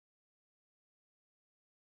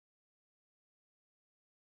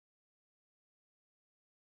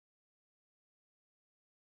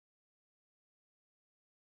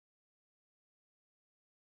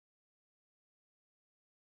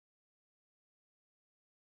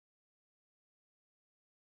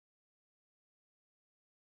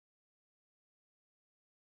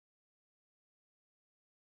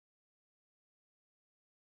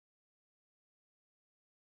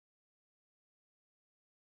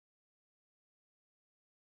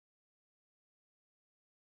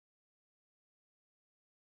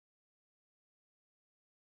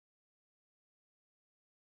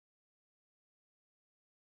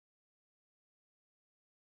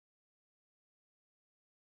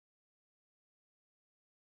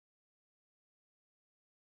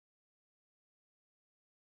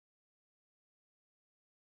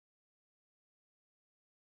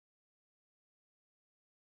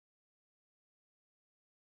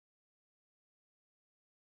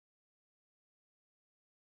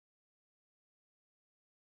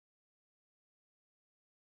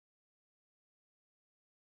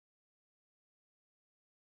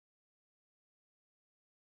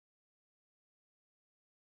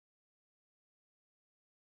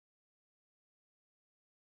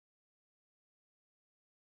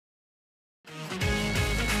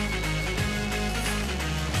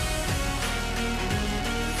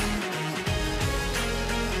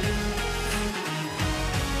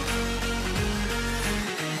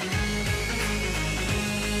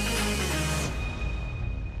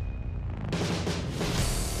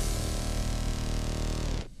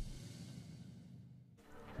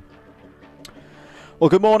Well,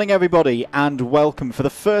 good morning everybody and welcome for the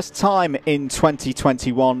first time in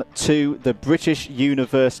 2021 to the British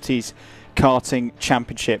Universities Karting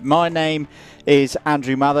Championship. My name is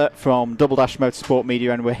Andrew Mather from Double Dash Motorsport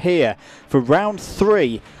Media and we're here for round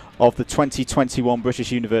 3 of the 2021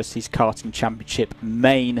 British Universities Karting Championship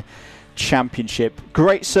main championship.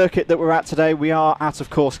 Great circuit that we're at today. We are at, of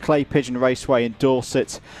course, Pigeon Raceway in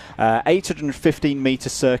Dorset. 815 metre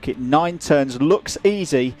circuit, 9 turns, looks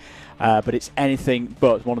easy. But it's anything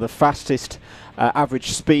but. One of the fastest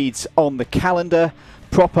average speeds on the calendar.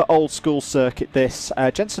 Proper old school circuit this.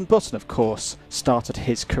 Jenson Button, of course, started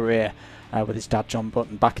his career with his dad John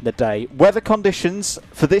Button back in the day. Weather conditions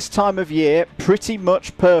for this time of year, pretty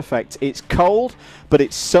much perfect. It's cold, but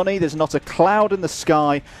it's sunny. There's not a cloud in the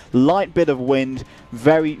sky. Light bit of wind.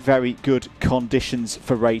 Very, very good conditions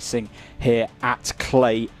for racing here at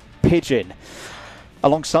Clay Pigeon.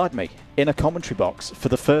 Alongside me, in a commentary box for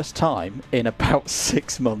the first time in about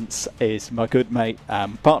 6 months is my good mate,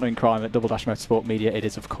 partner in crime at Double Dash Motorsport Media. It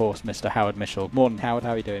is, of course, Mr. Howard Mitchell. Morning, Howard.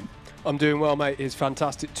 How are you doing? I'm doing well, mate. It's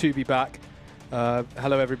fantastic to be back.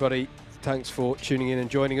 Hello, everybody. Thanks for tuning in and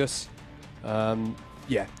joining us.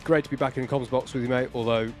 Yeah, great to be back in the comms box with you, mate.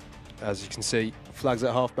 Although, as you can see, flags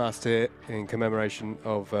at half-mast here in commemoration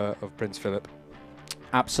of Prince Philip.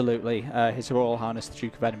 Absolutely. His Royal Highness the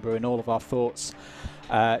Duke of Edinburgh in all of our thoughts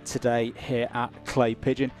today here at Clay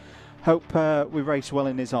Pigeon. Hope we race well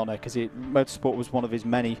in his honour, because motorsport was one of his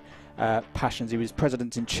many passions. He was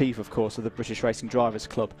President-in-Chief, of course, of the British Racing Drivers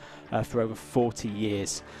Club for over 40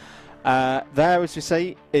 years. There, as we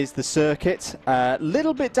say, is the circuit.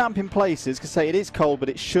 Little bit damp in places, because it is cold, but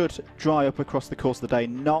it should dry up across the course of the day.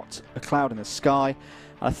 Not a cloud in the sky.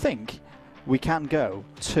 I think we can go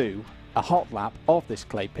to a hot lap of this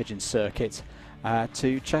Clay Pigeon circuit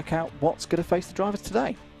to check out what's going to face the drivers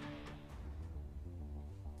today.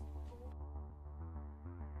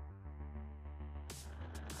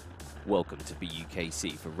 Welcome to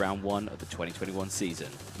BUKC for round 1 of the 2021 season.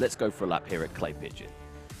 Let's go for a lap here at Clay Pigeon.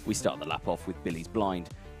 We start the lap off with Billy's Blind,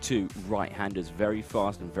 2 right-handers, very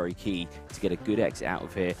fast and very key to get a good exit out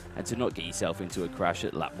of here and to not get yourself into a crash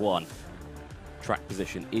at lap 1. Track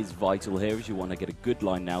position is vital here as you want to get a good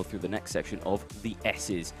line now through the next section of the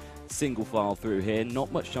S's. Single file through here,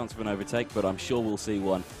 not much chance of an overtake, but I'm sure we'll see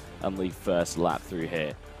one on the first lap through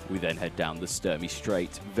here. We then head down the Sturmy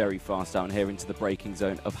Straight, very fast down here into the braking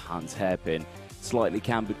zone of Hans Hairpin. Slightly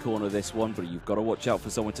cambered corner this one, but you've got to watch out for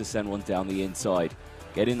someone to send one down the inside.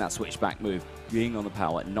 Get in that switchback move, being on the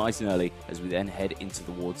power nice and early as we then head into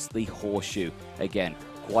towards the Horseshoe. Again,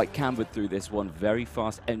 quite cambered through this one, very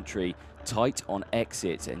fast entry, tight on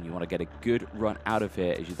exit, and you want to get a good run out of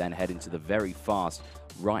here as you then head into the very fast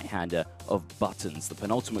right-hander of Buttons, the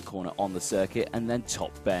penultimate corner on the circuit, and then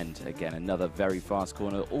Top Bend. Again, another very fast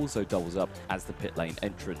corner, also doubles up as the pit lane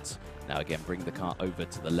entrance. Now again, bring the car over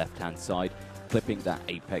to the left-hand side, clipping that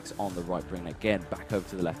apex on the right, bring again back over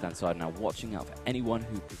to the left-hand side. Now watching out for anyone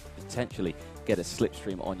who could potentially get a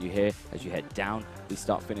slipstream on you here as you head down the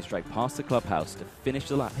start-finish straight past the clubhouse to finish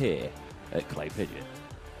the lap here at Clay Pigeon.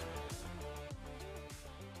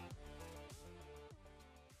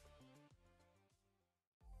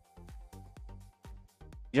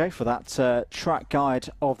 For that track guide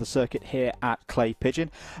of the circuit here at Clay Pigeon.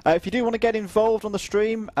 If you do want to get involved on the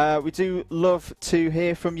stream, we do love to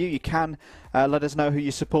hear from you. You can let us know who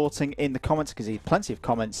you're supporting in the comments, because there's plenty of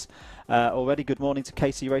comments already. Good morning to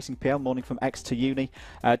KC Racing PL, morning from X to Uni.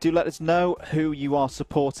 Do let us know who you are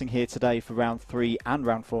supporting here today for round 3 and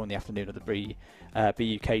round 4 in the afternoon of the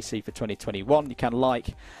BUKC for 2021. You can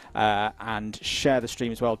like and share the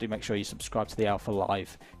stream as well. Do make sure you subscribe to the Alpha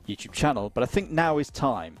Live YouTube channel. But I think now is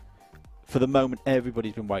time for the moment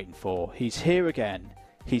everybody's been waiting for. He's here again.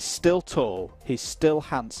 He's still tall. He's still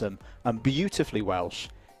handsome and beautifully Welsh.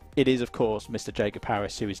 It is, of course, Mr. Jacob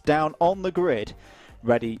Harris, who is down on the grid,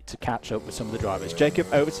 ready to catch up with some of the drivers. Jacob,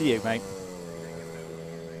 over to you, mate.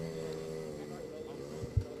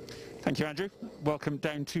 Thank you, Andrew. Welcome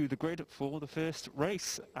down to the grid for the first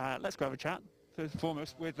race. Let's go have a chat, first and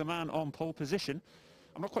foremost, with the man on pole position.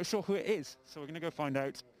 I'm not quite sure who it is, so we're going to go find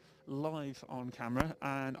out live on camera.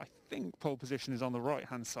 And I think pole position is on the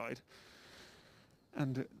right-hand side.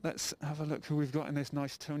 And let's have a look who we've got in this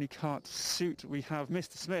nice Tony Kart suit. We have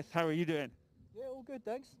Mr. Smith. How are you doing? Yeah, all good,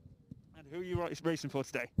 thanks. And who are you racing for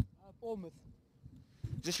today? Bournemouth.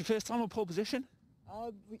 Is this your first time on pole position?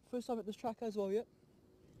 First time at this track as well, yeah.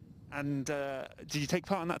 And did you take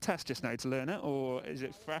part in that test just now to learn it, or is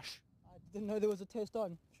it fresh? I didn't know there was a test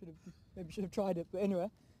on. Maybe should have tried it, but anyway,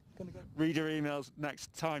 gonna go. Read your emails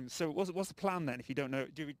next time. So what's the plan then? If you don't know,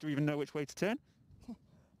 do you even know which way to turn?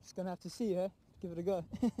 Just gonna have to see, huh? Give it a go.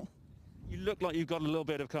 You look like you've got a little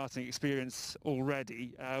bit of karting experience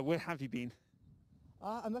already. Where have you been?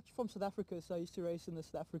 I'm actually from South Africa, so I used to race in the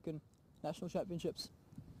South African National Championships.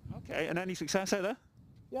 Okay, and any success out there?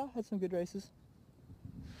 Yeah, had some good races.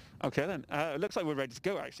 Okay then, it looks like we're ready to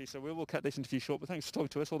go actually, so we will cut this interview short, but thanks for talking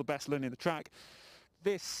to us. All the best learning the track.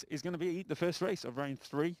 This is going to be the first race of round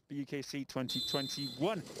 3, BUKC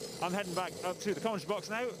 2021. I'm heading back up to the commentary box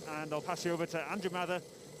now, and I'll pass you over to Andrew Mather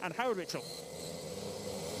and Howard Mitchell.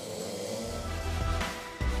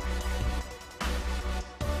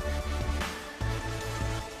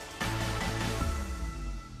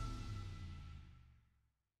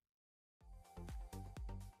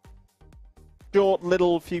 Short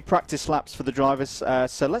little few practice laps for the drivers,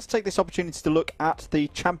 so let's take this opportunity to look at the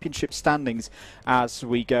championship standings as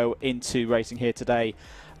we go into racing here today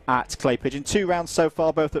at Clay Pigeon. 2 rounds so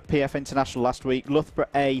far, both at PF International last week. Loughborough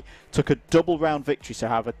A took a double round victory, so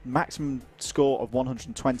have a maximum score of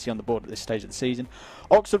 120 on the board at this stage of the season.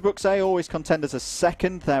 Oxford Brooks A always contenders as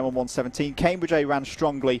second, they're on 117. Cambridge A ran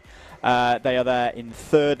strongly, they are there in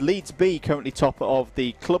third. Leeds B currently top of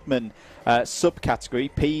the Clubman subcategory,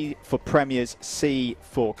 P for Premiers, C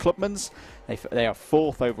for Clubmans. They are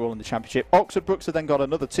 4th overall in the championship. Oxford Brooks have then got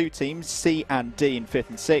another 2 teams, C and D in 5th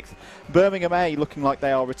and 6th. Birmingham A looking like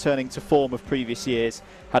they are returning to form of previous years.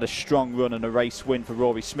 Had a strong run and a race win for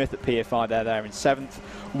Rory Smith at PFI, they're there in 7th.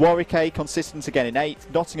 Warwick A consistent again in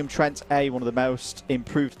 8th. Nottingham Trent A, one of the most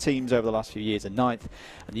improved teams over the last few years, in 9th.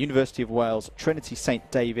 And the University of Wales Trinity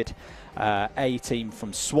St David A team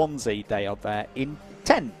from Swansea, they are there in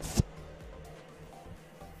 10th.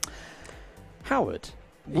 Howard,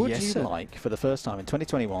 would Yes, you sir. like, for the first time in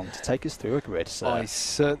 2021, to take us through a grid, sir? I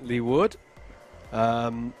certainly would.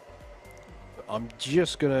 I'm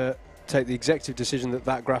just going to take the executive decision that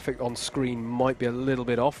that graphic on screen might be a little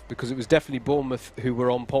bit off, because it was definitely Bournemouth who were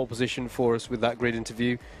on pole position for us with that grid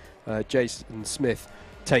interview. Jason Smith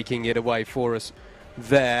taking it away for us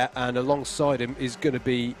there, and alongside him is going to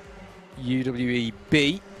be UWE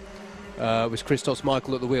B. With Christos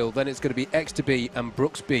Michael at the wheel. Then it's going to be Exeter B and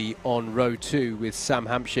Brooks B on row 2 with Sam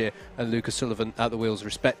Hampshire and Lucas Sullivan at the wheels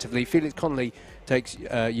respectively. Felix Connolly takes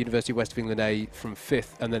University of West of England A from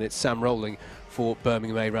 5th, and then it's Sam Rowling for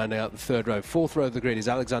Birmingham A rounding out the 3rd row. 4th row of the grid is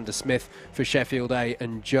Alexander Smith for Sheffield A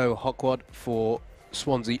and Joe Hockwad for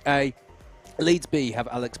Swansea A. Leeds B have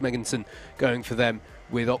Alex Megginson going for them,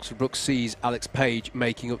 with Oxford Brooks C's Alex Page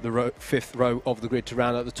making up the 5th row of the grid to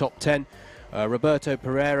round out the top 10. Roberto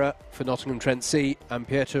Pereira for Nottingham Trent C and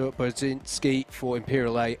Pietro Bozinski for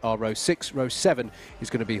Imperial A are row 6. Row 7 is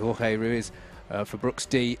going to be Jorge Ruiz for Brooks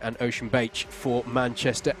D and Ocean Beach for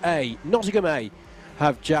Manchester A. Nottingham A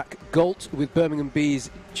have Jack Galt with Birmingham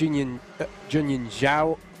B's Junyan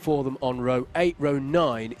Zhao for them on row 8. Row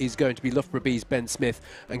 9 is going to be Loughborough B's Ben Smith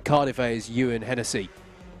and Cardiff A's Ewan Hennessy.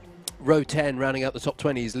 Row 10, rounding out the top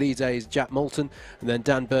 20, is Leeds A's Jack Moulton, and then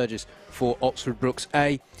Dan Burgess for Oxford Brooks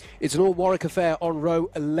A. It's an all-Warwick affair on row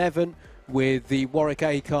 11, with the Warwick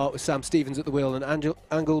A car with Sam Stevens at the wheel and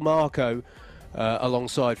Angel Marco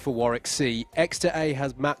alongside for Warwick C. Exeter A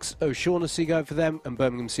has Max O'Shaughnessy going for them, and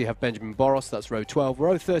Birmingham C have Benjamin Boros. That's row 12.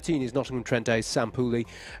 Row 13 is Nottingham Trent A's Sam Pooley,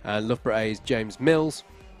 and Loughborough A's James Mills.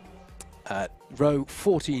 Row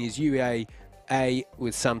 14 is UEA A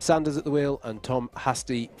with Sam Sanders at the wheel and Tom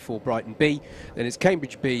Hasty for Brighton B. Then it's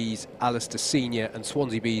Cambridge B's Alistair Senior and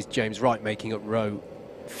Swansea B's James Wright making up row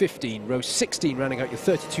 15. Row 16, rounding out your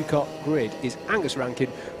 32-car grid, is Angus Rankin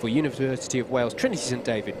for University of Wales Trinity St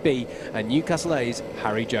David B and Newcastle A's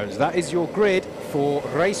Harry Jones. That is your grid for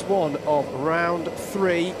race 1 of round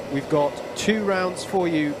 3. We've got 2 rounds for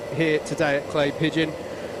you here today at Clay Pigeon.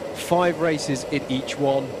 5 races in each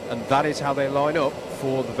one, and that is how they line up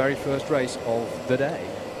for the very first race of the day.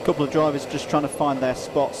 A couple of drivers just trying to find their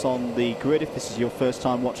spots on the grid. If this is your first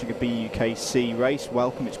time watching a BUKC race,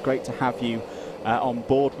 welcome. It's great to have you on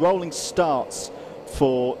board. Rolling starts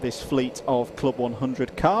for this fleet of Club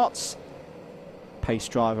 100 karts. Pace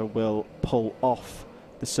driver will pull off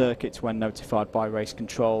the circuit when notified by race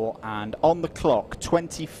control, and on the clock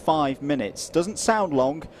 25 minutes. Doesn't sound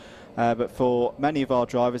long, but for many of our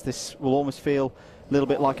drivers this will almost feel a little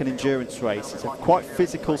bit like an endurance race. It's a quite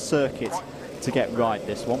physical circuit to get right,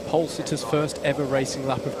 this one. Polsitter's first ever racing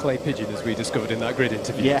lap of Clay Pigeon, as we discovered in that grid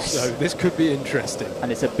interview. Yes. So this could be interesting.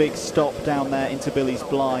 And it's a big stop down there into Billy's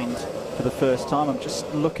blind for the first time. I'm just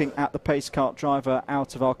looking at the pace kart driver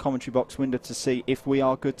out of our commentary box window to see if we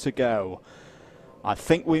are good to go. I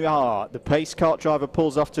think we are. The pace kart driver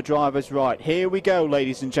pulls off to driver's right. Here we go,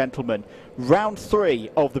 ladies and gentlemen. Round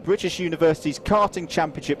 3 of the British University's Karting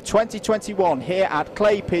Championship 2021 here at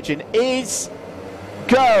Clay Pigeon is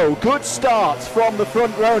go. Good start from the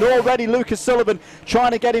front row, and already Lucas Sullivan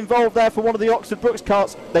trying to get involved there for one of the Oxford Brooks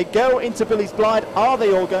carts. They go into Billy's Blind. Are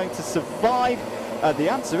they all going to survive?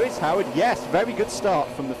 The answer is, Howard, yes. Very good start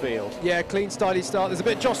from the field. Yeah, clean, stylish start. There's a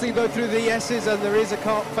bit of jostling though through the S's, and there is a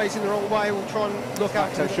cart facing the wrong way. We'll try and look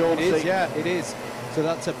out. So it is, yeah, it is. So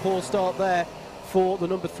that's a poor start there for the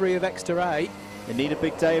number 3 of Exeter A. They need a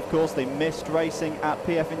big day, of course. They missed racing at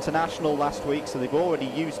PF International last week, so they've already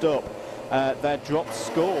used up their dropped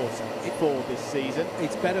scores for this season.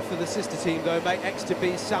 It's better for the sister team though, mate. Exeter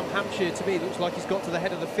B, Sam Hampshire, to me looks like he's got to the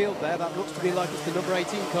head of the field there. That looks to me like it's the number 18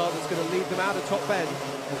 car that's going to lead them out of top end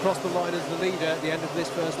and cross the line as the leader at the end of this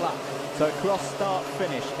first lap. So cross start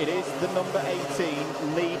finish, it is the number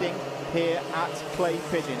 18 leading here at Clay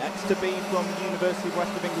Pigeon. Exeter B from University of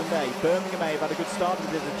West of England A. Birmingham A have had a good start,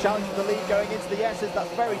 but there's a challenge for the lead going into the S's.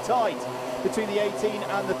 That's very tight between the 18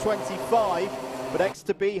 and the 25. But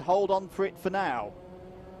Exeter B hold on for it for now.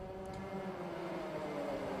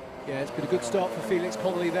 Yeah, it's been a good start for Felix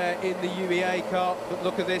Connolly there in the UEA car. But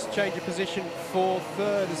look at this, change of position for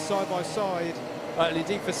third as side by side.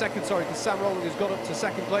 Indeed for second, sorry, because Sam Rowling has got up to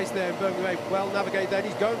second place there in Birmingham. Well navigated there, and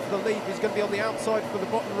he's going for the lead. He's going to be on the outside for the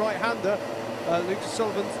bottom right-hander. Lucas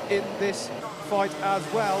Sullivan's in this fight as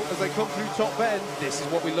well as they come through top end. This is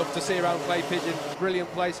what we love to see around Clay Pigeon.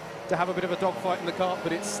 Brilliant place to have a bit of a dogfight in the kart,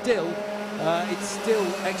 but it's still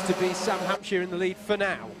Exeter B, Sam Hampshire in the lead for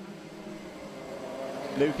now.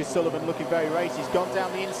 Lucas Sullivan looking very racy. He's gone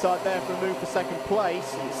down the inside there for a move for second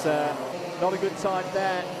place. It's not a good time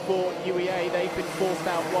there for UEA. They've been forced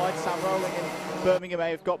out wide. Sam Rowling and Birmingham A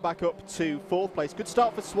have got back up to fourth place. Good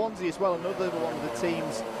start for Swansea as well, another one of the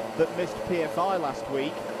teams that missed PFI last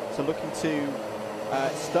week. So looking to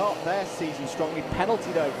start their season strongly.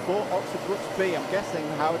 Penalty though for Oxford Brooks B. I'm guessing,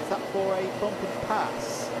 Howard, is that for a bump and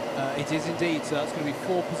pass? It is indeed, so that's going to be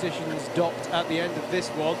 4 positions docked at the end of this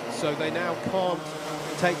one, so they now can't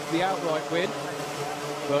take the outright win,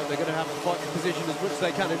 but they're going to have to fight the position as much as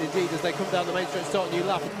they can, and indeed as they come down the main straight and start a new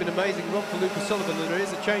lap. It's been an amazing run for Lucas Sullivan, and there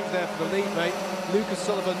is a change there for the lead, mate. Lucas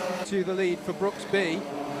Sullivan to the lead for Brooks B,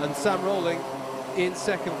 and Sam Rowling in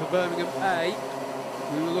second for Birmingham A.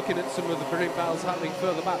 We were looking at some of the brilliant battles happening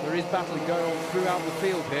further back. There is battling going on throughout the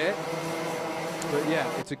field here, but yeah,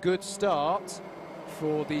 it's a good start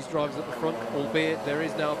for these drivers at the front, albeit there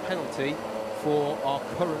is now a penalty for our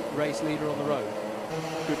current race leader on the road.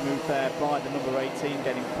 Good move there by the number 18,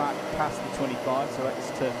 getting back past the 25, so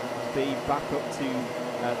Exeter B back up to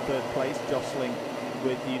third place, jostling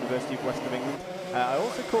with the University of West of England. I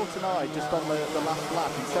also caught an eye just on the last lap,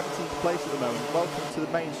 in 17th place at the moment. Welcome to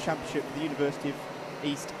the Mains Championship for the University of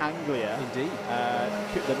East Anglia. Indeed.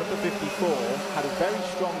 The number 54 had a very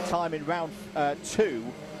strong time in round 2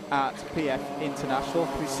 at PF International.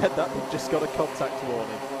 We said that, we've just got a contact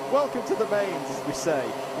warning. Welcome to the mains, as we say.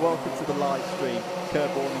 Welcome to the live stream.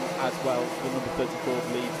 Curb warning as well for the number 34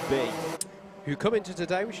 Leeds B. Who come into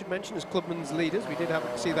today, we should mention, as Clubman's leaders. We did have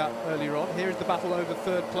to see that earlier on. Here is the battle over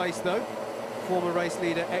third place, though. Former race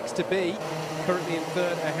leader Exeter B, currently in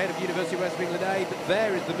third ahead of University of West of England A, but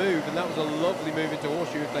there is the move, and that was a lovely move into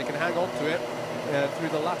Horseshoe. If they can hang on to it through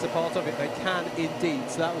the latter part of it, they can indeed.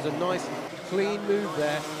 So that was a nice, clean move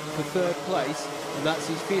there for third place, and that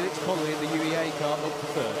sees Felix Connolly in the UEA car up to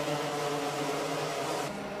third.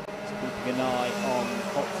 So keeping an eye on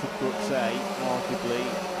Oxford Brooks A, arguably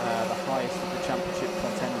the highest of the championship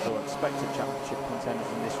contenders, or expected championship contenders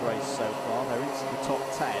in this race so far. They're into the top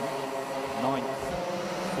 10. 9th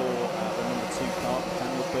for the number 2 car.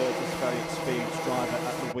 Daniel Burgess, very experienced driver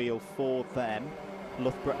at the wheel for them.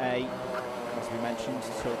 Loughborough A, as we mentioned,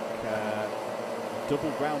 took double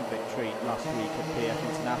round victory last week at PF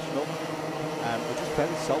International, which was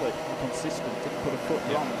very solid and consistent. Didn't put a foot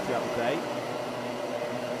wrong throughout the day.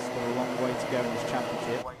 Still a long way to go in this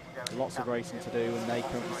championship. Lots of racing to do, and they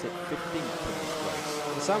currently sit 15th in this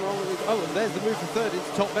race. Sam Rowling, oh, and there's the move from third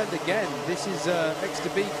into top end again. This is Exeter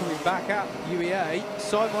B coming back at UEA,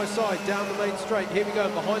 side by side down the main straight. Here we go,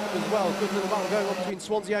 behind them as well. Good little battle going on between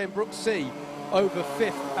Swansea A and Brooks C over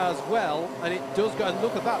 5th as well. And it does go, and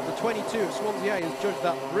look at that, the 22 of Swansea A has judged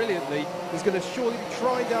that brilliantly. He's going to surely be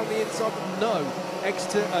trying down the inside, but no.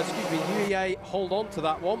 UEA hold on to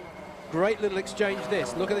that one. Great little exchange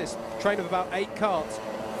this. Look at this, train of about 8 carts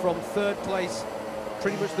from third place,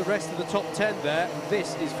 pretty much the rest of the top 10 there.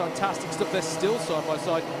 This is fantastic stuff. They're still side by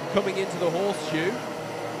side coming into the Horseshoe.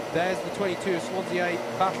 There's the 22 of Swansea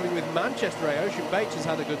A battling with Manchester A. Ocean Bates has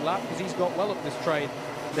had a good lap because he's got well up this train.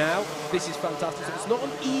 Now, this is fantastic. It's not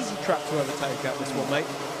an easy track to overtake at this one, mate,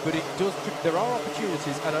 but it does. There are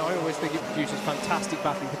opportunities, and I always think it produces fantastic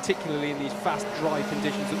battling, particularly in these fast, dry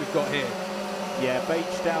conditions that we've got here. Yeah,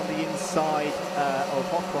 Bache down the inside of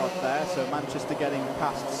Hockrod there, so Manchester getting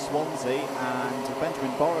past Swansea, and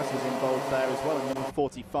Benjamin Boris is involved there as well in number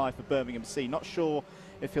 45 for Birmingham C. Not sure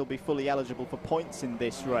if he'll be fully eligible for points in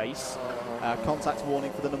this race. Contact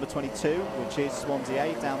warning for the number 22, which is Swansea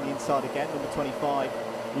A, down the inside again. Number 25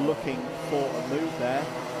 looking for a move there.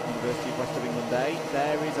 University of West of England A.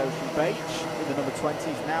 There is Ocean Bache with the number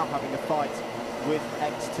 20s now having a fight with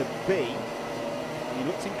Exeter B. He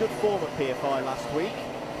looked in good form at PFI last week.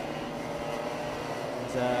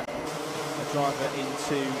 He's a driver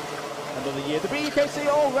into another year. The BUKC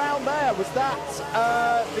all round there. Was that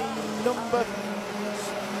the number?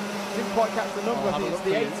 Didn't quite catch the number. I think it's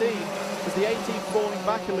the 18. Was the 18 falling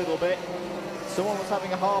back a little bit? Someone was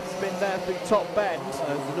having a half spin there through top bend.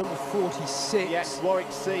 The number 46. Yes, Warwick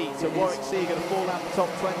C. So Warwick C going to fall down the top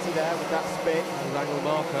 20 there with that spin. Rangel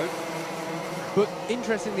Marco. But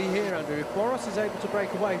interestingly here, Andrew, if Boris is able to break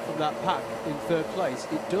away from that pack in third place,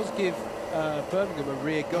 it does give Birmingham a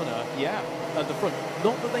rear gunner at the front.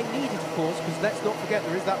 Not that they need it, of course, because let's not forget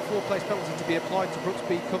there is that 4th-place penalty to be applied to Brooks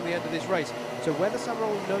B come the end of this race. So whether Sam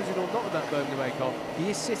Rowling knows it or not in that Birmingham A car,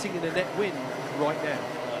 he is sitting in a net win right now.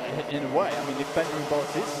 In a way, I mean, if Benjamin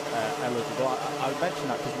Boris is eligible, I would mention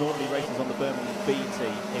that because normally races on the Birmingham B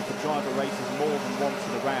team, if the driver races more than once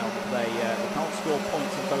in a round, they can't score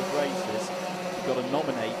points in both races. You've got to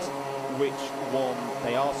nominate which one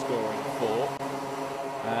they are scoring for.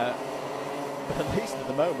 But at least at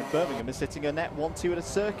the moment, Birmingham is sitting a net 1-2 at a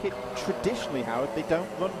circuit traditionally, Howard, they don't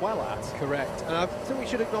run well at. Correct. And I think we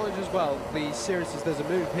should acknowledge as well the seriousness. There's a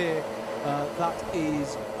move here that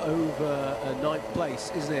is over 9th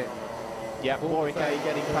place, isn't it? Yeah, Warwick A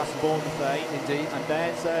getting past Bournemouth A. Indeed. And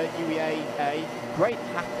there's UEA A. Great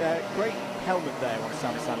helmet there on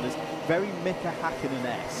Sam Sanders. Very Mika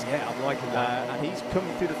Hakkinen-esque. Yeah, I'm liking that. And he's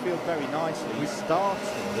coming through the field very nicely. He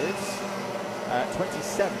started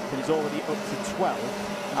 27th and is already up to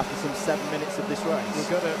 12th after some 7 minutes of this race.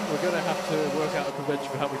 We're gonna have to work out a convention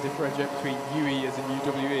for how we differentiate between UE as in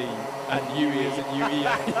UWE and UE as in UEA.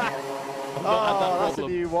 I've not had that that's a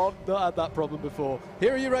new one. Not had that problem before.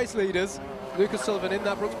 Here are your race leaders. Lucas Sullivan in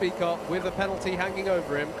that Brooks B car with a penalty hanging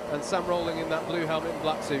over him, and Sam Rowling in that blue helmet and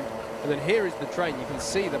black suit. And then here is the train. You can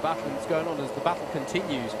see the battle that's going on as the battle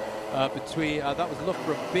continues between, that was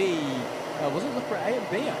Loughborough B. Was it Loughborough A and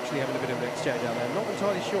B actually having a bit of an exchange down there? I'm not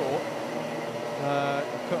entirely sure.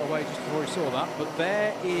 Cut away just before we saw that. But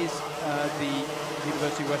there is the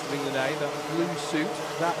University of West of England A, that blue suit.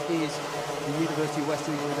 That is the University of West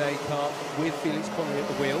of England A car with Felix Connery at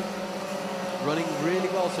the wheel. Running really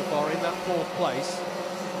well so far in that 4th place.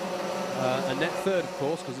 A net 3rd, of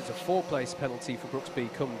course, because it's a 4th-place penalty for Brooks B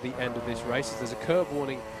come the end of this race. There's a curb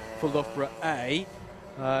warning for Loughborough A.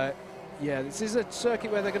 Yeah, this is a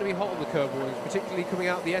circuit where they're going to be hot on the curb warnings, particularly coming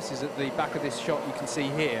out the S's at the back of this shot you can see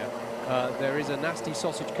here. There is a nasty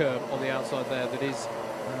sausage curb on the outside there that is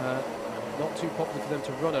not too popular for them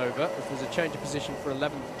to run over. There's a change of position for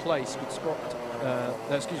 11th place with for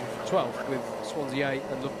 12th with Swansea A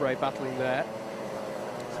and Loughborough A battling there.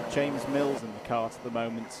 So James Mills in the cart at the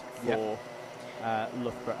moment for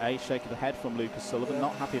Loughborough A. Shake of the head from Lucas Sullivan,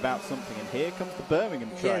 not happy about something. And here comes the Birmingham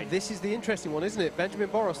train. Yeah, this is the interesting one, isn't it? Benjamin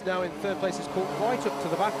Boris now in 3rd place is caught right up to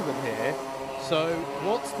the back of them here. So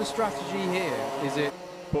what's the strategy here? Is it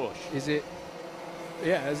push? Is it...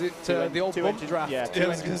 Yeah, is it the old bump draft? Yeah, two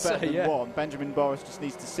engines better than one. Benjamin Boris just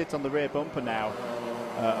needs to sit on the rear bumper now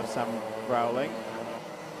of Sam Rowling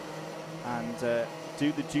and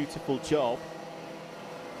do the dutiful job.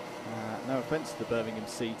 No offence to the Birmingham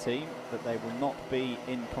C team, but they will not be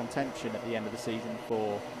in contention at the end of the season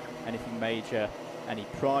for anything major, any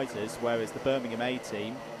prizes, whereas the Birmingham A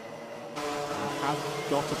team have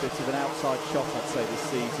got a bit of an outside shot, I'd say, this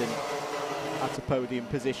season at a podium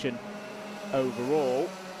position overall,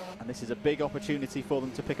 and this is a big opportunity for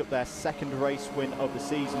them to pick up their 2nd race win of the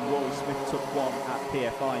season. Rory Smith took one at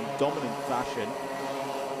PFI in dominant fashion.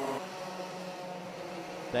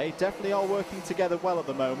 They definitely are working together well at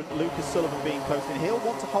the moment. Lucas Sullivan being close in. He'll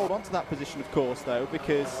want to hold on to that position, of course, though,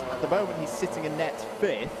 because at the moment he's sitting a net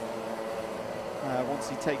 5th once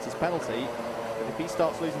he takes his penalty. But if he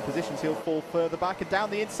starts losing positions, he'll fall further back. And down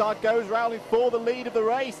the inside goes Rowling for the lead of the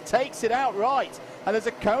race. Takes it outright. And there's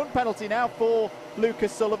a cone penalty now for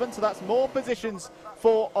Lucas Sullivan. So that's more positions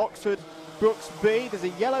for Oxford Brooks B. There's a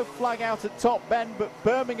yellow flag out at top bend, but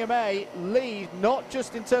Birmingham A lead, not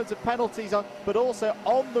just in terms of penalties, but also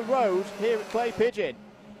on the road here at Clay Pigeon.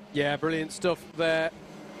 Yeah, brilliant stuff there.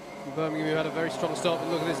 Birmingham had a very strong start, but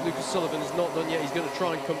look at this, Lucas Sullivan is not done yet. He's going to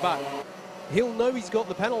try and come back. He'll know he's got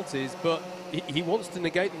the penalties, but he wants to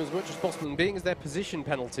negate them as much as possible, and being as their position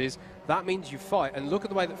penalties, that means you fight. And look at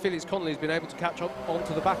the way that Felix Connolly has been able to catch up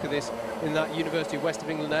onto the back of this in that University of West of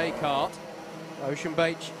England A kart. Ocean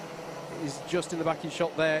Bache is just in the back of his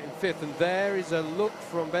shot there in 5th, and there is a look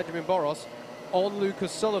from Benjamin Boros on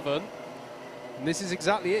Lucas Sullivan. And this is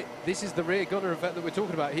exactly it. This is the rear gunner effect that we're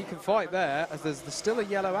talking about. He can fight there, as there's still a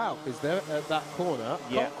yellow out, is there, at that corner?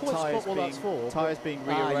 Yeah, can't quite spot what that's for. Tyres being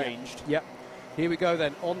rearranged. Yep. Here we go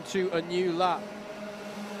then, on to a new lap.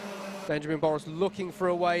 Benjamin Boros looking for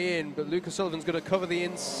a way in, but Lucas Sullivan's going to cover the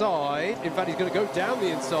inside. In fact, he's going to go down the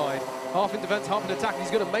inside. Half in defence, half in attack. He's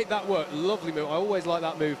going to make that work. Lovely move. I always like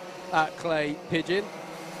that move at Clay Pigeon.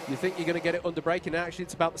 You think you're going to get it under braking. Actually,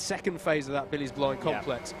 it's about the second phase of that Billy's Blind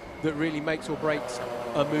complex that really makes or breaks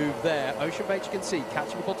a move there. Ocean Bache, you can see,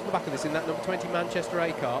 catching up onto the back of this in that number 20 Manchester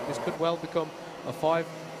A car. This could well become a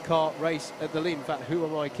 5-car race at the lead. In fact, who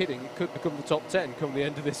am I kidding? It could become the top 10 come the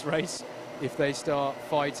end of this race if they start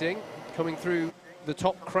fighting. Coming through the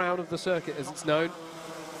top crown of the circuit, as it's known,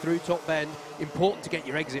 through top bend. Important to get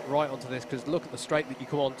your exit right onto this, because look at the straight that you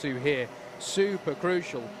come onto here. Super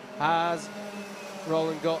crucial. Has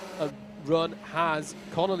Roland got a run? Has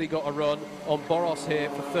Connolly got a run on Boros here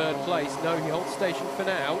for 3rd place? No, he holds station for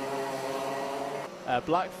now.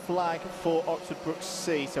 Black flag for Oxford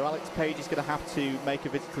BUKC, so Alex Page is going to have to make a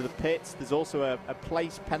visit to the pits. There's also a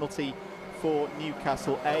place penalty for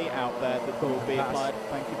Newcastle A out there that will be applied.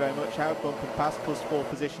 Thank you very much, Howard. Bump and pass, +4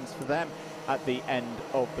 positions for them at the end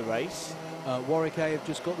of the race. Warwick A have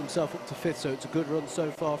just got themselves up to 5th, so it's a good run so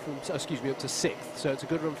far from, excuse me, up to 6th. So it's a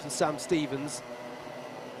good run from Sam Stevens.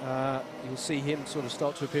 You'll see him sort of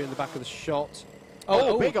start to appear in the back of the shot.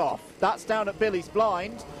 Oh, big off. That's down at Billy's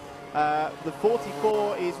Blind. The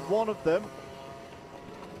 44 is one of them.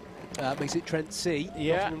 Makes it Trent C.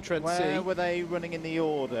 Yeah. Trent Where C. were they running in the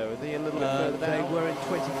order? Were they a little bit further down? They were in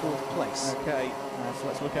 24th place. Okay, so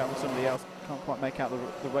let's look out for somebody else. Can't quite make out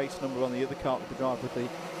the race number on the other car with the driver with the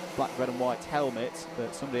black, red and white helmet,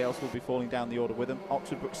 but somebody else will be falling down the order with them.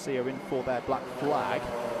 Oxford BUKC are in for their black flag.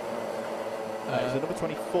 It's number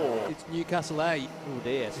 24. It's Newcastle A. Oh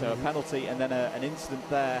dear, so a penalty and then an incident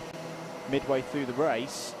there midway through the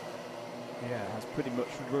race. Yeah, has pretty much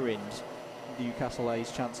ruined Newcastle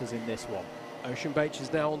A's chances in this one. Ocean Bache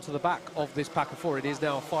is now onto the back of this pack of 4. It is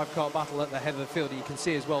now a 5-car battle at the head of the field, and you can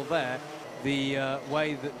see as well there the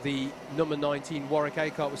way that the number 19 Warwick A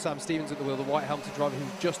car with Sam Stevens at the wheel, the white helmeted driver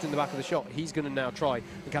who's just in the back of the shot. He's going to now try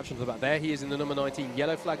and catch onto the back. There he is in the number 19.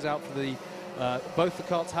 Yellow flags out for the both the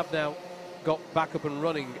karts have now got back up and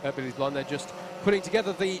running at Billy's Blind. They're just putting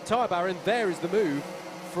together the tyre bar, and there is the move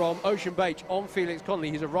from Ocean Bache on Felix Connolly.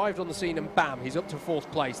 He's arrived on the scene and bam, he's up to 4th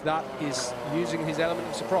place. That is using his element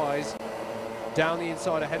of surprise down the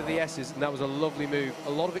inside ahead of the S's, and that was a lovely move. A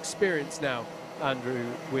lot of experience now, Andrew,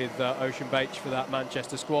 with Ocean Bache for that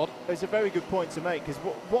Manchester squad. It's a very good point to make, because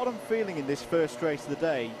what I'm feeling in this first race of the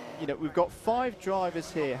day, you know, we've got 5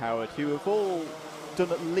 drivers here, Howard, who have all done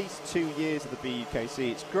at least 2 years of the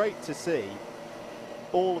BUKC. It's great to see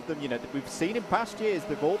all of them, you know, that we've seen in past years.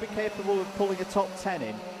 They've all been capable of pulling a top 10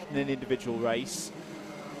 in an individual race.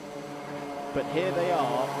 But here they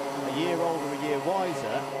are, a year older, a year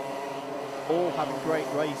wiser, all having great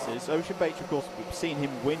races. Ocean Bache, of course, we've seen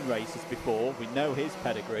him win races before. We know his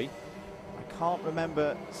pedigree. I can't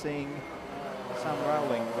remember seeing Sam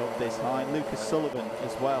Rowling up this high, and Lucas Sullivan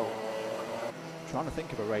as well. I'm trying to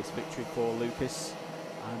think of a race victory for Lucas,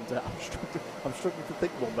 and I'm struggling to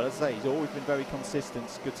think of one, but as I say, he's always been very consistent.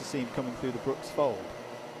 It's good to see him coming through the Brooks fold.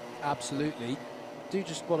 Absolutely. Do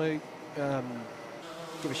just want to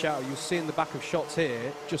give a shout out. You'll see in the back of shots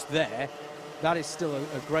here, just there, that is still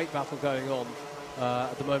a great battle going on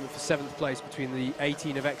at the moment for 7th place between the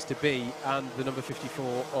 18 of Exeter B and the number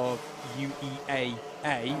 54 of UEA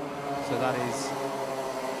A. So that is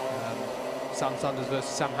Sam Sanders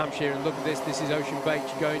versus Sam Hampshire, and look at this. This is Ocean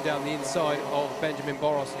Bache going down the inside of Benjamin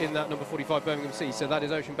Boros in that number 45 Birmingham C. So that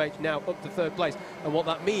is Ocean Bache now up to 3rd place, and what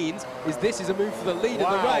that means is this is a move for the lead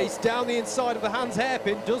of the race down the inside of the Hans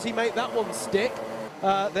hairpin. Does he make that one stick?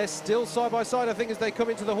 They're still side by side, I think, as they come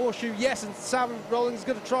into the horseshoe. Yes, and Sam Rowling is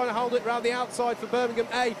going to try and hold it around the outside for Birmingham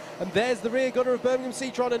A. And there's the rear gunner of Birmingham C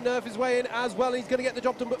trying to nerf his way in as well. He's going to get the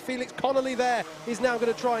job done, but Felix Connolly there is now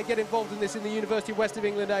going to try and get involved in this in the University of West of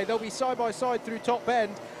England A. They'll be side by side through top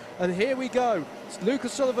end. And here we go.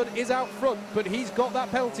 Lucas Sullivan is out front, but he's got that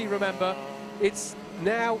penalty, remember. It's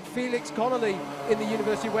now Felix Connolly in the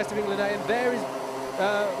University of West of England A, and there is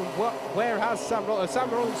where has Sam Rollins? Sam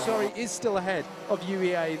Rollins, sorry, is still ahead of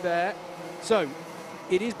UEA there. So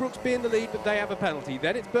it is Brooks B in the lead, but they have a penalty.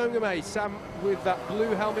 Then it's Birmingham A, Sam with that blue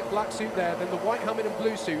helmet, black suit there, then the white helmet and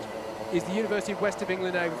blue suit is the University of West of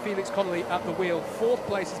England now with Felix Connolly at the wheel. 4th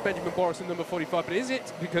place is Benjamin Boris in number 45. But is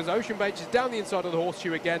it? Because Ocean Beach is down the inside of the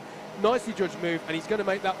horseshoe again. Nicely judged move, and he's going to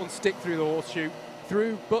make that one stick through the horseshoe.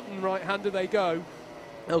 Through button right-hander they go.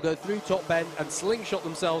 They'll go through top bend and slingshot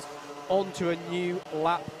themselves onto a new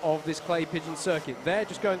lap of this clay pigeon circuit. They're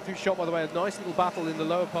just going through shot, by the way, a nice little battle in the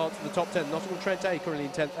lower parts of the top 10. Nottingham Trent A currently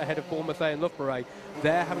in 10th ahead of Bournemouth A and Loughborough A.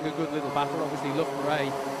 They're having a good little battle. Obviously Loughborough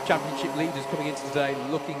A championship leaders coming into today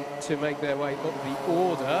looking to make their way up the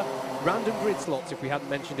order. Random grid slots, if we hadn't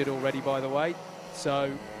mentioned it already, by the way.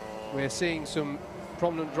 So we're seeing some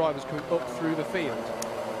prominent drivers coming up through the field.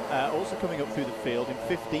 Also coming up through the field in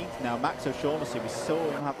 15th now, Max O'Shaughnessy. We saw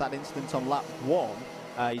him have that incident on lap 1.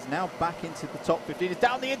 He's now back into the top 15.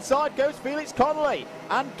 Down the inside goes Felix Connolly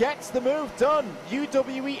and gets the move done.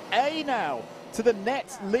 UWEA now to the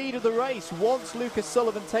net lead of the race once Lucas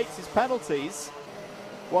Sullivan takes his penalties.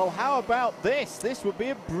 Well, how about this? This would be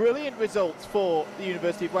a brilliant result for the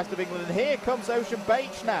University of West of England. And here comes Ocean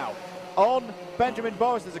Beach now on Benjamin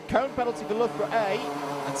Boris. There's a cone penalty for Loughborough A.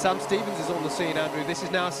 And Sam Stevens is on the scene, Andrew. This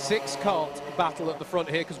is now a 6-kart battle at the front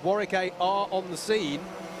here because Warwick A are on the scene.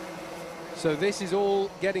 So this is all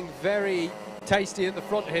getting very tasty at the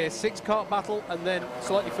front here. 6-kart battle, and then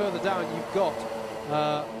slightly further down you've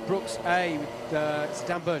got Brooks A with it's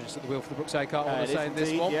Dan Burgess at the wheel for the Brooks A car, I want to say, in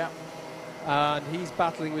this one. Yeah. And he's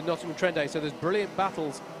battling with Nottingham Trent A. So there's brilliant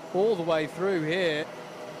battles all the way through here.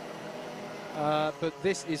 But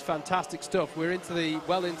this is fantastic stuff. We're into the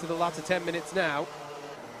latter 10 minutes now.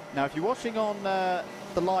 Now, if you're watching on the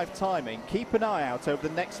live timing, keep an eye out over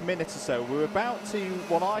the next minute or so. We're about to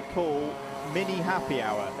what I call mini happy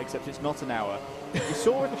hour, except it's not an hour. We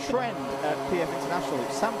saw a trend at PF International.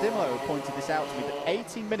 Sam Dimlow pointed this out to me, that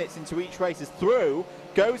 18 minutes into each race is through,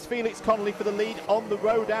 goes Felix Connolly for the lead on the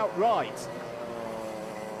road outright.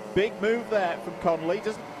 Big move there from Connolly.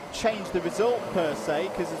 Doesn't change the result per se,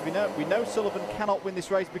 because as we know Sullivan cannot win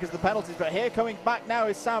this race because of the penalties. But here coming back now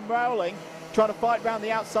is Sam Rowling, trying to fight round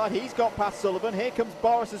the outside. He's got past Sullivan. Here comes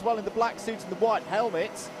Boris as well in the black suit and the white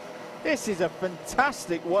helmet. This is a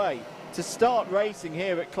fantastic way to start racing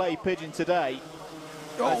here at Clay Pigeon today.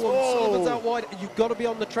 Sullivan's out wide. You've got to be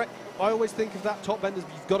on the track. I always think of that top bend as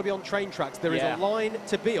you've got to be on train tracks. There is a line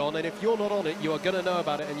to be on, and if you're not on it, you are going to know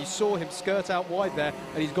about it. And you saw him skirt out wide there,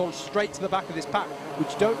 and he's gone straight to the back of this pack,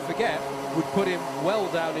 which, don't forget, would put him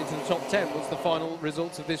well down into the top 10 once the final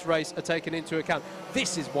results of this race are taken into account.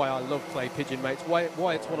 This is why I love Clay Pigeon, mates, why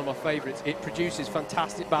it's one of my favourites. It produces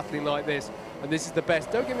fantastic battling like this, and this is the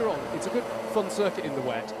best. Don't get me wrong, it's a good fun circuit in the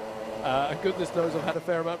wet. And goodness knows I've had a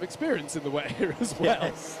fair amount of experience in the wet here as well.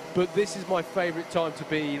 Yes. But this is my favourite time to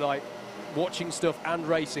be like watching stuff and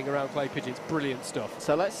racing around Clay Pigeon. It's brilliant stuff.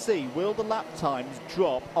 So let's see, will the lap times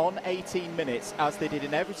drop on 18 minutes as they did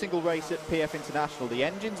in every single race at PF International? The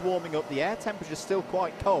engine's warming up, the air temperature's still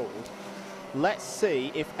quite cold. Let's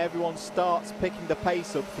see if everyone starts picking the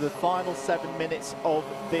pace up for the final 7 minutes of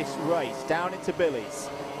this race. Down into Billy's.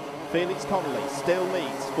 Felix Connolly still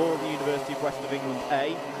leads for the University of West of England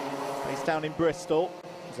A. He's down in Bristol.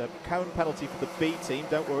 There's a cone penalty for the B team.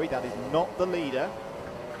 Don't worry, that is not the leader.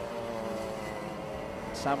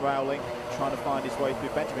 Sam Rowling trying to find his way through.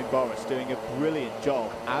 Benjamin Boris doing a brilliant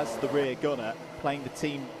job as the rear gunner, playing the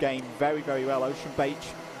team game very, very well. Ocean Beach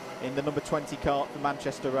in the number 20 kart for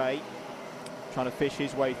Manchester A, trying to fish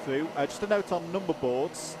his way through. Just a note on number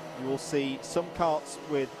boards. You will see some karts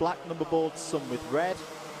with black number boards, some with red.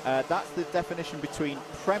 That's the definition between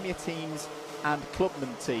Premier teams and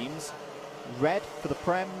Clubman teams. Red for the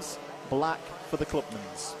Prems, black for the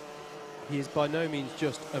Clubmans. He is by no means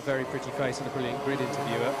just a very pretty face and a brilliant grid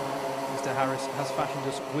interviewer. Mr. Harris has fashioned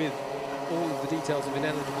us with all of the details of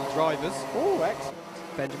ineligible drivers. Oh, excellent.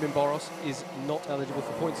 Benjamin Boros is not eligible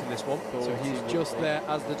for points in this one, so he's just there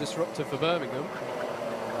as the disruptor for Birmingham.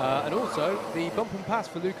 And also, the bump and pass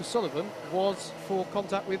for Lucas Sullivan was for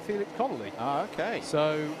contact with Felix Connolly. Ah, okay.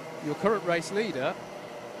 So your current race leader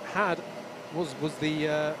was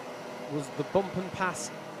the bump and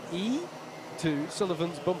pass E to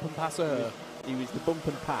Sullivan's bump and passer. He was the bump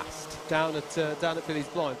and passed down at Billy's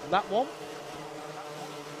blind. That one,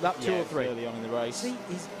 lap 2 or 3. Early on in the race. See,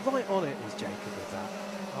 he's right on it, is Jacob, with that.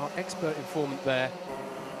 Our expert informant there,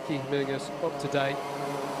 keeping us up to date.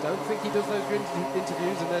 Don't think he does those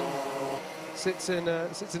interviews and then sits in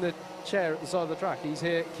a chair at the side of the track. He's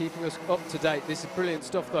here keeping us up to date. This is brilliant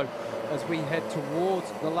stuff, though, as we head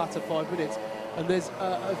towards the latter 5 minutes. And there's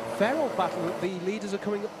a fair old battle that the leaders are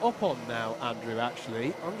coming up on now, Andrew,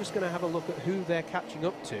 actually. I'm just going to have a look at who they're catching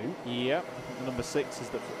up to. Yep, the number 6 is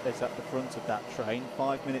at the front of that train.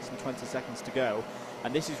 5 minutes and 20 seconds to go.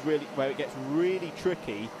 And this is really where it gets really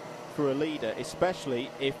tricky for a leader, especially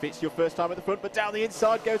if it's your first time at the front. But down the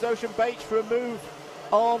inside goes Ocean Beach for a move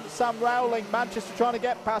on Sam Rowling. Manchester trying to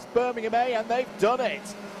get past Birmingham A, and they've done it.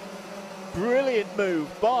 Brilliant move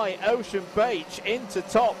by Ocean Beach into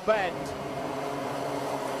Top Bend.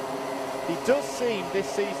 He does seem this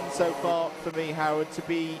season so far for me, Howard, to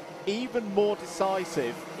be even more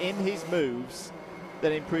decisive in his moves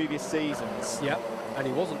than in previous seasons. Yeah, and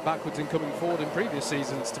he wasn't backwards in coming forward in previous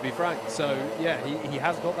seasons, to be frank. So, yeah, he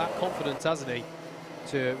has got that confidence, hasn't he,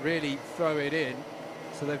 to really throw it in.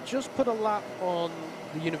 So they've just put a lap on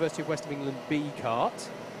the University of West of England B kart.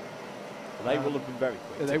 They will have been very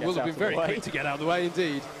quick. They will have been very quick to get out of the way,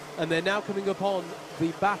 indeed. And they're now coming up on the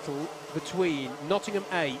battle between Nottingham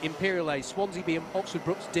A, Imperial A, Swansea B and Oxford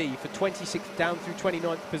Brookes D for 26th down through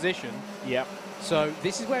 29th position. Yep. So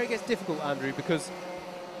this is where it gets difficult, Andrew, because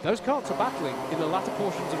those karts are battling in the latter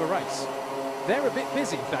portions of a race. They're a bit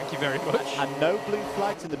busy, thank you very much. And no blue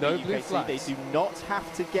flags in the No BUKC. blue flags. They do not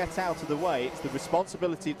have to get out of the way. It's the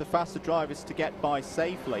responsibility of the faster drivers to get by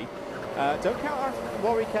safely. Don't count out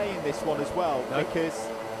Warwick A in this one as well, because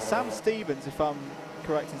Sam Stevens, if I'm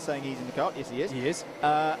correct in saying he's in the kart, yes he is. He is.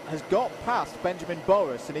 Has got past Benjamin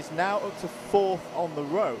Boris and is now up to 4th on the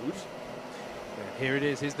road. Yeah, here it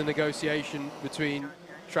is. Here's the negotiation between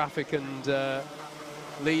traffic and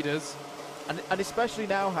leaders. And especially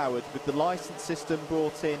now, Howard, with the licence system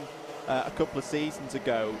brought in a couple of seasons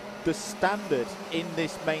ago, the standard in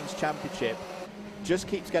this mains championship just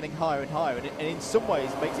keeps getting higher and higher, and in some ways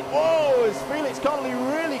makes it... Whoa, as Felix Connolly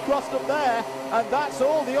really crossed up there, and that's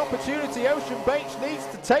all the opportunity Ocean Beach needs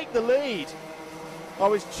to take the lead. I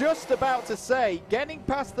was just about to say, getting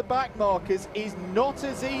past the back markers is not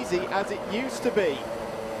as easy as it used to be.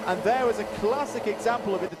 And there was a classic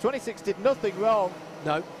example of it. The 26 did nothing wrong.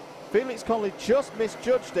 No. Felix Connolly just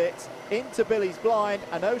misjudged it into Billy's blind,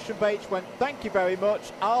 and Ocean Beach went, thank you very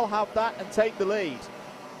much, I'll have that and take the lead.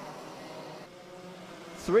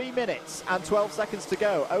 3 minutes and 12 seconds to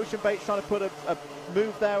go. Ocean Beach trying to put a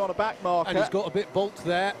move there on a back marker. And he's got a bit bolt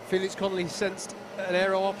there. Felix Connolly sensed an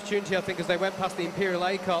aero opportunity, I think, as they went past the Imperial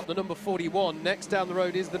A kart, the number 41. Next down the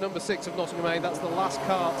road is the number 6 of Nottingham A. That's the last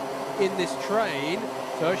kart in this train.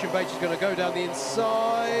 So Ocean Beach is going to go down the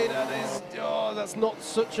inside, and that's not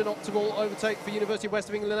such an optimal overtake for University of West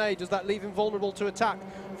of England A. Does that leave him vulnerable to attack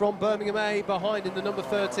from Birmingham A behind in the number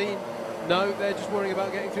 13? No, they're just worrying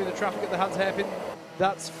about getting through the traffic at the Hans hairpin.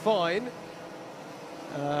 That's fine.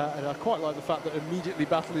 And I quite like the fact that immediately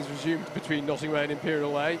battle is resumed between Nottingham A and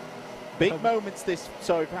Imperial A. Big moments this,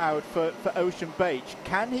 sorry Howard, for Ocean Beach.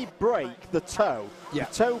 Can he break the toe? Yeah.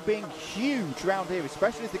 The toe being huge round here,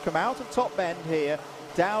 especially as they come out of Top Bend here,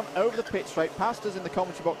 down over the pit straight, past us in the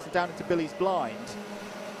commentary box and down into Billy's blind.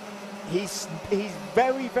 He's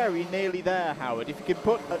very, very nearly there, Howard. If he can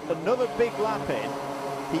put another big lap in,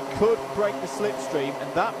 he could break the slipstream,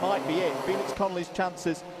 and that might be it. Felix Connolly's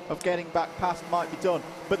chances of getting back past might be done.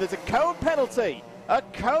 But there's a cone penalty! A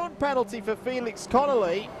cone penalty for Felix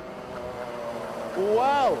Connolly.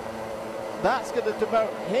 Well, that's going to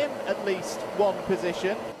demote him at least one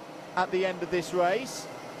position at the end of this race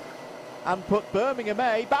and put Birmingham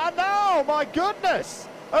A. But no, my goodness!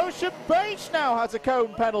 Ocean Beach now has a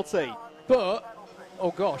cone penalty. But,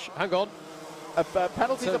 oh gosh, hang on.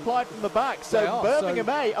 Penalties applied from the back, so Birmingham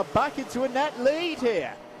A are back into a net lead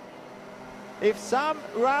here. If Sam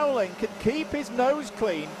Rowling can keep his nose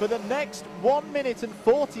clean for the next 1 minute and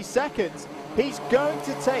 40 seconds, he's going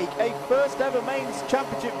to take a first ever mains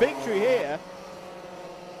championship victory here.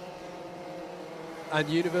 And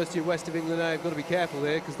University of West of England A have got to be careful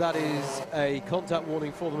here, because that is a contact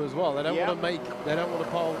warning for them as well. They don't want to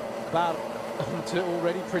pile bad onto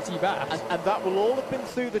already pretty bad. And that will all have been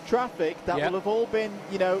through the traffic. That will have all been,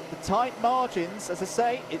 you know, the tight margins. As I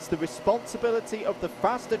say, it's the responsibility of the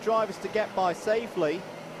faster drivers to get by safely.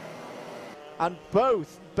 And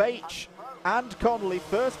both Beach and Connolly,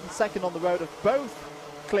 first and second on the road, have both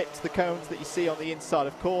clipped the cones that you see on the inside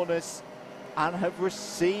of corners and have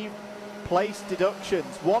received place deductions.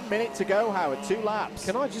 1 minute to go, Howard, 2 laps.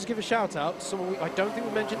 Can I just give a shout out to someone I don't think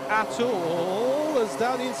we mentioned at all, as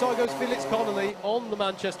down the inside goes Felix Connolly on the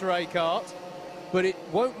Manchester A kart, but it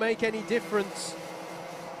won't make any difference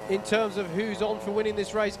in terms of who's on for winning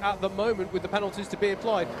this race at the moment with the penalties to be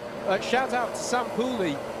applied. Shout out to Sam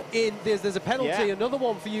Pooley. There's a penalty, another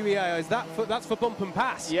one for UEA. That's for bump and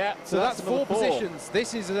pass. Yeah, so that's 4 positions.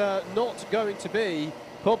 This is not going to be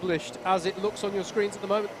published as it looks on your screens at the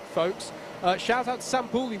moment, folks. Shout out to Sam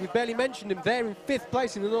Pooley. We've barely mentioned him there in 5th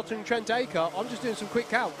place in the Nottingham Trent A car. I'm just doing some quick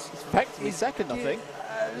counts. He's effectively second, I think.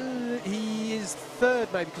 He is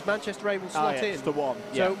 3rd, maybe, because Manchester A will slot in. Just a 1.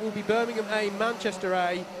 So it will be Birmingham A, Manchester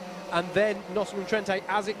A, and then Nottingham Trent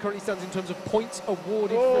as it currently stands in terms of points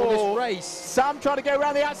awarded for this race. Sam trying to go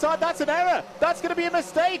around the outside. That's an error. That's going to be a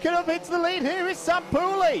mistake. And up into the lead here is Sam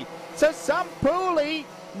Pooley. So Sam Pooley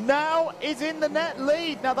now is in the net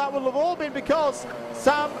lead. Now that will have all been because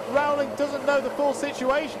Sam Rowling doesn't know the full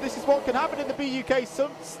situation. This is what can happen in the BUK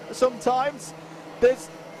sometimes. There's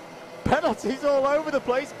penalties all over the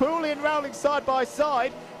place. Pooley and Rowling side by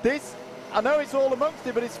side. This, I know it's all amongst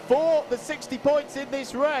it, but it's for the 60 points in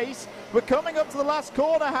this race. We're coming up to the last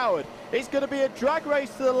corner, Howard. It's going to be a drag race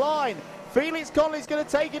to the line. Felix Connolly's going to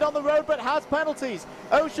take it on the road, but has penalties.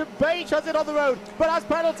 Ocean Beach has it on the road, but has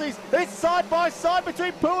penalties. It's side by side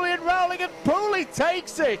between Pooley and Rowling, and Pooley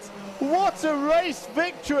takes it. What a race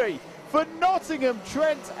victory for Nottingham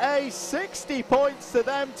Trent A. 60 points to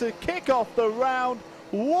them to kick off the round.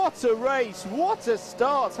 What a race. What a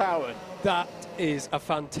start, Howard. That is a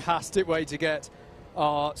fantastic way to get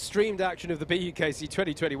our streamed action of the BUKC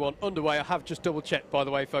 2021 underway. I have just double checked, by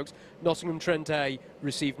the way, folks. Nottingham Trent A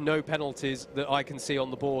received no penalties that I can see on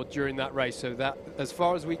the board during that race, so that, as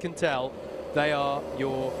far as we can tell, they are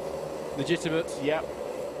your legitimate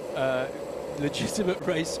legitimate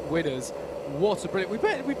race winners. What a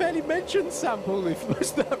brilliant... We barely mentioned Sam Pooley for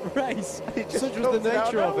most of that race. Such was the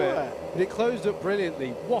nature of it. But it closed up brilliantly.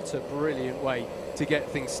 What a brilliant way to get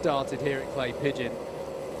things started here at Clay Pigeon.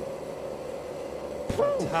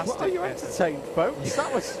 Fantastic. Well, you're entertained, folks.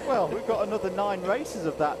 That was, well, we've got another 9 races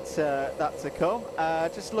of that to come.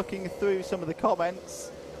 Just looking through some of the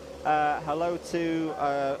comments. Hello to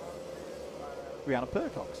Rihanna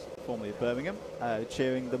Percox, formerly of Birmingham,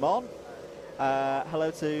 cheering them on.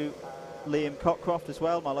 Hello to Liam Cockcroft as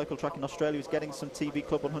well. My local track in Australia is getting some TV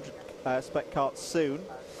Club 100 spec carts soon.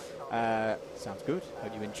 Sounds good.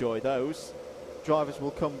 Hope you enjoy those. Drivers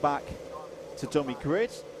will come back to dummy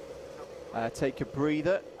grid. Take a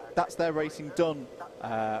breather. That's their racing done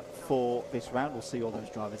for this round. We'll see all those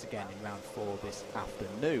drivers again in round 4 this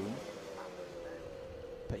afternoon.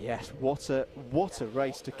 But yes, what a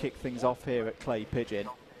race to kick things off here at Clay Pigeon.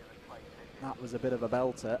 That was a bit of a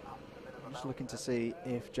belter. I'm just looking to see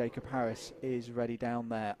if Jacob Harris is ready down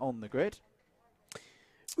there on the grid.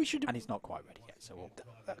 And he's not quite ready yet. So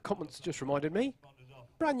that comment's just reminded me.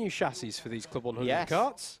 Brand new chassis for these Club 100 yes.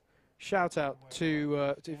 karts. Shout out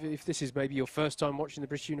to, if this is maybe your first time watching the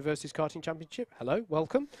British University's Karting Championship, hello,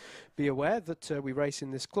 welcome. Be aware that we race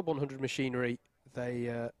in this Club 100 machinery.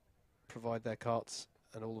 They provide their karts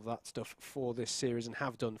and all of that stuff for this series and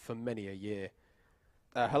have done for many a year.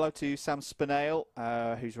 Hello to Sam Spinale,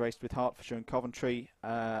 who's raced with Hertfordshire and Coventry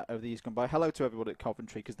over the years gone by. Hello to everybody at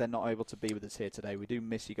Coventry, because they're not able to be with us here today. We do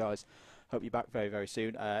miss you guys. Hope you're back very, very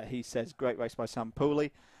soon. He says, great race by Sam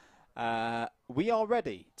Pooley. We are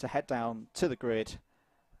ready to head down to the grid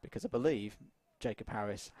because I believe Jacob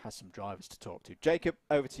Harris has some drivers to talk to. Jacob,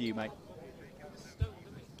 over to you, mate.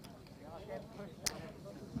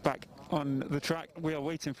 Back on the track, we are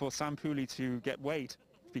waiting for Sam Pooley to get weighed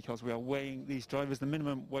because we are weighing these drivers. The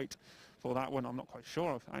minimum weight for that one I'm not quite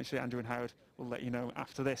sure of. Actually, Andrew and Howard will let you know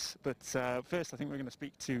after this. But first, I think we're going to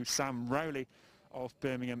speak to Sam Rowley of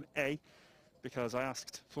Birmingham A, because I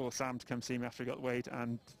asked for Sam to come see me after he got weighed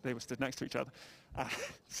and they were stood next to each other.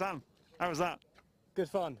 Sam, how was that? Good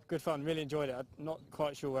fun, really enjoyed it. I'm not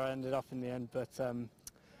quite sure where I ended up in the end, but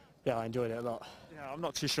yeah, I enjoyed it a lot. Yeah, I'm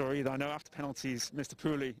not too sure either. I know after penalties, Mr.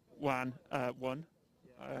 Pooley won,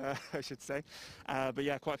 I should say. But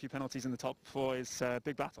yeah, quite a few penalties in the top 4 is a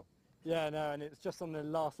big battle. Yeah, no, and it's just on the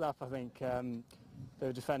last lap, I think, they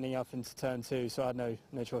were defending up into turn 2, so I had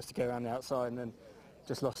no choice to go around the outside and then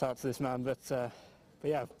just lost out to this man. But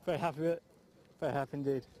yeah, very happy with it. Very happy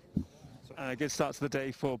indeed. Good start to the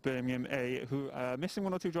day for Birmingham A, who are missing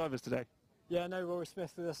 1 or 2 drivers today. Yeah, no Rory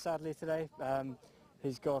Smith with us sadly today.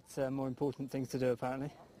 He's got more important things to do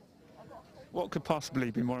apparently. What could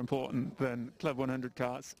possibly be more important than Club 100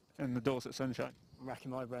 karts in the Dorset sunshine? I'm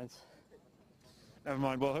racking my brains. Never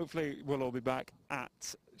mind. Well, hopefully we'll all be back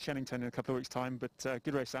at Shennington in a couple of weeks' time. But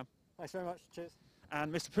good race, Sam. Thanks very much. Cheers.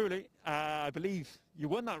 And Mr. Pooley, I believe you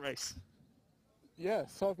won that race.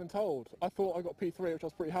 Yes, so I've been told. I thought I got P3, which I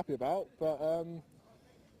was pretty happy about, but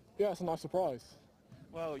yeah, it's a nice surprise.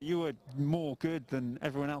 Well, you were more good than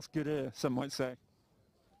everyone else, gooder, some might say.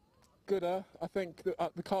 Gooder. I think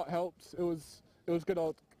the kart helped. It was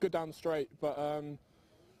good down the straight, but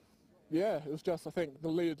yeah, it was just, I think the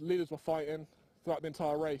leaders were fighting throughout the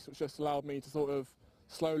entire race, which just allowed me to sort of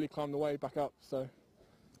slowly climb the way back up. So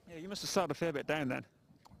yeah, you must have started a fair bit down then.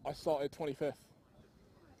 I started 25th.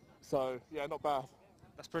 So yeah, not bad.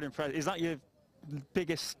 That's pretty impressive. Is that your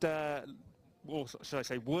biggest, or should I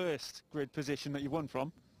say worst grid position that you won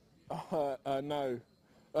from? No.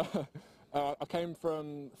 I came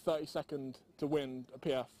from 32nd to win a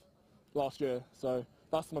PF last year, so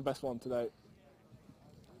that's my best one to date.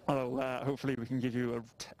 Well, hopefully we can give you an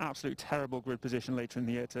absolute terrible grid position later in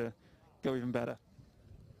the year to go even better.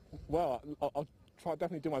 Well, I'll try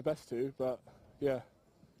definitely do my best to, but yeah.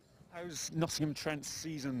 How's Nottingham Trent's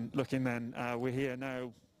season looking then? We're here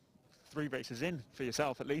now 3 races in, for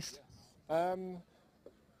yourself at least.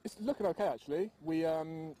 It's looking okay actually. We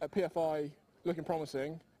at PFI looking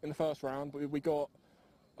promising in the first round, but we got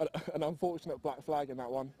an unfortunate black flag in that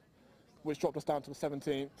one, which dropped us down to the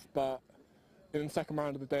 17th. But in the second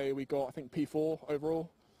round of the day, we got I think P4 overall.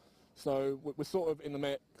 So we're sort of in the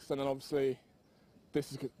mix, and then obviously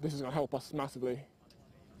this is going to help us massively.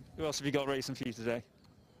 Who else have you got racing for you today?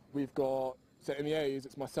 We've got, so in the A's,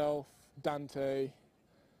 it's myself, Dante,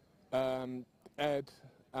 Ed,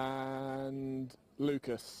 and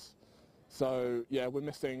Lucas. So yeah, we're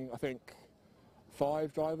missing I think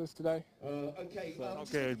 5 drivers today. Okay.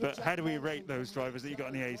 Okay, but how do we rate those drivers that you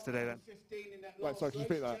got in the A's today then? Wait, sorry, can you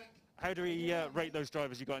repeat that? How do we rate those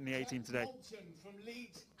drivers you got in the A team today?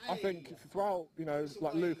 I think throughout,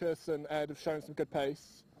 like Lucas and Ed have shown some good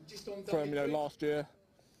pace from, last year.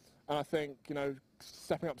 And I think,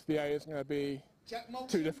 stepping up to the A isn't going to be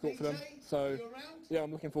too difficult for them. So, yeah,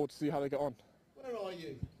 I'm looking forward to see how they get on. Where are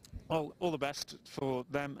you? Well, all the best for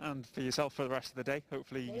them and for yourself for the rest of the day.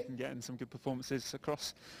 Hopefully you can get in some good performances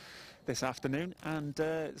across this afternoon and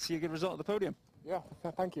see a good result at the podium. Yeah,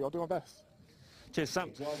 thank you. I'll do my best. Cheers,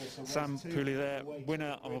 Sam. Sam Pooley there,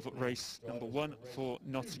 winner of race number 1 for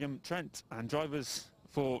Nottingham Trent. And drivers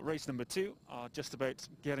for race number 2 are just about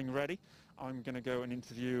getting ready. I'm going to go and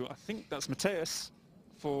interview, I think that's Mateus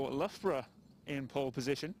for Loughborough in pole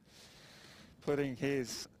position, putting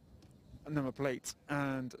his number plate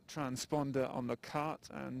and transponder on the kart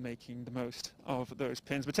and making the most of those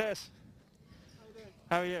pins. Mateus,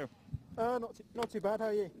 how are you? Not too bad. How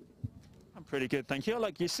are you? I'm pretty good, thank you. I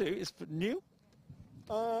like your suit. It's new.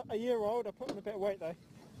 A year old. I put on a bit of weight though.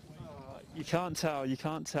 You can't tell. You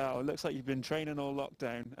can't tell. It looks like you've been training all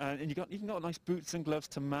lockdown, and you even got nice boots and gloves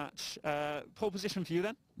to match. Pole position for you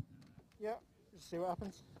then? Yeah. Just see what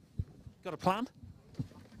happens. Got a plan?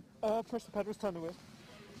 Press the pedals, turn the wheel.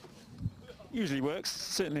 Usually works.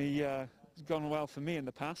 Certainly gone well for me in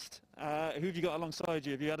the past. Who have you got alongside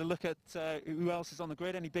you? Have you had a look at who else is on the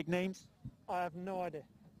grid? Any big names? I have no idea.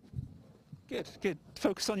 Good, good.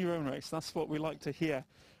 Focus on your own race. That's what we like to hear.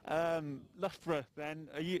 Loughborough then,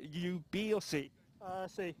 are you B or C?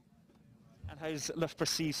 C. And how's Loughborough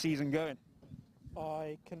C season going?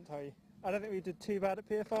 I couldn't tell you. I don't think we did too bad at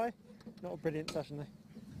PFI. Not a brilliant session though.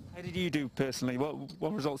 How did you do personally?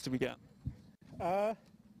 What results did we get? I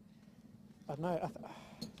don't know.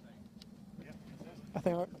 I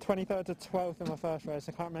think 23rd to 12th in my first race.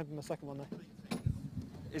 I can't remember my second one though.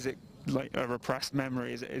 Is it like a repressed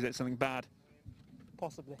memory? Is it something bad?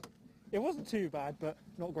 Possibly. It wasn't too bad, but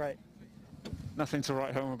not great. Nothing to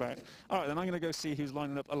write home about. All right, then I'm going to go see who's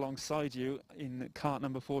lining up alongside you in kart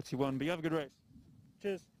number 41. But you have a good race.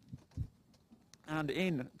 Cheers. And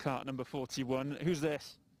in kart number 41, who's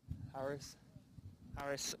this? Harris.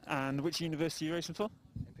 Harris. And which university are you racing for?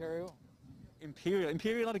 Imperial.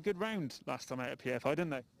 Imperial had a good round last time out at PFI, didn't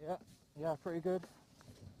they? Yeah, pretty good.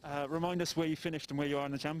 Remind us where you finished and where you are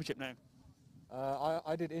in the championship now.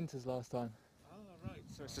 I did Inters last time. Oh, right.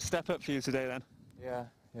 So it's a step up for you today then?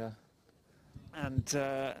 Yeah. And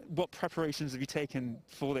what preparations have you taken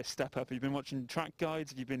for this step up? Have you been watching track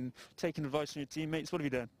guides? Have you been taking advice from your teammates? What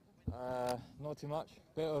have you done? Not too much.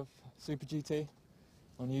 Bit of Super GT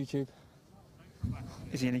on YouTube.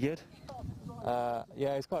 Is he any good?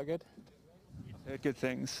 Yeah, it's quite good. Heard good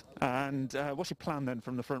things. And what's your plan then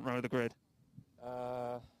from the front row of the grid?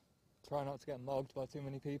 Try not to get mogged by too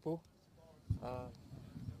many people.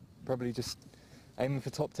 Probably just aiming for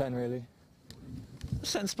top 10 really.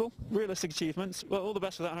 Sensible, realistic achievements. Well, all the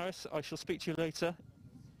best for that, Harris. I shall speak to you later.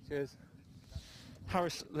 Cheers.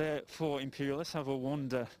 Harris there for Imperial. Let's have a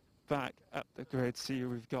wander back at the grid. See who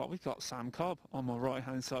we've got. We've got Sam Cobb on my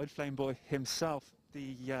right-hand side, Flameboy himself,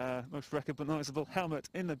 the most recognisable helmet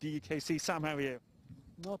in the BUKC. Sam, how are you?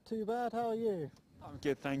 Not too bad. How are you? I'm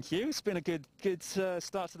good, thank you. It's been a good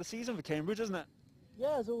start to the season for Cambridge, isn't it?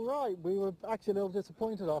 Yeah, it's all right. We were actually a little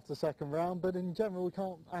disappointed after the second round, but in general we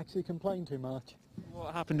can't actually complain too much.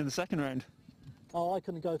 What happened in the second round? Oh, I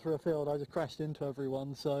couldn't go through a field. I just crashed into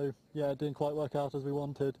everyone, so yeah, it didn't quite work out as we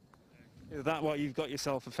wanted. Is that why you've got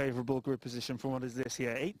yourself a favourable grid position from what is this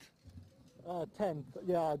here, 8th? 10th.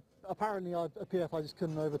 Yeah, apparently at PF I just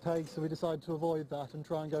couldn't overtake, so we decided to avoid that and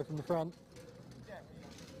try and go from the front.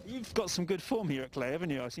 You've got some good form here at Clay, haven't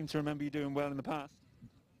you? I seem to remember you doing well in the past.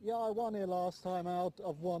 Yeah, I won here last time out.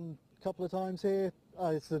 I've won a couple of times here.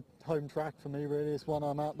 It's a home track for me, really. It's one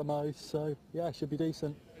I'm at the most, so yeah, it should be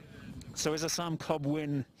decent. So is a Sam Cobb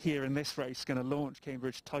win here in this race going to launch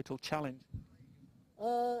Cambridge title challenge?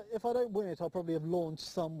 If I don't win it, I'll probably have launched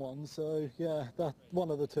someone, so yeah, that one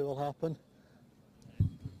of the two will happen.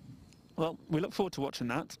 Well, we look forward to watching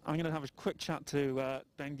that. I'm going to have a quick chat to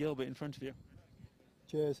Ben Gilbert in front of you.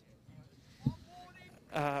 Cheers.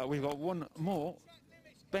 We've got one more.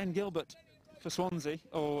 Ben Gilbert for Swansea,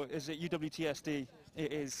 or is it UWTSD?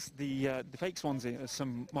 It is the fake Swansea, as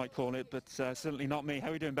some might call it, but certainly not me. How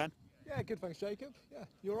are you doing, Ben? Yeah, good, thanks, Jacob. Yeah,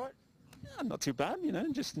 you all right? Yeah, not too bad, you know,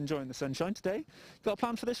 just enjoying the sunshine today. Got a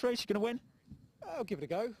plan for this race? You're going to win? I'll give it a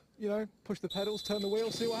go. You know, push the pedals, turn the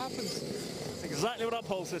wheel, see what happens. That's exactly what our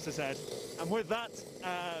pole sister said. And with that,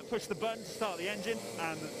 push the button to start the engine,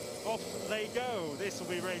 and off they go. This will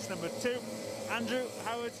be race number 2. Andrew,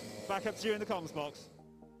 Howard, back up to you in the comms box.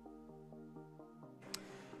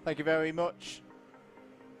 Thank you very much,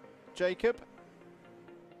 Jacob.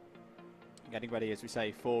 Getting ready, as we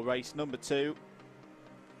say, for race number 2.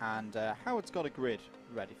 And Howard's got a grid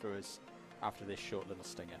ready for us after this short little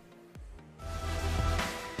stinger.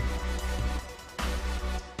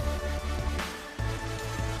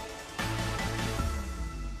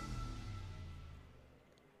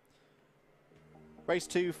 Race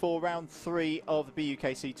 2 for round 3 of the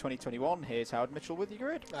BUKC 2021. Here's Howard Mitchell with your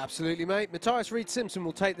grid. Absolutely, mate. Matthias Reed-Simpson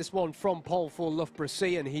will take this one from pole for Loughborough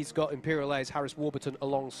C, and he's got Imperial A's Harris Warburton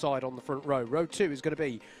alongside on the front row. Row 2 is going to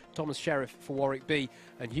be Thomas Sheriff for Warwick B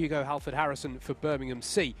and Hugo Halford-Harrison for Birmingham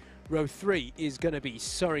C. Row 3 is going to be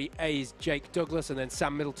Surrey A's Jake Douglas, and then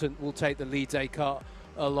Sam Middleton will take the Leeds A car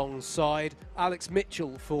alongside. Alex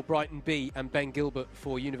Mitchell for Brighton B and Ben Gilbert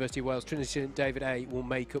for University of Wales Trinity St David A will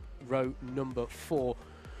make up row number 4.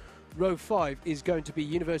 Row 5 is going to be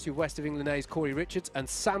University of West of England A's Corey Richards and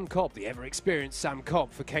Sam Cobb, the ever-experienced Sam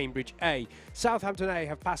Cobb for Cambridge A. Southampton A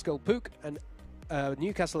have Pascal Pook, and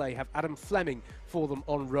Newcastle A have Adam Fleming for them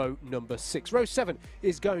on row number 6. Row 7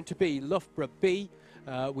 is going to be Loughborough B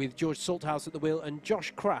with George Salthouse at the wheel and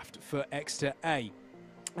Josh Craft for Exeter A.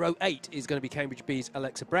 Row 8 is going to be Cambridge B's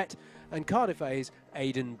Alexa Brett and Cardiff A's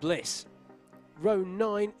Aidan Bliss. Row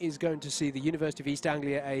 9 is going to see the University of East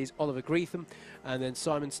Anglia A's Oliver Greetham and then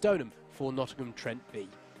Simon Stoneham for Nottingham Trent B.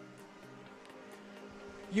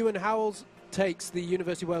 Ewan Howells takes the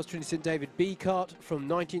University of Wales Trinity St David B kart from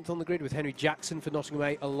 19th on the grid with Henry Jackson for Nottingham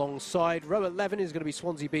A alongside. Row 11 is going to be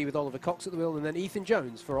Swansea B with Oliver Cox at the wheel and then Ethan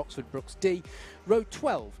Jones for Oxford Brooks D. Row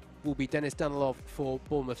 12 will be Dennis Danilov for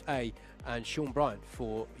Bournemouth A and Sean Bryant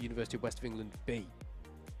for University of West of England B.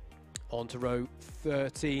 On to row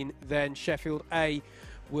 13, then Sheffield A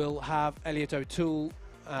will have Elliot O'Toole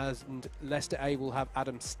and Leicester A will have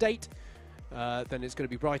Adam State. Then it's going to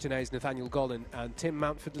be Brighton A's Nathaniel Gollin and Tim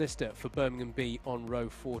Mountford-Lister for Birmingham B on row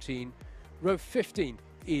 14. Row 15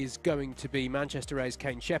 is going to be Manchester A's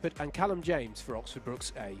Kane Shepherd and Callum James for Oxford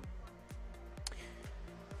Brooks A.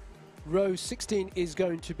 Row 16 is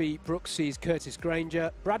going to be Brooks C's Curtis Granger.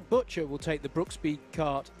 Brad Butcher will take the Brooks B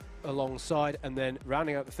kart alongside, and then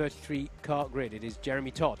rounding out the 33 kart grid, it is Jeremy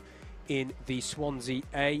Todd in the Swansea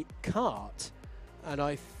A kart. And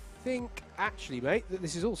I think, actually, mate, that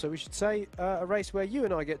this is also, we should say, a race where you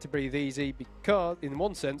and I get to breathe easy because, in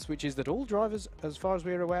one sense, which is that all drivers, as far as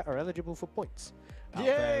we're aware, are eligible for points out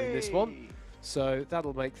there in this one. So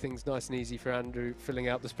that'll make things nice and easy for Andrew filling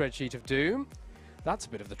out the spreadsheet of doom. That's a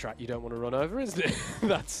bit of the track you don't want to run over, isn't it?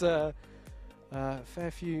 That's a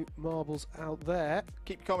fair few marbles out there.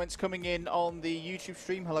 Keep your comments coming in on the YouTube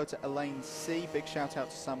stream. Hello to Elaine C. Big shout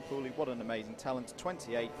out to Sam Pooley. What an amazing talent.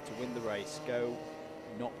 28th to win the race. Go,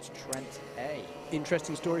 not Trent A.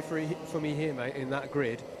 Interesting story for me here, mate, in that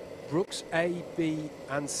grid. Brooks A, B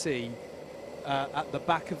and C at the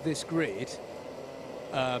back of this grid.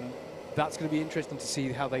 That's going to be interesting to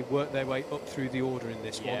see how they work their way up through the order in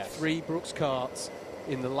this one. 3 Brooks karts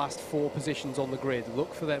in the last 4 positions on the grid.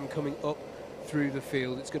 Look for them coming up through the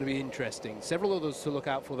field. It's going to be interesting. Several others to look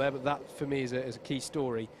out for there, but that for me is a key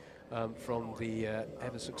story from the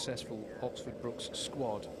ever-successful Oxford Brooks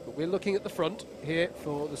squad. But we're looking at the front here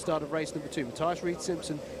for the start of race number 2. Matthias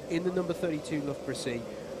Reed-Simpson in the number 32 Loughborough C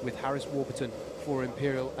with Harris Warburton for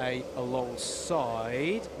Imperial A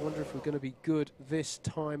alongside. I wonder if we're going to be good this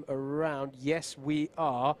time around. Yes, we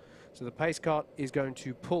are. So the pace kart is going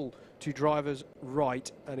to pull to driver's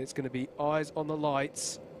right, and it's going to be eyes on the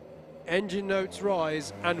lights. Engine notes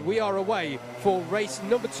rise, and we are away for race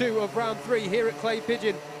number 2 of round 3 here at Clay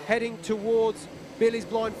Pigeon, heading towards Billy's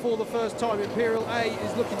blind for the first time. Imperial A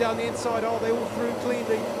is looking down the inside. Are they all through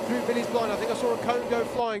cleanly through Billy's blind? I think I saw a cone go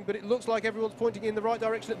flying, but it looks like everyone's pointing in the right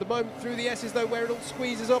direction at the moment. Through the S's though, where it all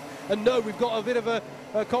squeezes up. And no, we've got a bit of a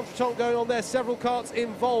contretemps going on there. Several karts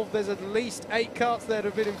involved. There's at least 8 karts there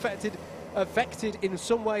that have been affected in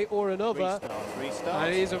some way or another. Restart.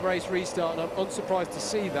 And it is a race restart, and I'm unsurprised to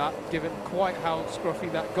see that, given quite how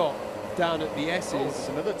scruffy that got down at the S's. Oh, there's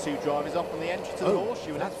another 2 drivers off on the entry to the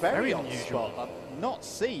horseshoe, and that's very unusual. I've not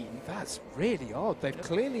seen. That's really odd. They've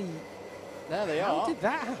clearly... There they How are. did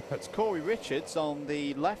that happen? That's Corey Richards on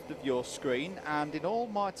the left of your screen, and in all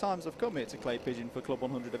my times I've come here to Clay Pigeon for Club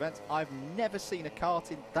 100 events, I've never seen a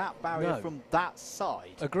kart in that barrier from that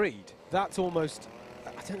side. Agreed. That's almost...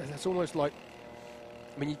 I don't know, that's almost like...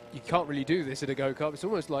 I mean, you can't really do this at a go-kart. It's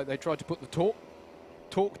almost like they tried to put the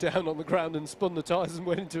torque down on the ground and spun the tyres and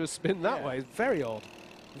went into a spin that way. It's very odd.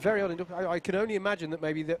 Very odd. I can only imagine that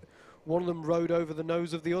maybe that one of them rode over the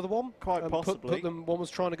nose of the other one. Quite possibly. One was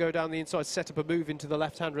trying to go down the inside, set up a move into the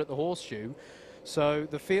left-hander at the horseshoe. So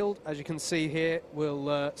the field, as you can see here,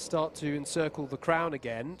 will start to encircle the crown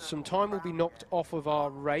again. Some time will be knocked off of our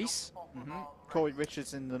race. Corey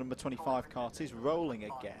Richards in the number 25 kart is rolling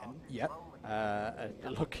again. Yep.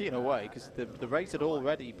 Lucky in a way, because the race had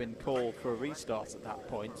already been called for a restart at that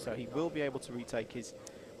point, so he will be able to retake his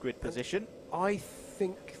grid position. I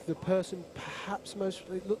think the person perhaps most...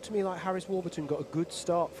 It looked to me like Harris Warburton got a good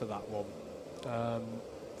start for that one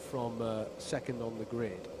from second on the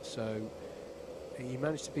grid. So he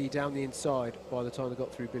managed to be down the inside by the time they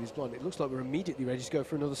got through Billy's blind. It looks like we're immediately ready to go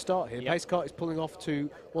for another start here. Yep. Pace car is pulling off to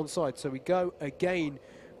one side. So we go again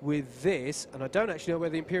with this, and I don't actually know where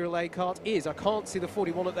the Imperial A kart is. I can't see the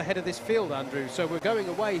 41 at the head of this field, Andrew. So we're going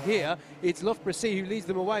away here. It's Loughborough who leads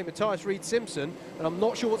them away, Matthias Reed-Simpson, and I'm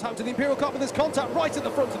not sure what's happened to the Imperial kart, but there's contact right at the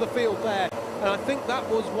front of the field there. And I think that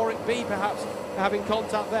was Warwick B perhaps having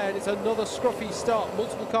contact there, and it's another scruffy start.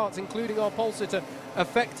 Multiple karts, including our pole sitter,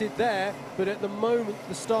 affected there, but at the moment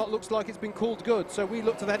the start looks like it's been called good. So we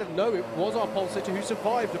look to the head of... No, it was our pole sitter who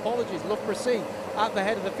survived. Apologies. Loughborough C at the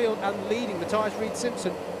head of the field and leading. Matthias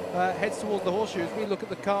Reed-Simpson heads towards the horseshoe. As we look at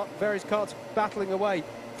the various karts battling away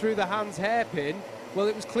through the Hans hairpin. Well,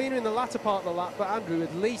 it was cleaner in the latter part of the lap, but Andrew,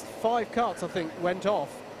 at least 5 karts, I think, went off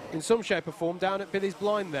in some shape or form down at Billy's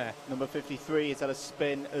blind there. Number 53 is at a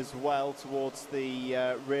spin as well towards the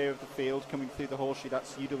rear of the field, coming through the horseshoe.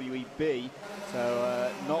 That's UWEB.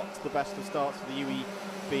 So not the best of starts for the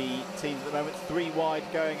UEB teams at the moment. 3 wide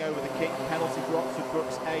going over the kick. Penalty for Oxford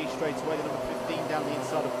Brooks A straight away. The number 15 down the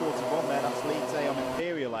inside of 41 there. That's Leeds A on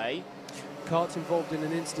Imperial A. Karts involved in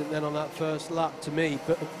an incident then on that first lap to me,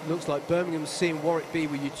 but it looks like Birmingham C and Warwick B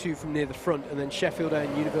were your 2 from near the front, and then Sheffield A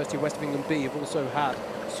and University of West of England B have also had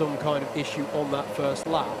some kind of issue on that first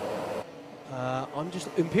lap.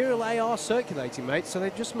 Imperial A are circulating, mate, so they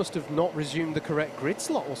just must have not resumed the correct grid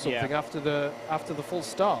slot or something after the full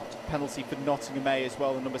start. Penalty for Nottingham A as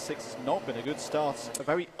well. The number 6 has not been a good start. A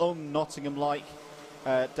very un-Nottingham-like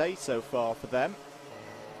day so far for them.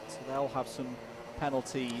 So they'll have some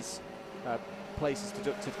penalties, places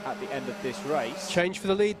deducted at the end of this race. Change for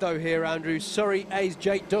the lead though here, Andrew. Surrey A's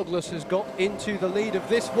Jake Douglas has got into the lead of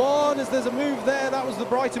this one as there's a move there. That was the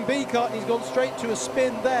Brighton B kart, and he's gone straight to a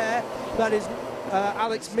spin there. That is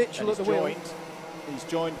Alex Mitchell at the wheel. He's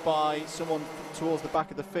joined by someone towards the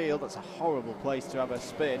back of the field. That's a horrible place to have a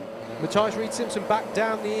spin. Matthias Reed-Simpson back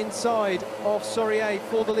down the inside of Surrey A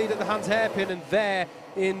for the lead at the Hans hairpin, and there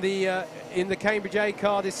in the Cambridge A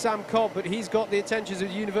card is Sam Cobb, but he's got the attentions of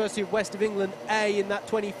the University of West of England A in that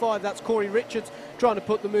 25. That's Corey Richards trying to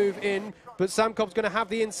put the move in, but Sam Cobb's going to have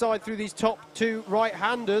the inside through these top 2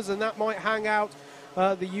 right-handers, and that might hang out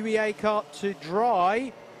the UEA kart to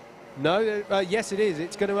dry. No, yes it is.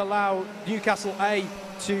 It's going to allow Newcastle A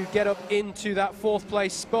to get up into that 4th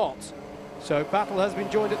place spot. So battle has been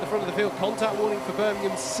joined at the front of the field. Contact warning for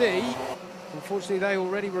Birmingham C. Unfortunately, they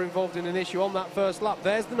already were involved in an issue on that first lap.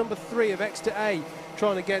 There's the number 3 of Exeter A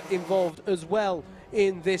trying to get involved as well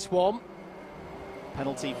in this one.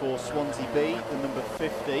 Penalty for Swansea B, the number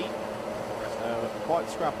 50. So quite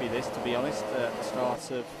scrappy this, to be honest, at the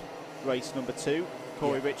start of race number 2.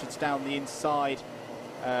 Corey Richards down the inside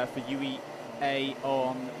for UEA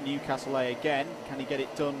on Newcastle A again. Can he get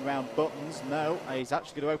it done round buttons? No, he's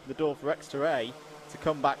actually going to open the door for Exeter A to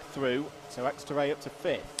come back through. So Exeter A up to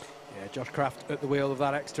 5th. Yeah, Josh Craft at the wheel of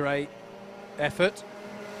that Exeter A effort.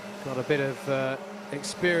 Got a bit of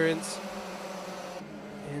experience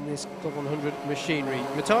in this Club 100 machinery.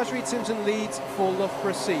 Matthias Reed-Simpson leads for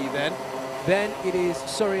Loughborough C then. Then it is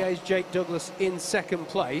Surrey A's Jake Douglas in 2nd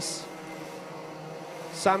place.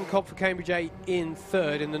 Sam Cobb for Cambridge A in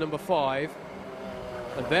 3rd in the number 5.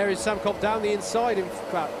 And there is Sam Cobb down the inside, in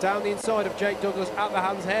fact, down the inside of Jake Douglas at the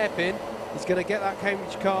Hans hairpin. He's going to get that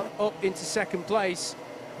Cambridge car up into second place.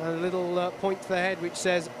 And a little point to the head which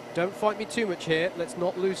says, don't fight me too much here, let's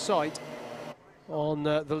not lose sight on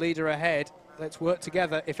the leader ahead. Let's work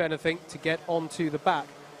together, if anything, to get onto the back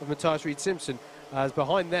of Matthias Reed-Simpson. As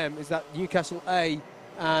behind them is that Newcastle A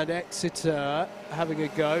and Exeter having a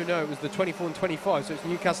go. No, it was the 24 and 25, so it's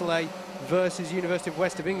Newcastle A versus University of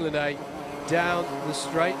West of England A. Down the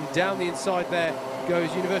straight and down the inside there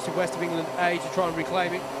goes University of West of England A to try and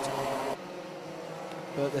reclaim it.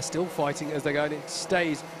 But they're still fighting as they go, and it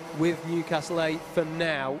stays with Newcastle A for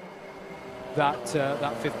now, that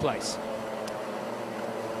fifth place.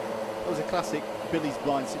 It was a classic Billy's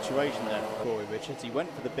blind situation there for Corey Richards. He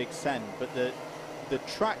went for the big send, but the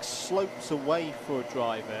track slopes away for a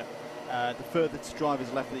driver the further to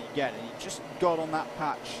driver's left that you get, and he just got on that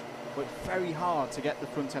patch. Worked very hard to get the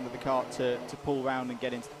front end of the car to pull round and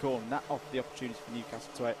get into the corner, and that offered the opportunity for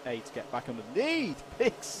Newcastle A to get back under the lead.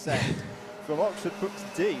 Big send from Oxford Brooks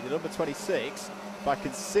D, the number 26. But I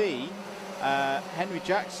can see Henry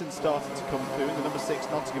Jackson starting to come through in the number 6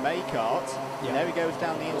 Nottingham A kart. Yeah. There he goes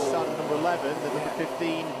down the inside of number 11, the number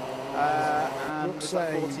 15. And Brooks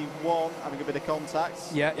 41 having a bit of contact.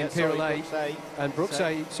 Yeah, Imperial sorry, A. And Brooks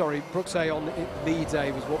A on Leeds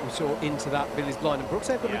A was what we saw into that Billy's blind. And Brooks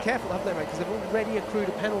A have got to be careful, haven't they, mate? Because they've already accrued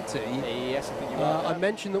a penalty. Yes, I think you're right. I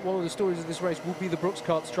mentioned that one of the stories of this race will be the Brooks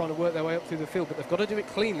karts trying to work their way up through the field, but they've got to do it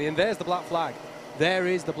cleanly. And there's the black flag. There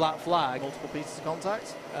is the black flag. Multiple pieces of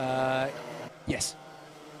contact? Yes.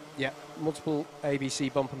 Yeah, multiple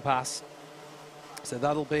ABC bump and pass. So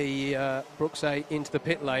that'll be Brooks A into the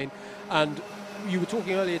pit lane. And you were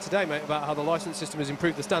talking earlier today, mate, about how the licence system has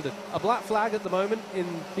improved the standard. A black flag at the moment in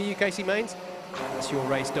BUKC mains, that's your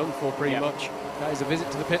race done for pretty much. That is a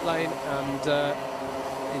visit to the pit lane, and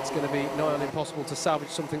it's going to be nigh on impossible to salvage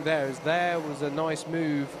something there, as there was a nice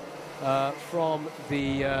move from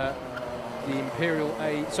the Imperial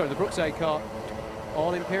A, sorry, the Brooks A car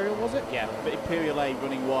on Imperial, was it? Yeah, but Imperial A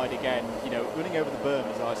running wide again, you know, running over the berm,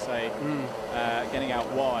 as I say, getting out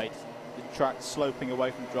wide, the track sloping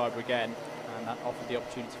away from the driver again, and that offered the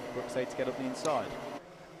opportunity for Brooks A to get up the inside.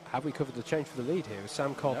 Have we covered the change for the lead here? With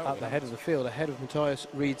Sam Cobb at the head of the field, ahead of Matthias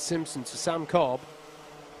Reed-Simpson. So Sam Cobb,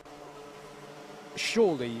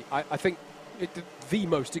 surely, I think, the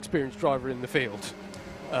most experienced driver in the field.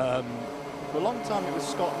 For a long time it was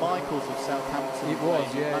Scott Michaels of Southampton. It was,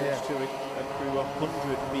 who managed to accrue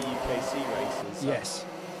 100 BUKC races. So yes.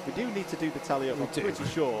 We do need to do the tally up. I'm pretty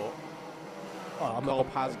sure Cobb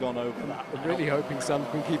has gone over that. I'm really hoping Sam's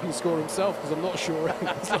been keeping score himself, because I'm not sure.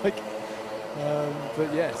 It's like,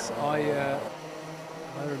 but yes, I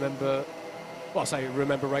remember. Well, I say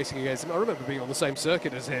remember racing against him. I remember being on the same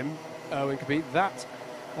circuit as him. Owen Khabib. That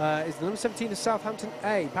is the number 17 of Southampton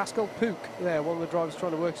A, Pascal Pook. There, one of the drivers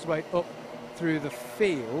trying to work his way up through the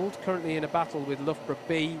field. Currently in a battle with Loughborough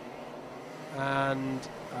B, and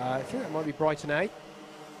I think that might be Brighton A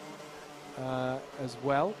as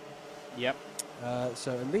well. Yep.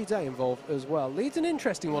 And Leeds A involved as well. Leeds an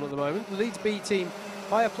interesting one at the moment. The Leeds B team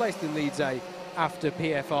higher placed than Leeds A after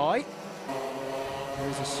PFI.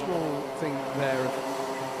 There's a small thing there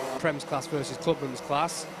of Prem's class versus Clubman's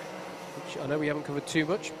class, which I know we haven't covered too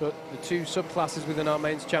much, but the two subclasses within our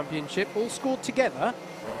mains championship all scored together,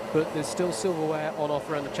 but there's still silverware on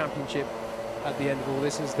offer and the championship at the end of all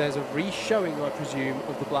this, as there's a re-showing, I presume,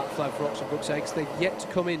 of the black flag for Oxford Brooks A, because they've yet to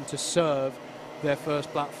come in to serve their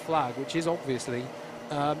first black flag, which is obviously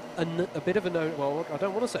a bit of a no. Well, I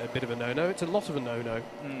don't want to say a bit of a no-no, it's a lot of a no-no.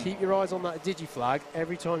 Keep your eyes on that digi flag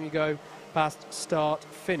every time you go past start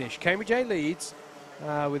finish. Cambridge A leads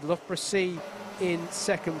with Loughborough C in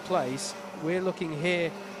second place. We're looking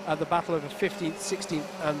here at the battle over 15th, 16th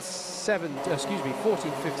and 14th,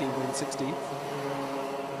 15th and 16th.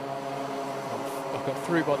 I've got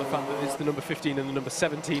through by the fact that it's the number 15 and the number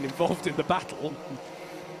 17 involved in the battle.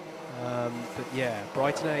 But yeah,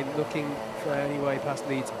 Brighton A looking for any way past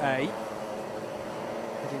Leeds A,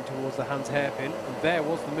 heading towards the Hans hairpin, and there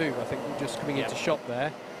was the move, I think, just coming into shot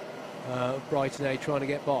there. Brighton A trying to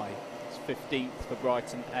get by. It's 15th for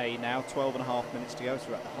Brighton A now, 12.5 minutes to go, so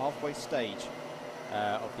we're at the halfway stage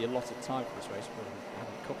of the allotted time for this race. We had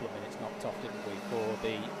a couple of minutes knocked off, didn't we, for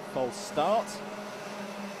the false start.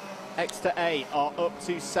 Exeter A are up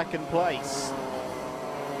to second place.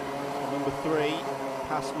 Number 3,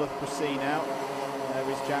 past Loughborough C now. There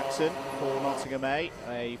is Jackson for Nottingham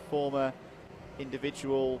A former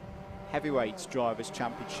individual heavyweights drivers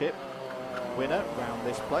championship winner around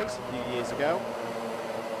this place a few years ago.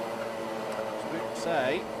 Brooks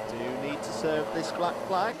A do need to serve this black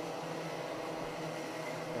flag.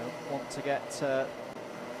 Don't want to get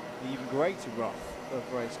the even greater wrath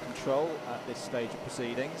of race control at this stage of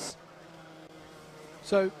proceedings.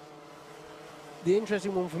 So the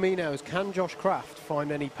interesting one for me now is, can Josh Kraft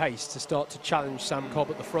find any pace to start to challenge Sam Cobb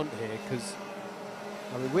at the front here? Because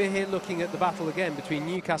I mean, we're here looking at the battle again between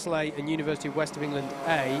Newcastle A and University of West of England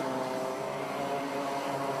A.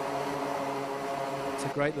 It's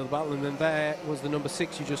a great little battle, and then there was the number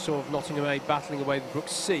 6 you just saw of Nottingham A battling away with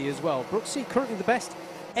Brooks C as well. Brooks C currently the best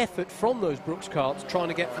effort from those Brooks karts, trying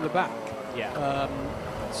to get from the back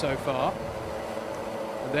so far.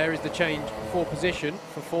 And there is the change for position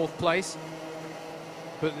for 4th place.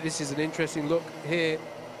 But this is an interesting look here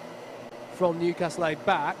from Newcastle A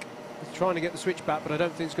back. He's trying to get the switch back, but I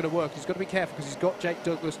don't think it's going to work. He's got to be careful because he's got Jake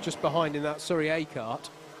Douglas just behind in that Surrey A kart.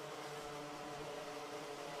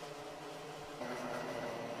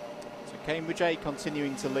 So Cambridge A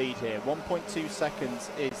continuing to lead here. 1.2 seconds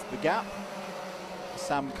is the gap.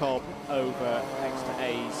 Sam Cobb over extra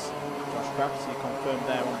A's Josh Kraft, so confirmed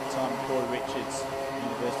there on the time. Corey Richards,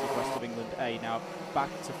 University of West of England A, now back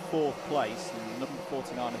to 4th place, and number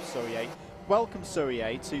 49 of Surrey A. Welcome Surrey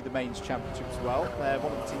A to the Mains Championship as well. They're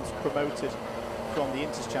one of the teams promoted from the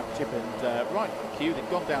Inters Championship, and right from Q, they've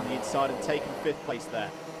gone down the inside and taken 5th place there,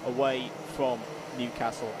 away from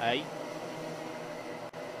Newcastle A.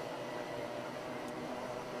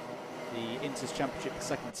 The Inters Championship, the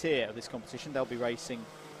 2nd tier of this competition, they'll be racing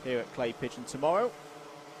here at Clay Pigeon tomorrow.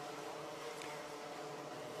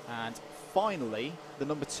 And finally, the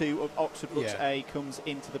number 2 of Oxford Brooks A comes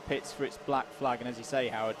into the pits for its black flag, and as you say,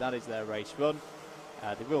 Howard, that is their race run.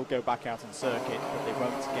 They will go back out on circuit, but they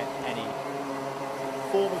won't get any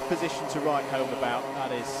form of position to write home about.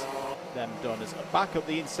 That is them done. As back up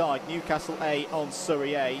the inside, Newcastle A on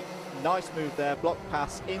Surrey A. Nice move there, block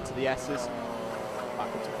pass into the S's.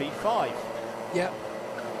 Back up to P5. Yeah,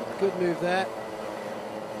 good move there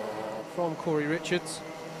from Corey Richards.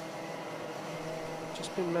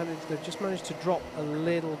 They've just managed to drop a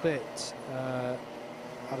little bit.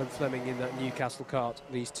 Adam Fleming in that Newcastle kart,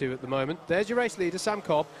 these two at the moment. There's your race leader, Sam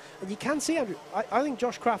Cobb. And you can see, Andrew, I think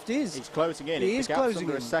Josh Kraft is. He's closing in. He is closing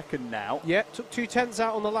under in. A second now. Yeah, took 2/10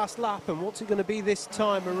 out on the last lap. And what's it going to be this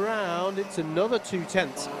time around? It's another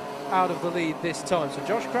 2/10 out of the lead this time. So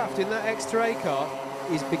Josh Kraft in that extra A car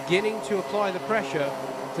is beginning to apply the pressure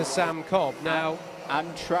to Sam Cobb. Now,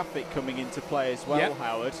 and traffic coming into play as well,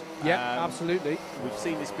 Howard. Yeah, absolutely. We've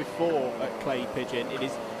seen this before at Clay Pigeon.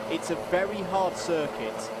 It's a very hard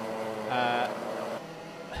circuit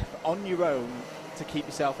on your own to keep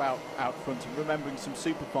yourself out front. And remembering some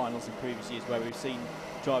super finals in previous years where we've seen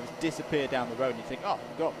drivers disappear down the road and you think, oh,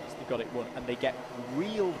 they've got it won, and they get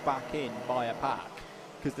reeled back in by a pack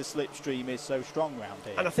because the slipstream is so strong around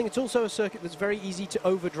here. And I think it's also a circuit that's very easy to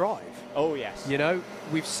overdrive. Oh, yes. You know,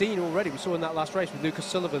 we've seen already, we saw in that last race with Lucas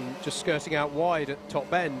Sullivan just skirting out wide at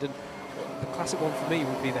top end, and the classic one for me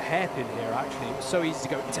would be the hairpin here, actually. It was so easy to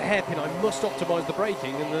go, it's a hairpin, I must optimise the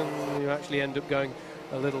braking, and then you actually end up going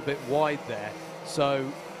a little bit wide there. So,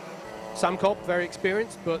 Sam Cobb, very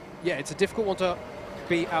experienced, but yeah, it's a difficult one to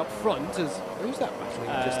be out front. As who's that battling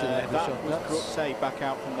just in there? That was Brooks A back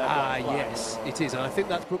out from there. Yes, it is, and I think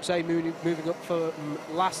that's Brooks A moving up for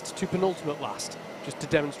last to penultimate last, just to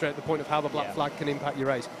demonstrate the point of how the black flag can impact your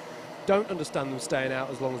race. Don't understand them staying out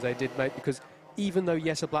as long as they did, mate, because even though,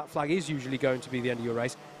 yes, a black flag is usually going to be the end of your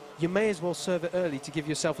race, you may as well serve it early to give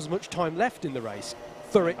yourself as much time left in the race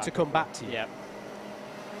for it to come back to you. Yeah.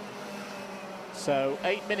 So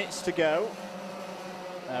 8 minutes to go.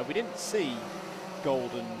 We didn't see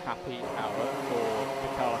golden happy hour for the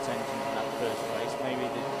kart engine in that first race. Maybe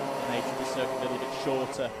the nature of the circuit a little bit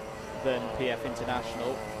shorter than PF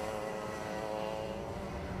International.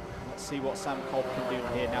 Let's see what Sam Cobb can do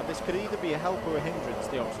here. Now this could either be a help or a hindrance,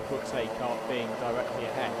 the Oxford Brooks A kart being directly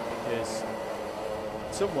ahead, because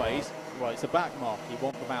in some ways, well, it's a back mark. You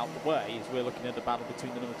want them out the way as we're looking at the battle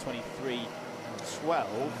between the number 23 and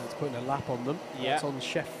 12. It's putting a lap on them. Yeah. It's on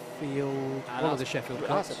Sheffield, one of the Sheffield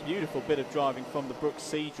karts. That's a beautiful bit of driving from the Brooks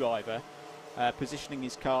C driver, positioning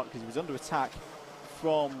his kart because he was under attack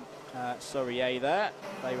from Surrey A there.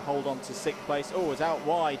 They hold on to 6th place. Oh, it's out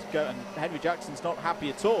wide, and Henry Jackson's not happy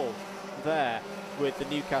at all there with the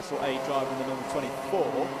Newcastle A driver in the number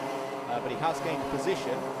 24, but he has gained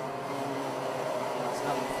position. That's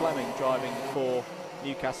Adam Fleming driving for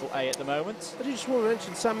Newcastle A at the moment. I just want to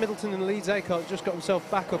mention Sam Middleton in the Leeds A car just got himself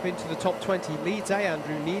back up into the top 20. Leeds A,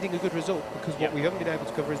 Andrew, needing a good result, because what we haven't been able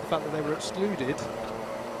to cover is the fact that they were excluded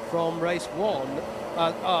from race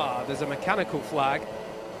 1. There's a mechanical flag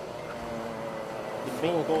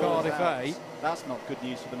for Cardiff A. That's not good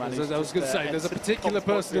news for the man. I was going to say, there's a particular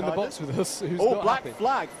person in the box with us who's not black happy.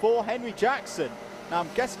 flag for Henry Jackson. Now I'm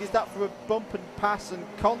guessing, is that for a bump and pass and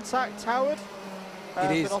contact, Howard?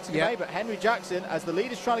 It is, for Nottingham A, but Henry Jackson, as the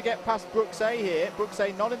leader's trying to get past Brooks A here. Brooks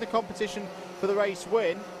A not in the competition for the race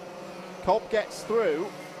win. Cobb gets through.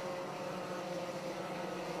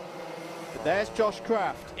 But there's Josh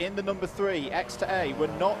Kraft in the number 3, X to A. We're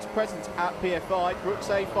not present at PFI. Brooks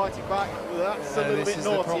A fighting back. Well, that's a little bit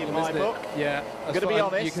naughty problem, in my book. Yeah, I'm going to be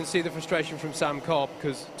honest. You can see the frustration from Sam Cobb,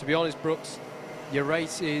 because to be honest, Brooks, your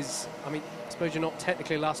race is, I mean, I suppose you're not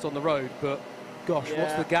technically last on the road, but gosh,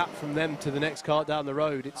 what's the gap from them to the next car down the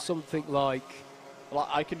road? It's something like... Well,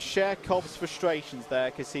 I can share Cobb's frustrations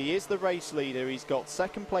there, because he is the race leader. He's got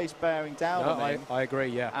second place bearing down on him. I agree,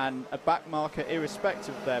 yeah. And a back marker,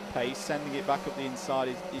 irrespective of their pace, sending it back up the inside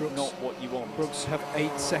is not what you want. Brooks have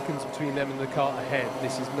 8 seconds between them and the car ahead.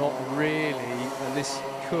 This is not really, and this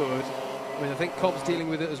could... I mean, I think Cobb's dealing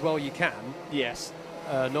with it as well you can. Yes.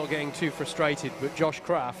 Not getting too frustrated, but Josh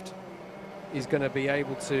Kraft is going to be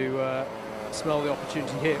able to smell the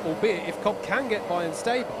opportunity here, albeit if Cobb can get by and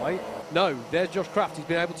stay by. No, there's Josh Kraft. He's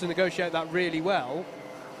been able to negotiate that really well,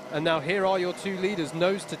 and now here are your 2 leaders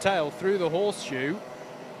nose to tail through the horseshoe.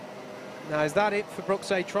 Now, is that it for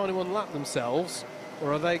Brooks A trying to unlap themselves,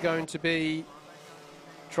 or are they going to be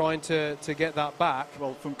trying to get that back?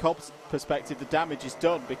 Well, from Cobb's perspective, the damage is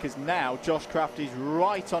done, because now Josh Kraft is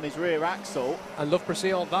right on his rear axle. And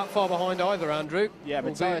Loughborough aren't that far behind either, Andrew. Yeah,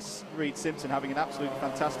 Matthias Reed-Simpson having an absolutely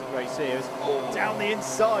fantastic race here. Down the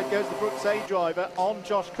inside goes the Brooks A driver on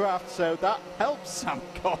Josh Kraft, so that helps Sam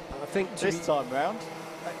Cobb, I think, this time round.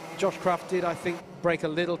 Josh Kraft did, I think, break a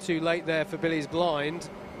little too late there for Billy's blind.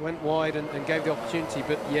 Went wide and gave the opportunity,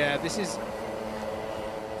 but yeah, this is...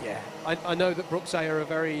 I know that Brooks A are a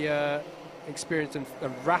very experienced and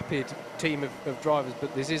rapid team of drivers,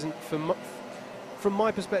 but this isn't, from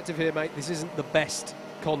my perspective here, mate, this isn't the best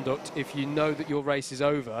conduct if you know that your race is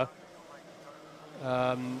over.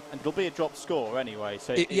 And it'll be a drop score anyway,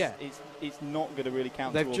 so it's not going to really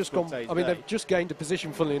count. They've just gone. I mean, they've just gained a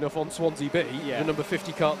position, funnily enough, on Swansea B, the number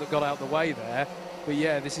 50 kart that got out the way there. But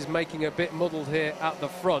yeah, this is making a bit muddled here at the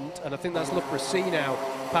front, and I think that's Loughborough C now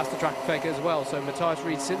past the track fake as well. So Matthias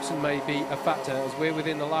Reed-Simpson may be a factor as we're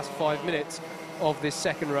within the last 5 minutes of this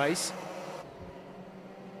second race.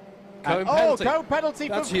 Cone penalty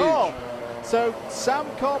from Cobb. So Sam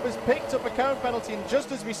Cobb has picked up a cone penalty, and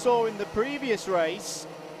just as we saw in the previous race,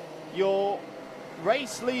 your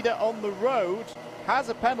race leader on the road has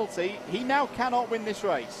a penalty. He now cannot win this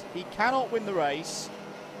race. He cannot win the race.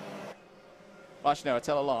 Actually, no, I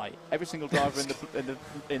tell a lie. Every single driver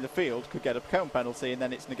in the field could get a cone penalty, and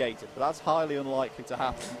then it's negated. But that's highly unlikely to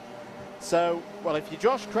happen. So, well, if you're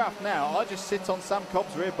Josh Kraft now, I just sit on Sam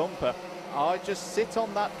Cobb's rear bumper. I just sit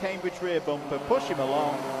on that Cambridge rear bumper, push him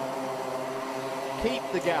along, keep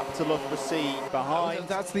the gap to Loughborough C behind.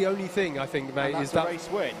 That's the only thing, I think, mate, is that race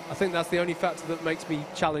win. I think that's the only factor that makes me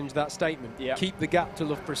challenge that statement. Yep. Keep the gap to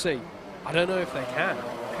Loughborough C. I don't know if they can.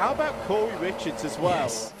 How about Corey Richards as well?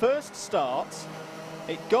 Yes. First start,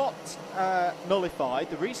 it got nullified.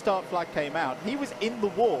 The restart flag came out. He was in the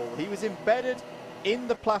wall. He was embedded in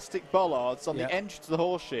the plastic bollards on the entrance to the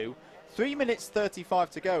horseshoe. 3 minutes 35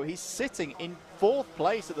 to go. He's sitting in 4th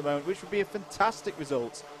place at the moment, which would be a fantastic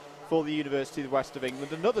result for the University of the West of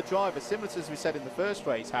England. Another driver, similar to as we said in the first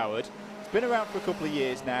race, Howard, has been around for a couple of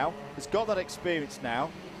years now, has got that experience now,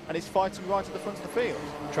 and is fighting right at the front of the field.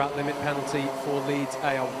 Track limit penalty for Leeds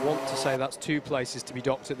A. I want to say that's 2 places to be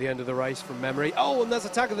docked at the end of the race from memory. Oh, and there's a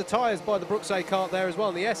tag of the tyres by the Brooks A kart there as well,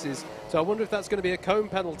 and the S's. So I wonder if that's going to be a cone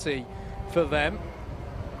penalty for them.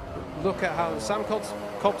 Look at how Sam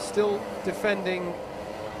Cobb's still defending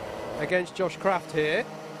against Josh Kraft here.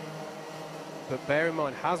 But bear in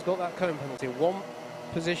mind, has got that cone penalty. 1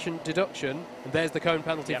 position deduction. And there's the cone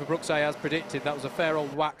penalty for Brooks A as predicted. That was a fair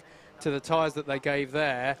old whack to the tyres that they gave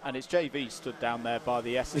there. And it's JV stood down there by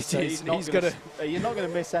the S's. So you're not going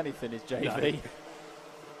to miss anything, is JV.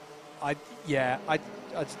 No.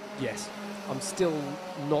 Yes. I'm still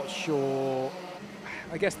not sure.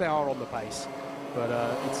 I guess they are on the pace. But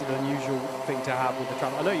it's an unusual thing to have with the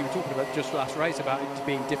traffic. I know you were talking about just last race about it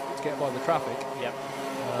being difficult to get by the traffic. Yep.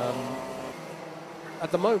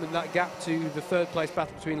 At the moment, that gap to the 3rd place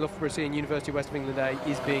battle between Loughborough C and University of West of England A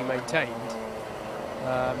is being maintained.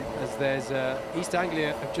 As there's East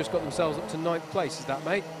Anglia have just got themselves up to 9th place. Is that,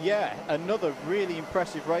 mate? Yeah, another really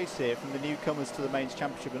impressive race here from the newcomers to the Mains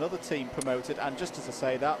Championship. Another team promoted, and just as I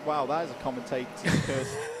say that, wow, that is a commentator's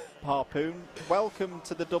curse. Harpoon, welcome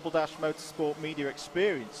to the Double Dash Motorsport Media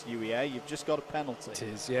experience, UEA. You've just got a penalty. It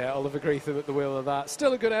is, yeah. Oliver Greetham at the wheel of that.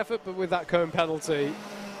 Still a good effort, but with that cone penalty,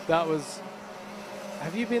 that was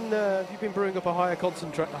Have you been brewing up a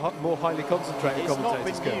more highly concentrated It's not commentator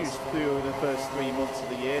been skills? used through the first 3 months of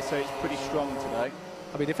the year, so it's pretty strong today.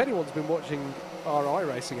 I mean, if anyone's been watching our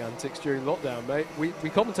iRacing antics during lockdown, mate, we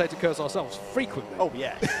commentate curse ourselves frequently. Oh,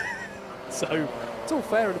 yes. So it's all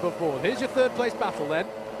fair and above board. Here's your third place battle then.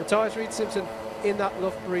 Matthias Reed Simpson in that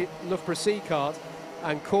Loughborough C kart,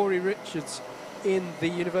 and Corey Richards in the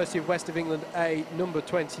University of West of England A, number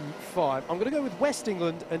 25. I'm going to go with West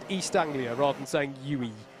England and East Anglia rather than saying UE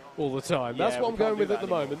all the time. That's what I'm going with at the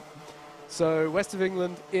moment. So West of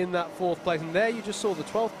England in that 4th place. And there you just saw the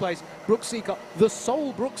 12th place Brooks C kart, the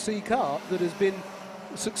sole Brooks C kart that has been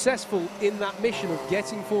successful in that mission of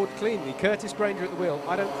getting forward cleanly. Curtis Granger at the wheel.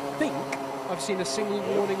 I don't think I've seen a single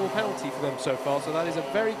warning or penalty for them so far. So that is a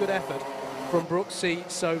very good effort from Brooks C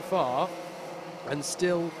so far. And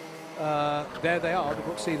still... there they are, the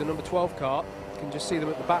Brooks C, the number 12 car. You can just see them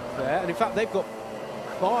at the back there. And in fact, they've got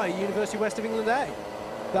by University of West of England A.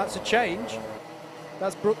 That's a change.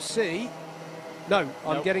 That's Brooks C. No,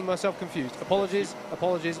 I'm getting myself confused. Apologies.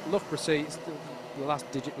 Loughborough C. The last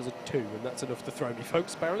digit was a 2, and that's enough to throw me,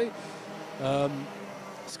 folks, apparently. Of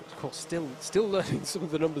course, still learning some of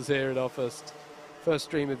the numbers here in our first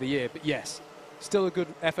stream of the year. But yes, still a good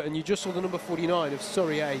effort. And you just saw the number 49 of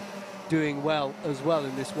Surrey A doing well as well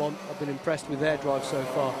in this one. I've been impressed with their drive so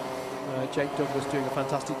far. Jake Douglas doing a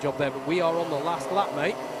fantastic job there, but we are on the last lap,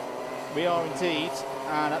 mate. We are indeed,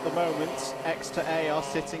 and at the moment X to A are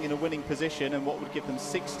sitting in a winning position, and what would give them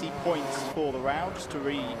 60 points for the round. Just to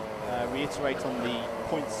reiterate on the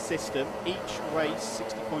points system, each race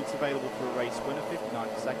 60 points available for a race winner, 59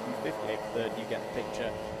 for second, 58 for third. You get the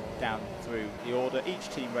picture down through the order. Each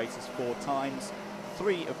team races 4 times.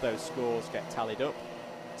 3 of those scores get tallied up.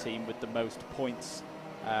 Team with the most points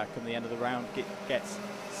come the end of the round gets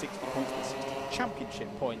 60 points, but 60 championship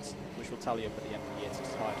points, which will tally up at the end of the year to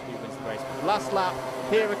decide who wins the race. But the last lap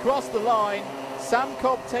here across the line, Sam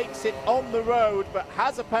Cobb takes it on the road but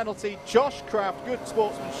has a penalty. Josh Kraft, good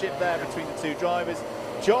sportsmanship there between the 2 drivers.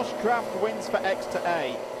 Josh Kraft wins for Exeter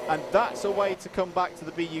A, and that's a way to come back to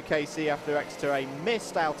the BUKC after Exeter A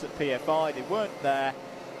missed out at PFI. They weren't there.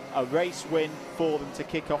 A race win for them to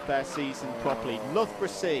kick off their season properly. Loughborough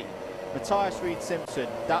C, Matthias Reed Simpson,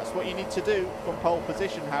 that's what you need to do from pole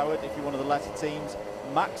position, Howard, if you're one of the lesser teams.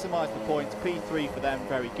 Maximise the points, P3 for them,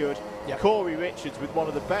 very good. Yep. Corey Richards with one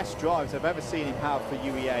of the best drives I've ever seen him have for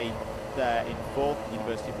UEA there in 4th,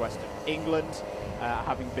 University of West of England,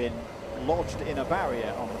 having been lodged in a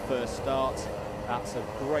barrier on the first start. That's a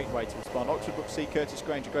great way to respond. Oxford Brook C, Curtis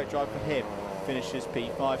Granger, great drive for him, finishes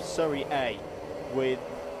P5. Surrey A with,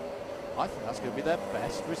 I think that's going to be their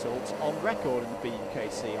best results on record in the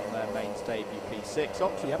BUKC on their mains debut, P6.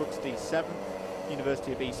 Oxford Brooks D7,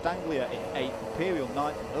 University of East Anglia in 8th, Imperial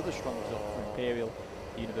 9th, another strong result for Imperial,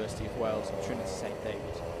 University of Wales, and Trinity St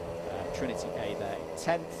David, Trinity A there in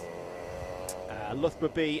 10th. Loughborough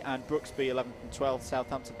B and Brooks B 11th and 12th,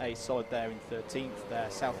 Southampton A solid there in 13th,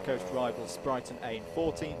 their South Coast rivals Brighton A in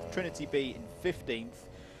 14th, Trinity B in 15th,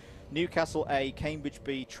 Newcastle A, Cambridge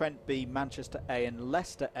B, Trent B, Manchester A and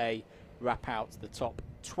Leicester A wrap out the top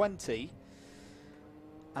 20.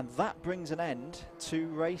 And that brings an end to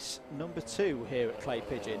race number 2 here at Clay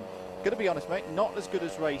Pigeon. Going to be honest, mate, not as good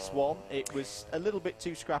as race 1. It was a little bit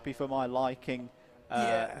too scrappy for my liking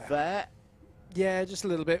there. Yeah, just a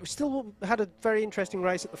little bit. We still had a very interesting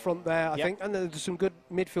race at the front there, I think, and there's some good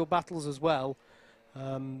midfield battles as well.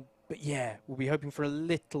 But yeah, we'll be hoping for a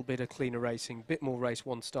little bit of cleaner racing, a bit more race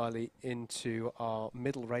 1 style into our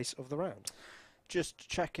middle race of the round. Just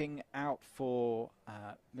checking out for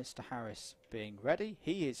Mr. Harris being ready.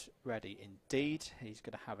 He is ready indeed. He's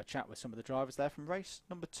going to have a chat with some of the drivers there from race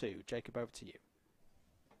number 2. Jacob, over to you.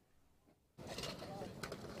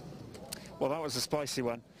 Well, that was a spicy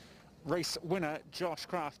one. Race winner Josh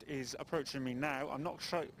Kraft is approaching me now. I'm not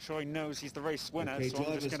sure he knows he's the race winner, okay, so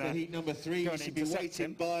I'm just going to heat number 3. You should be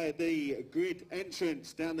waiting by the grid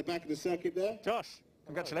entrance down the back of the circuit there. Josh,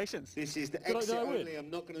 congratulations. This is the exit only. I'm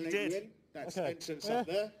not going to let you in. That's entrance up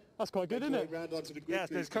there. That's quite good, isn't it? Round onto the grid, yes,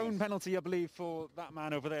 there's cone penalty, I believe, for that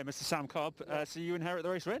man over there, Mr. Sam Cobb. So you inherit the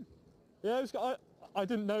race win. Yeah, I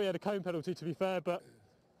didn't know he had a cone penalty, to be fair, but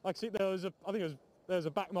I see there was there was a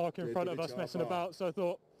back marker in front of us messing about, so I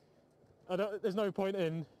thought there's no point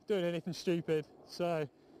in doing anything stupid. So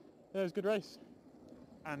yeah, it was a good race.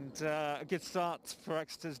 And a good start for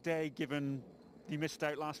Exeter's day, given you missed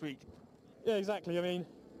out last week. Yeah, exactly. I mean,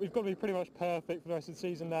 we've got to be pretty much perfect for the rest of the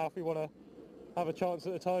season now if we want to have a chance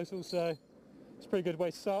at the title, so it's a pretty good way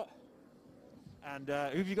to start. And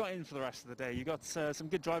who have you got in for the rest of the day? You've got some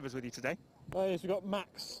good drivers with you today. Yes, we've got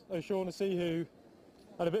Max O'Shaughnessy, who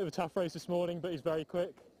had a bit of a tough race this morning, but he's very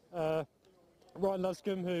quick. Ryan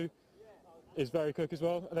Luscombe, who is very quick as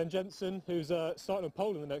well, and then Jensen, who's starting on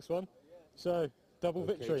pole in the next one. So double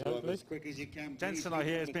victory, hopefully. As quick as you can. Jensen, I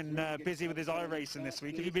hear, has been busy with his iRacing this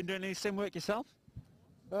week. Have you been doing any sim work yourself?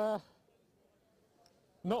 Not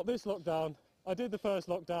this lockdown. I did the first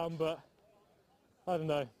lockdown, but I don't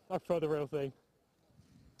know. I prefer the real thing.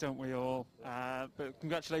 Don't we all? But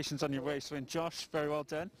congratulations on your race win, Josh. Very well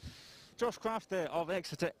done. Josh Craft there of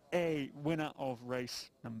Exeter A, winner of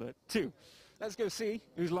race number 2. Let's go see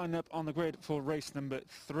who's lined up on the grid for race number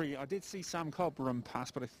 3. I did see Sam Cobb run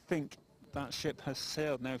past, but I think that ship has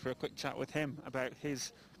sailed now for a quick chat with him about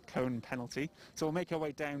his cone penalty. So we'll make our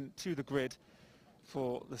way down to the grid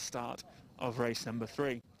for the start of race number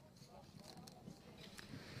 3.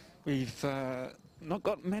 We've not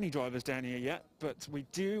got many drivers down here yet, but we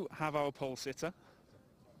do have our pole sitter.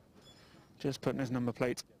 Just putting his number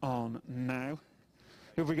plate on now.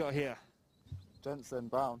 Who have we got here? Jensen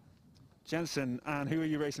Brown. Jensen, and who are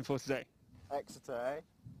you racing for today? Exeter, eh?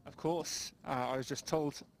 Of course. I was just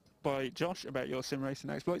told by Josh about your sim racing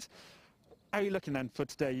exploits. How are you looking then for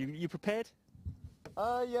today? You prepared?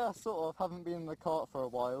 Yeah, sort of. Haven't been in the kart for a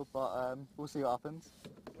while, but we'll see what happens.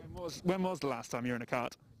 When was the last time you were in a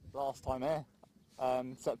kart? Last time here.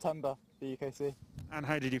 September, the BUKC. And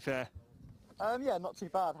how did you fare? Yeah, not too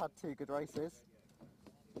bad. Had 2 good races.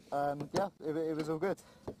 Yeah, it was all good.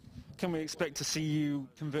 Can we expect to see you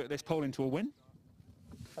convert this pole into a win?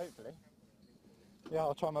 Hopefully. Yeah,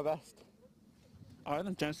 I'll try my best. All right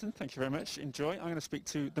then, Jensen, thank you very much. Enjoy. I'm going to speak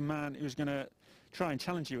to the man who's going to try and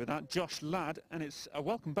challenge you with that, Josh Ladd, and it's a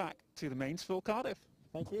welcome back to the mains for Cardiff.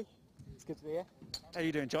 Thank you. It's good to be here. How are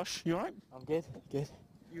you doing, Josh? You all right? I'm good. Good.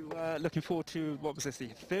 You looking forward to, what was this, the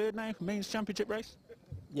 3rd now mains championship race?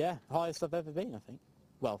 Yeah, highest I've ever been, I think.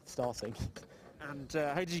 Well, starting. And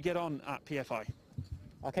how did you get on at PFI?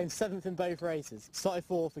 I came 7th in both races. Started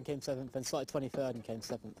 4th and came 7th, then started 23rd and came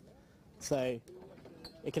 7th. So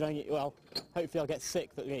it can only, well, hopefully I'll get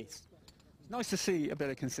 6th at least. Nice to see a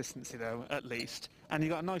bit of consistency though, at least. And you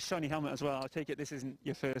got a nice shiny helmet as well. I take it this isn't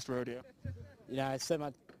your first rodeo. You know, so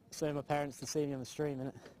my parents can see me on the stream,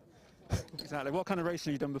 innit? Exactly. What kind of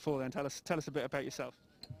racing have you done before then? Tell us a bit about yourself.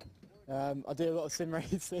 I do a lot of sim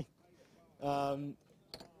racing.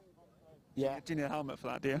 Yeah. Do you need a helmet for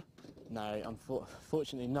that, do you? No,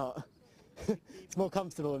 unfortunately not. It's more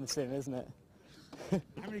comfortable in the sim, isn't it?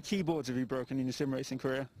 How many keyboards have you broken in your sim racing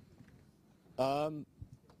career? 1,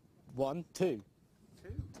 2.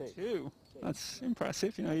 2? That's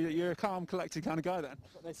impressive. You know, you're a calm, collected kind of guy then.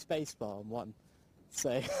 I've got no space bar on 1.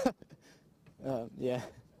 So, yeah,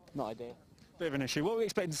 not ideal. Bit of an issue. What are we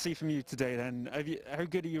expecting to see from you today then? How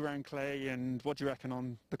good are you around clay, and what do you reckon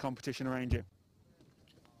on the competition around you?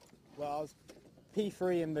 Well, I was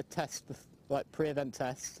P3 in the test, like pre-event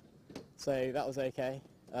test, so that was okay.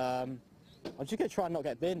 I'm just going to try and not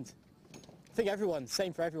get binned. I think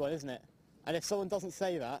same for everyone, isn't it? And if someone doesn't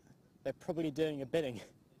say that, they're probably doing a bidding.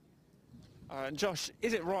 Josh,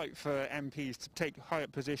 is it right for MPs to take higher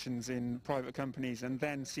positions in private companies and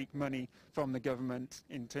then seek money from the government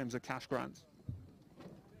in terms of cash grants?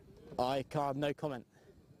 I can't have no comment.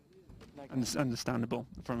 Understandable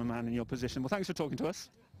from a man in your position. Well, thanks for talking to us.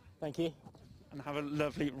 Thank you. And have a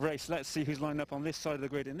lovely race. Let's see who's lined up on this side of the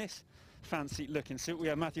grid in this fancy-looking suit. We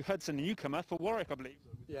have Matthew Hudson, a newcomer for Warwick, I believe.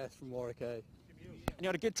 Yes, from Warwick A. And you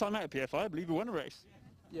had a good time out at PFI. I believe you won a race.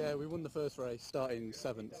 Yeah, we won the first race, starting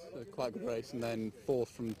 7th, quite a good race, and then 4th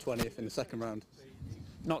from 20th in the second round.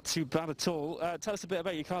 Not too bad at all. Tell us a bit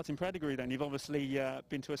about your karting pedigree then. You've obviously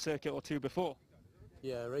been to a circuit or two before.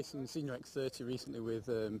 Yeah, racing Senior X30 recently with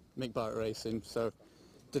Mick Barrett Racing, so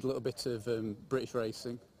did a little bit of British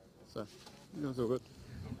racing, so it was all good.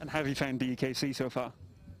 And how have you found BUKC so far?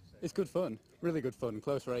 It's good fun, really good fun,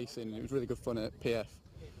 close racing. It was really good fun at PF,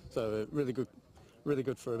 so really good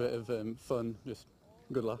for a bit of fun, just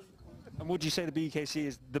good laugh. And would you say the BUKC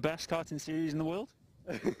is the best karting series in the world?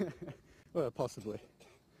 Well, possibly.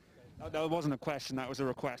 That wasn't a question, that was a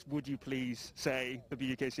request. Would you please say the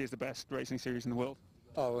BUKC is the best racing series in the world?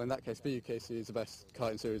 Oh, in that case, BUKC is the best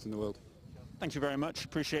karting series in the world. Thank you very much,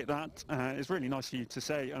 appreciate that. It's really nice of you to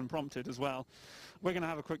say, unprompted as well. We're going to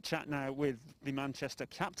have a quick chat now with the Manchester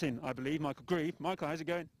captain, I believe, Michael Grieve. Michael, how's it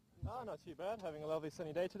going? Oh, not too bad, having a lovely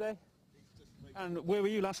sunny day today. And where were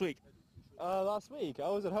you last week? Last week, I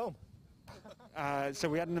was at home. So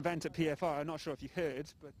we had an event at PFR, I'm not sure if you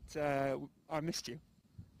heard, but I missed you.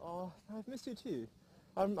 Oh, I've missed you too.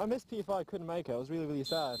 I missed PFR, I couldn't make it, I was really, really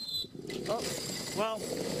sad. Oh, well,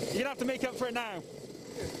 you're going to have to make up for it now.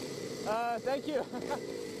 Thank you.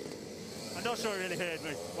 I'm not sure you really heard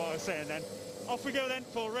me, what I was saying then. Off we go then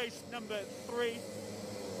for race number 3.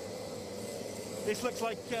 This looks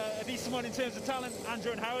like a decent one in terms of talent.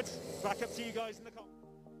 Andrew and Howard, back up to you guys in the comments.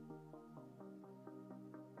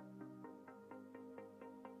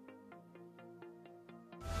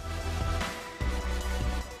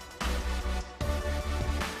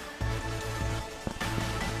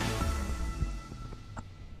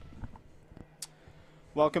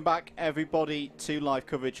 Welcome back, everybody, to live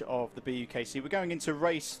coverage of the BUKC. We're going into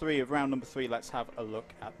race 3 of round number 3. Let's have a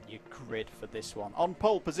look at your grid for this one. On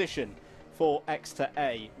pole position for Exeter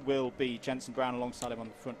A will be Jensen Brown. Alongside him on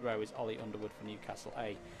the front row is Ollie Underwood for Newcastle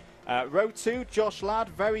A. Row 2, Josh Ladd,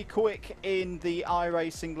 very quick in the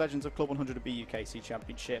iRacing Legends of Club 100 BUKC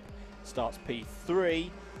Championship. Starts P3.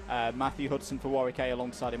 Matthew Hudson for Warwick A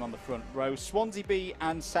alongside him on the front row. Swansea B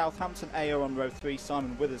and Southampton A are on row 3.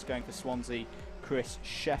 Simon Withers going for Swansea. Chris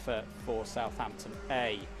Sheffer for Southampton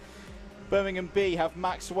A. Birmingham B have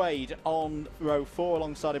Max Wade on row 4.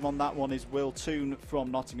 Alongside him on that one is Will Toon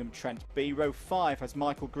from Nottingham Trent B. Row 5 has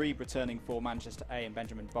Michael Grieve returning for Manchester A and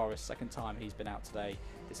Benjamin Boris. Second time he's been out today.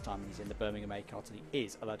 This time he's in the Birmingham A cart and he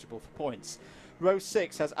is eligible for points. Row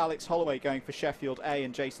 6 has Alex Holloway going for Sheffield A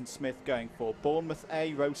and Jason Smith going for Bournemouth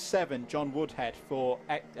A. Row 7, John Woodhead for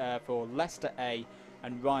Leicester A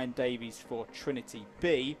and Ryan Davies for Trinity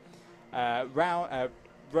B. Row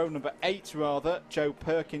number 8, Joe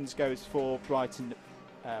Perkins goes for Brighton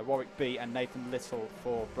Warwick B and Nathan Little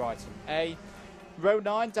for Brighton A. Row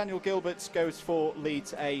 9, Daniel Gilberts goes for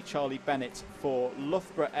Leeds A, Charlie Bennett for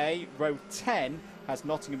Loughborough A. Row 10 has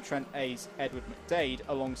Nottingham Trent A's Edward McDade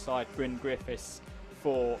alongside Bryn Griffiths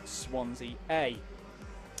for Swansea A.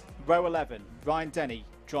 Row 11, Ryan Denny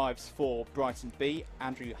drives for Brighton B,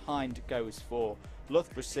 Andrew Hind goes for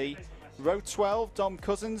Loughborough C. Row 12, Dom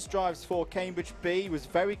Cousins drives for Cambridge B, was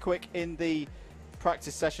very quick in the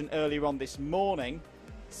practice session earlier on this morning.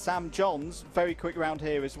 Sam Johns, very quick round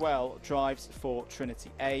here as well, drives for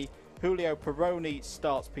Trinity A. Julio Peroni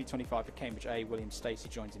starts P25 for Cambridge A. William Stacey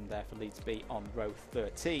joins him there for Leeds B on row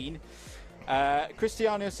 13.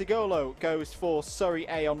 Cristiano Sigolo goes for Surrey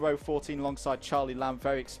A on row 14 alongside Charlie Lamb,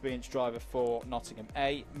 very experienced driver for Nottingham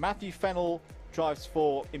A. Matthew Fennell drives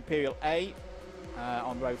for Imperial A.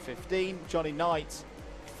 On row 15, Johnny Knight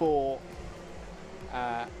for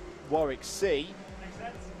Warwick C.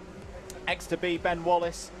 Exeter B, Ben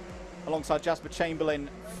Wallace alongside Jasper Chamberlain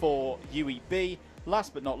for UEB.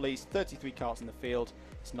 Last but not least, 33 carts in the field,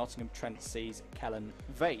 it's Nottingham Trent C's Kellen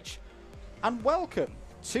Veitch. And welcome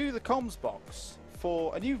to the comms box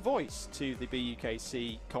for a new voice to the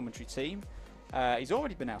BUKC commentary team. He's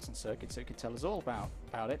already been out on circuit, so he can tell us all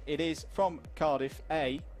about it. It is from Cardiff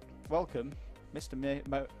A. Welcome,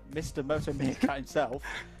 Mr. Moto Meerkat himself,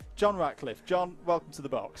 John Ratcliffe. John, welcome to the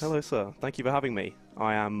box. Hello, sir. Thank you for having me.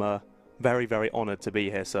 I am very, very honoured to be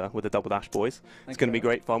here, sir, with the Double Dash boys. It's going to be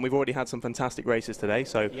great fun. We've already had some fantastic races today,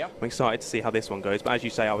 so I'm excited to see how this one goes. But as you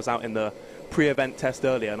say, I was out in the pre-event test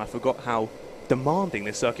earlier, and I forgot how demanding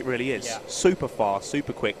this circuit really is. Super fast,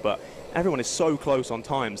 super quick, but everyone is so close on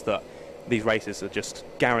times that these races are just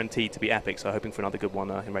guaranteed to be epic, so hoping for another good one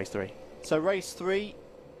in race 3. So race 3,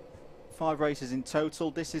 5 races in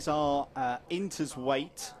total. This is our Inters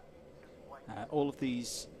weight. All of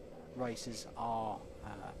these races are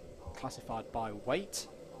classified by weight.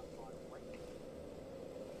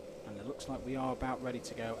 And it looks like we are about ready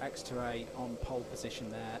to go. Exeter A on pole position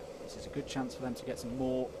there. This is a good chance for them to get some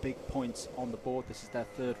more big points on the board. This is their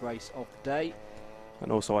 3rd race of the day.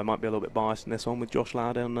 And also I might be a little bit biased in this one with Josh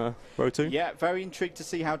Ladd on row 2. Yeah, very intrigued to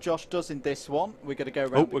see how Josh does in this one. We're going to go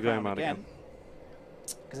round we're going round again.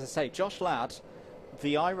 As I say, Josh Ladd,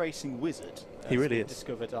 the iRacing wizard. He really is.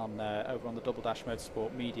 Discovered on over on the Double Dash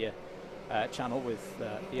Motorsport Media channel with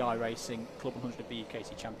the iRacing Club 100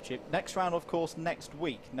 BUKC Championship. Next round, of course, next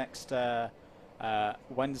week. Next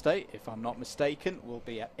Wednesday, if I'm not mistaken, will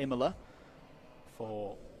be at Imola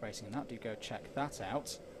for racing in that. Do go check that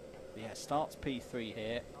out. But yeah, starts P3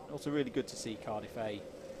 here. Also really good to see Cardiff A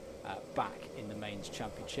back in the mains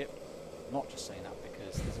championship. I'm not just saying that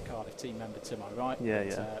because there's a Cardiff team member to my right. Yeah,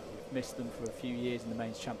 but, we've missed them for a few years in the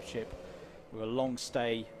mains championship. We were a long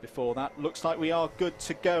stay before that. Looks like we are good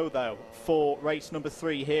to go though for race number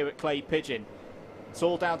 3 here at Clay Pigeon. It's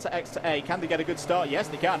all down to Exeter A. Can they get a good start? Yes,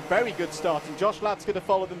 they can. Very good start. And Josh Ladd's going to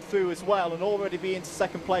follow them through as well and already be into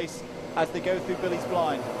 2nd place as they go through Billy's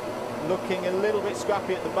Blind. Looking a little bit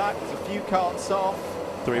scrappy at the back. There's a few carts off.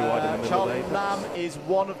 3 wide in the middle. Charlie Lamb is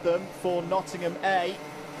one of them for Nottingham A.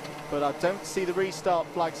 But I don't see the restart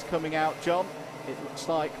flags coming out, John. It looks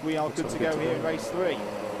like we are good to go here in race 3.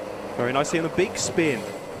 Very nicely, and a big spin,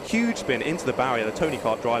 huge spin into the barrier. The Tony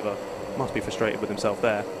Kart driver must be frustrated with himself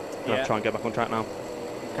there. Gonna try and get back on track now.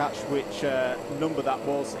 Catch which number that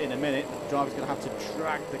was in a minute. The driver's going to have to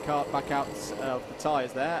drag the kart back out of the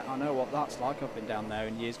tyres there. I know what that's like. I've been down there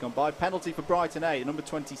in years gone by. Penalty for Brighton A, number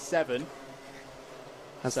 27.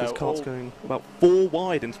 As this kart's going about 4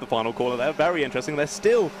 wide into the final corner there. Very interesting. They're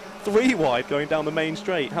still 3 wide going down the main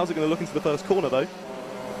straight. How's it going to look into the first corner, though?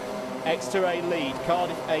 Exeter A lead,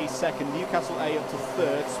 Cardiff A second, Newcastle A up to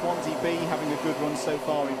third, Swansea B having a good run so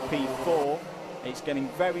far in P4. It's getting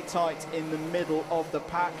very tight in the middle of the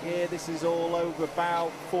pack here. This is all over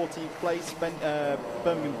about 14th place.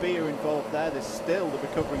 Birmingham B are involved there. There's still the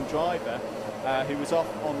recovering driver who was off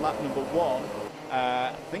on lap number 1.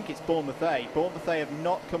 I think it's Bournemouth A. Bournemouth A have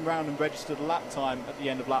not come round and registered a lap time at the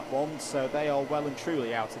end of lap 1, so they are well and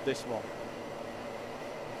truly out of this one.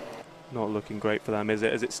 Not looking great for them, is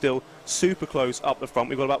it? As it's still super close up the front.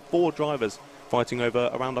 We've got about 4 drivers fighting over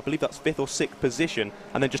around, I believe that's 5th or 6th position,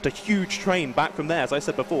 and then just a huge train back from there. As I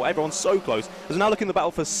said before, everyone's so close. As now looking in the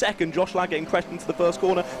battle for second, Josh Ladd getting pressed into the first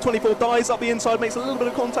corner. 24 dives up the inside, makes a little bit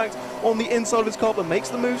of contact on the inside of his car, but makes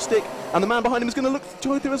the move stick, and the man behind him is going to look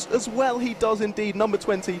through as well. He does indeed. Number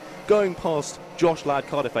 20 going past Josh Ladd,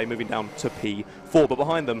 Cardiff A, moving down to P4, but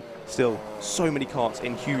behind them still so many karts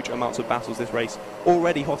in huge amounts of battles. This race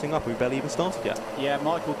already hotting up. We've barely even started yet. Yeah,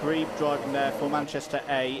 Michael Grebe driving there for Manchester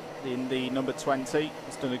A in the number 20.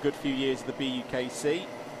 He's done a good few years of the BUKC.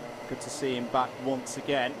 Good to see him back once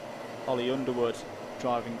again. Ollie Underwood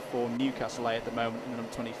driving for Newcastle A at the moment in the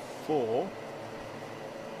number 24.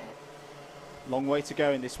 Long way to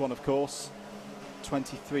go in this one, of course.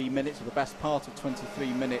 23 minutes, or the best part of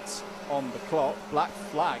 23 minutes on the clock. Black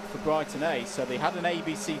flag for Brighton A. So they had an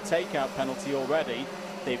ABC takeout penalty already.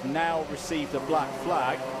 They've now received a black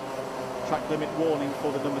flag. Track limit warning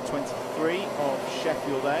for the number 23 of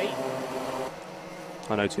Sheffield A.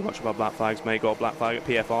 I know too much about black flags, mate. Got a black flag at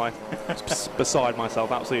PFI. It's beside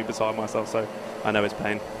myself, absolutely beside myself, so I know it's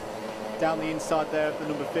pain. Down the inside there of the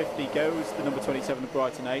number 50 goes the number 27 of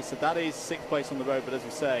Brighton A. So that is 6th place on the road, but as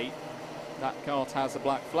we say, that kart has a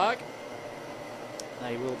black flag.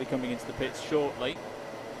 They will be coming into the pits shortly.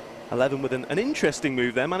 11 with an interesting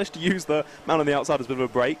move there. Managed to use the man on the outside as a bit of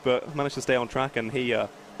a break, but managed to stay on track, and he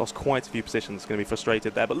lost quite a few positions. Going to be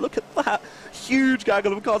frustrated there. But look at that huge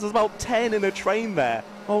gaggle of cars. There's about 10 in a train there.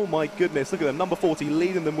 Oh my goodness. Look at them. Number 40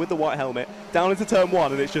 leading them with the white helmet down into turn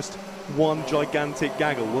 1, and it's just one gigantic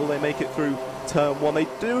gaggle. Will they make it through turn 1? They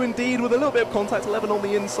do indeed, with a little bit of contact. 11 on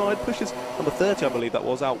the inside. Pushes number 30, I believe that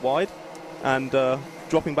was, out wide. And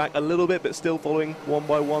dropping back a little bit, but still following one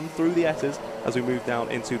by one through the S's as we move down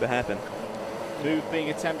into the hairpin. Move being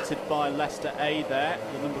attempted by Leicester A there,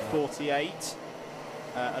 the number 48.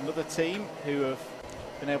 Another team who have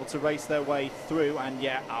been able to race their way through, and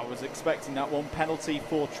yeah, I was expecting that one. Penalty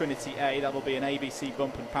for Trinity A. That'll be an ABC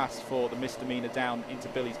bump and pass for the misdemeanor down into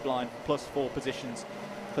Billy's blind, plus 4 positions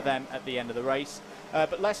for them at the end of the race.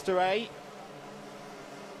 But Leicester A,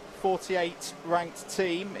 48 ranked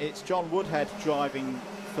team. It's John Woodhead driving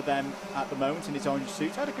for them at the moment in his orange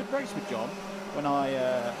suit. I had a good race with John when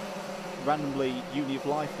I randomly Uni of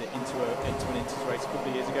Life it into an Inters race a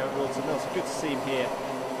couple of years ago at Wilton Mill. So good to see him here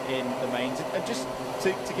in the mains. And just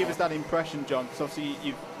to give us that impression, John, because obviously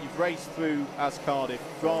you've raced through as Cardiff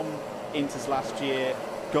from Inters last year,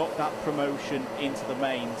 got that promotion into the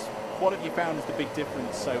mains. What have you found is the big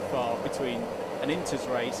difference so far between an Inters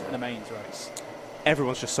race and a mains race?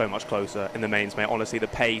 Everyone's just so much closer in the mains, mate. Honestly, the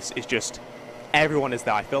pace is just... everyone is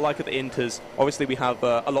there. I feel like at the Inters, obviously we have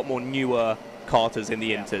a lot more newer karters in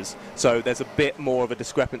the Inters, so there's a bit more of a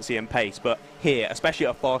discrepancy in pace. But here, especially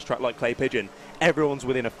at a fast track like Clay Pigeon, everyone's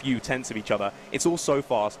within a few tenths of each other. It's all so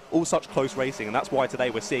fast, all such close racing, and that's why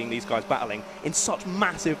today we're seeing these guys battling in such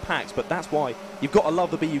massive packs. But that's why you've got to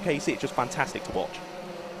love the BUKC. It's just fantastic to watch.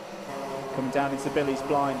 Coming down into Billy's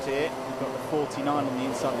blind here, we've got the 49 on the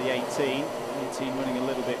inside of the 18. 18 running a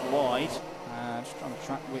little bit wide. Just trying to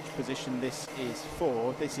track which position this is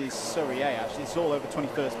for. This is Surrey A, actually. It's all over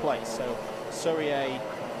 21st place. So Surrey A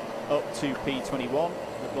up to P21.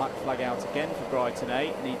 The black flag out again for Brighton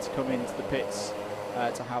A. Need to come into the pits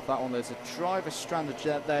to have that on. There's a driver stranded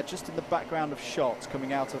there just in the background of shots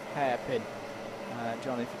coming out of hairpin.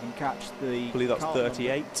 John, if you can catch the... I believe that's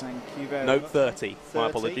 38. Number. Thank you very much. No, 30. My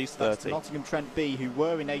apologies, 30. That's Nottingham Trent B, who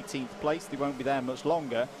were in 18th place. They won't be there much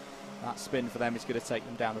longer. That spin for them is going to take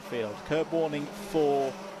them down the field. Curb warning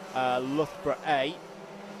for Loughborough A.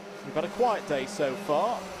 We've had a quiet day so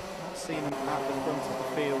far. Not seen them at the front of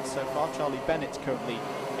the field so far. Charlie Bennett's currently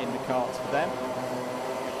in the karts for them.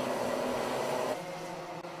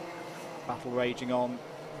 Battle raging on.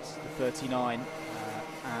 This is the 39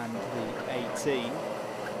 and the 18.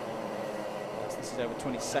 This is over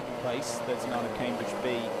 22nd place. 39 of Cambridge B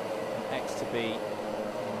and Exeter B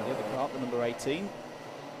the number 18.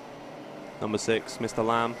 Number 6, Mr.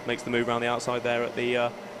 Lamb, makes the move around the outside there at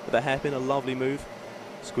the hairpin. A lovely move.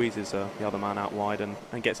 Squeezes the other man out wide and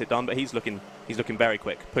gets it done, but he's looking very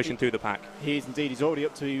quick, pushing through the pack. He is indeed. He's already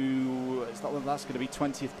up to, it's not, that's going to be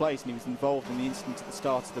 20th place, and he was involved in the incident at the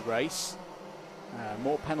start of the race.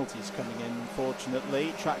 More penalties coming in,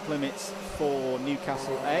 unfortunately. Track limits for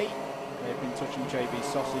Newcastle A. They've been touching JB's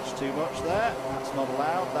sausage too much there. That's not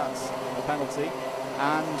allowed. That's a penalty.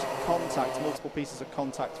 And contact, multiple pieces of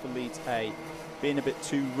contact for Leeds A. Being a bit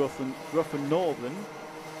too rough and northern.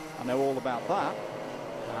 I know all about that.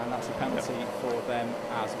 And that's a penalty for them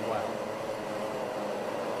as well.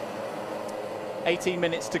 18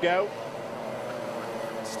 minutes to go.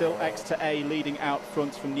 Still X to A leading out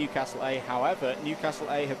front from Newcastle A. However, Newcastle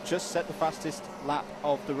A have just set the fastest lap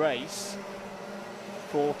of the race,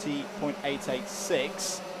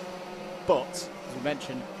 40.886, but as we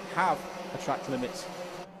mentioned, have a track limits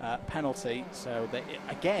penalty. So they,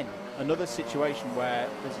 again, another situation where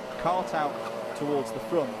there's a kart out towards the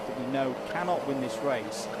front that we know cannot win this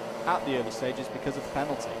race at the early stages because of the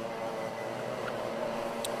penalty.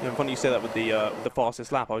 Yeah, funny you say that with the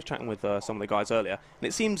fastest lap. I was chatting with some of the guys earlier, and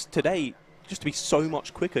it seems today just to be so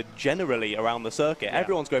much quicker generally around the circuit. Yeah.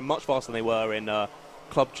 Everyone's going much faster than they were in not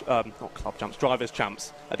club champs, drivers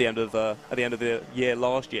champs at the end of the year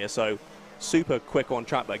last year. So super quick on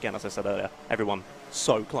track, but again, as I said earlier, everyone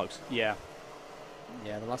so close. Yeah.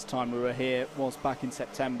 Yeah, the last time we were here was back in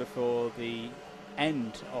September for the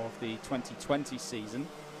end of the 2020 season.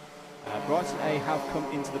 Brighton A have come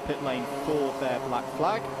into the pit lane for their black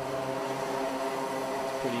flag.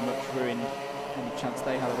 It's pretty much ruined any chance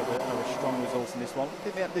they had of a strong result in this one.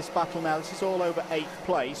 Looking at this battle now, this is all over 8th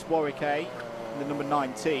place. Warwick A, the number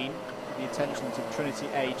 19, the attentions of Trinity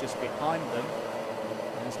A just behind them.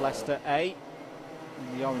 And there's Leicester A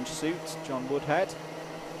in the orange suit, John Woodhead.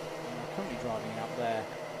 Currently driving out there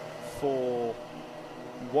for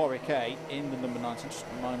Warwick A in the number 19. Just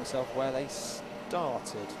remind myself where they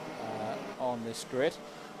started on this grid.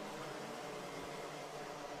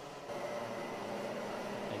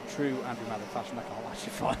 In true Andrew Mather fashion, I can't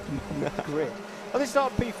actually find them on the grid. Well, they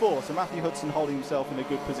start P4, so Matthew Hudson holding himself in a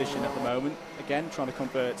good position at the moment. Again, trying to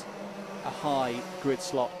convert a high grid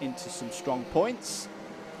slot into some strong points.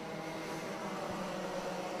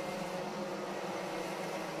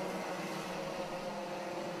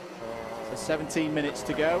 So 17 minutes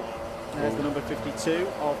to go. There's the number 52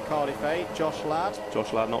 of Cardiff A, Josh Ladd.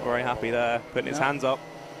 Josh Ladd not very happy there, putting his hands up.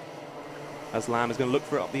 As Lamb is going to look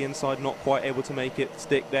for it up the inside, not quite able to make it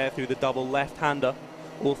stick there through the double left-hander.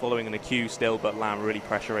 All following an AQ still, but Lamb really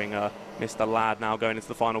pressuring Mr. Ladd now going into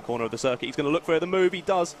the final corner of the circuit. He's going to look for the move. He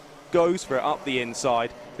does. Goes for it up the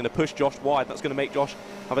inside. He's going to push Josh wide. That's going to make Josh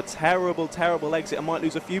have a terrible, terrible exit and might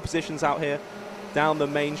lose a few positions out here. Down the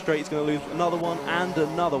main straight, he's going to lose another one and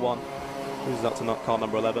another one. Loses up to car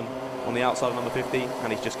number 11. On the outside of number 50,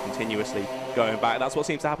 and he's just continuously going back. That's what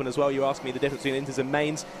seems to happen as well. You ask me the difference between inters and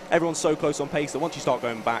mains. Everyone's so close on pace that once you start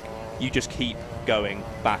going back, you just keep going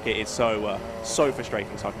back. It is so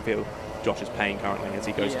frustrating. So I can feel Josh's pain currently as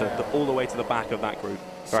he goes all the way to the back of that group.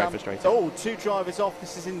 Very frustrating. Oh, two drivers off.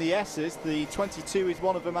 This is in the S's. The 22 is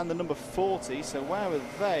one of them, and the number 40. So where were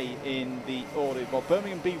they in the order? Well,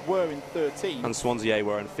 Birmingham B were in 13. And Swansea A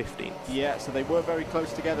were in 15. Yeah, so they were very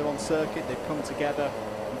close together on circuit. They've come together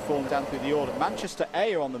and fallen down through the order. Manchester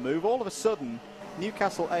A are on the move. All of a sudden,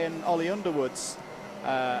 Newcastle A and Ollie Underwood's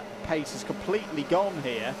pace is completely gone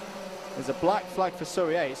here. There's a black flag for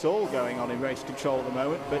Surrey A. It's all going on in race control at the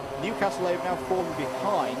moment, but Newcastle A have now fallen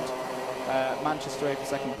behind Manchester A for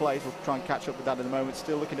second place. We'll try and catch up with that in a moment.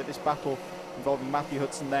 Still looking at this battle involving Matthew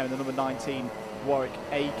Hudson there in the number 19 Warwick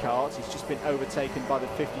A cart. He's just been overtaken by the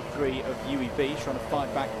 53 of UEB, trying to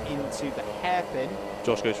fight back into the hairpin.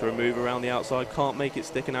 Josh goes for a move around the outside, can't make it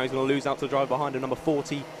stick, and now he's going to lose out to the drive behind him, number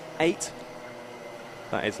 48.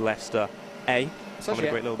 That is Leicester A. It's having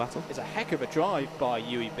a great little battle. It's a heck of a drive by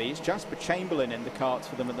UEB. It's Jasper Chamberlain in the carts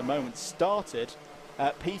for them at the moment. Started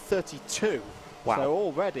at P32. Wow. So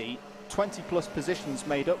already 20 plus positions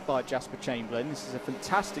made up by Jasper Chamberlain. This is a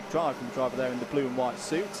fantastic drive from the driver there in the blue and white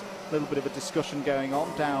suit. A little bit of a discussion going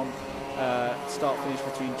on down start finish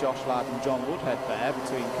between Josh Ladd and John Woodhead there,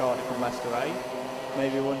 between Cardiff and Leicester A.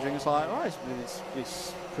 Maybe wondering, it's like, oh,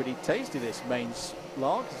 it's pretty tasty, this mains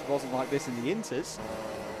log. It wasn't like this in the inters.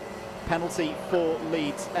 Penalty for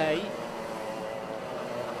Leeds A.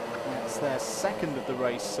 That's their second of the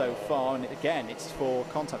race so far, and again, it's for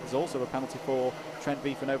contact. There's also a penalty for Trent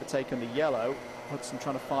B for an overtake on the yellow. Hudson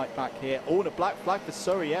trying to fight back here. Oh, and a black flag for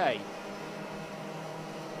Surrey A.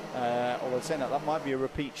 Although saying that might be a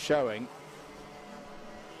repeat showing.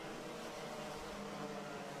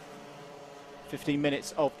 15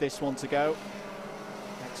 minutes of this one to go.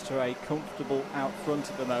 Extra A comfortable out front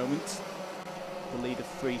at the moment. The lead of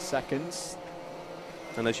 3 seconds.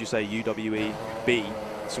 And as you say, UWE-B,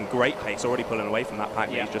 some great pace, already pulling away from that pack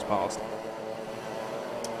that he's just passed.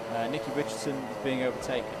 Nicky Richardson is being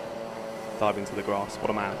overtaken. Diving to the grass. What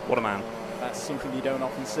a man. What a man. That's something you don't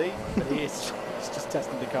often see, but he is just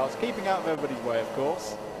testing the cars. Keeping out of everybody's way, of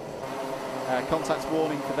course. Contact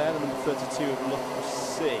warning for there, the number 32 of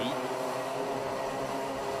BUKC.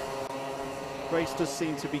 Race does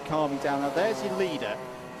seem to be calming down. Now there's your leader,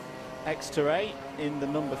 Extra A in the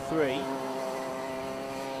number 3.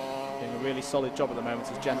 Doing a really solid job at the moment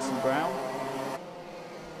is Jensen Brown.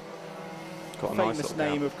 Got a famous nice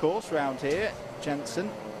name, of course, round here, Jensen.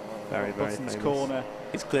 Very, very famous. Corner.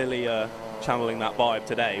 He's clearly channeling that vibe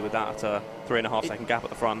today with that 3.5 second gap at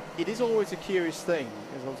the front. It is always a curious thing,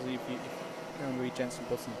 because obviously if you go and read Jensen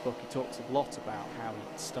Button's book, he talks a lot about how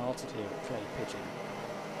he started here at Clay Pigeon.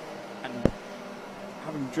 And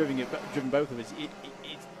having driven both of us,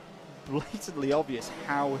 it's blatantly obvious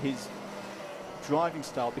how his driving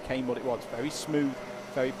style became what it was. Very smooth,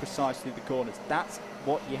 very precise through the corners. That's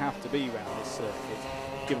what you have to be around this circuit,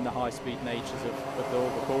 given the high-speed natures of all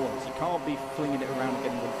the corners. You can't be flinging it around and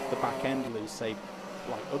getting the back end loose, say,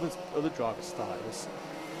 like other drivers style. It's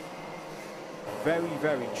a very,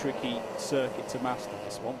 very tricky circuit to master,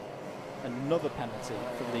 this one. Another penalty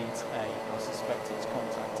for Leeds A. I suspect it's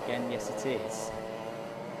contact again. Yes, it is.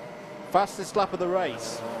 Fastest lap of the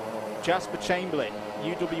race, Jasper Chamberlain,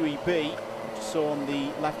 UWE-B. Just saw on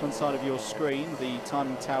the left-hand side of your screen the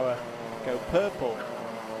timing tower go purple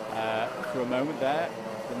for a moment there,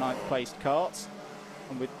 the 9th placed karts.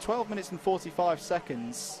 And with 12 minutes and 45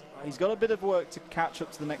 seconds, he's got a bit of work to catch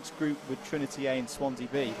up to the next group with Trinity A and Swansea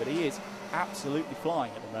B, but he is absolutely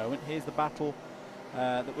flying at the moment. Here's the battle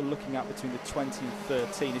that we're looking at between the 20 and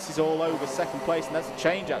 13. This is all over second place, and that's a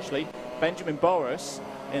change actually. Benjamin Boris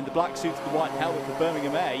in the black suit and the white helmet for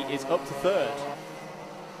Birmingham A is up to 3rd.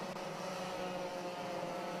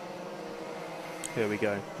 Here we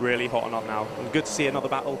go, really hotting up now. And good to see another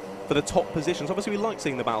battle for the top positions. Obviously we like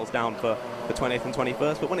seeing the battles down for the 20th and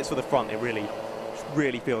 21st, but when it's for the front, it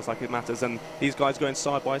really feels like it matters. And these guys going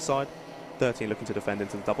side by side. 13 looking to defend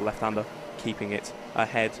into the double left-hander, keeping it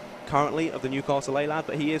ahead currently of the Newcastle A lad,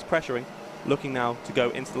 but he is pressuring, looking now to go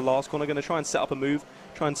into the last corner, going to try and set up a move,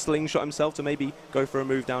 try and slingshot himself to maybe go for a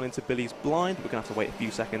move down into Billy's blind. We're going to have to wait a few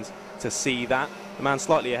seconds to see that. The man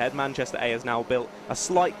slightly ahead. Manchester A has now built a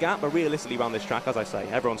slight gap, but realistically around this track, as I say,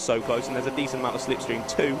 everyone's so close, and there's a decent amount of slipstream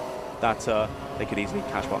too that they could easily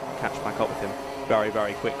catch back up with him very,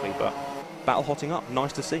 very quickly. But battle hotting up,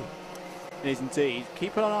 nice to see. It is indeed.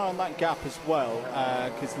 Keep an eye on that gap as well,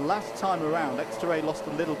 because last time around, Exeter A lost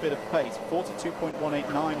a little bit of pace,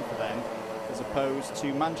 42.189 for them, as opposed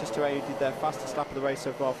to Manchester A, who did their fastest lap of the race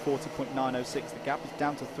so far, 40.906. The gap is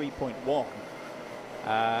down to 3.1.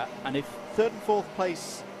 And if 3rd and 4th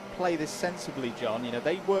place play this sensibly, John, you know,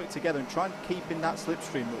 they work together and try and keep in that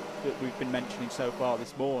slipstream that we've been mentioning so far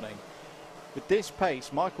this morning. With this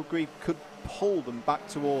pace, Michael Grieve could pull them back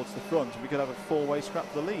towards the front, and we could have a 4-way scrap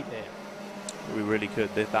for the lead here. We really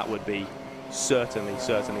could. That would be certainly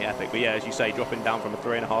epic. But yeah, as you say, dropping down from a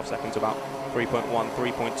 3.5 seconds to about 3.1,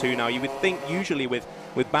 3.2 now. You would think usually with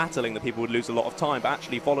battling that people would lose a lot of time, but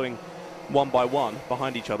actually following one by one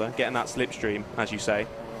behind each other, getting that slipstream, as you say,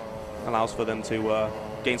 allows for them to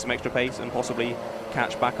gain some extra pace and possibly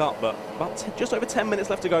catch back up. But about just over 10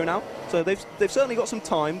 minutes left to go now, so they've certainly got some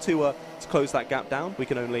time to close that gap down. We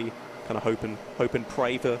can only kind of hope and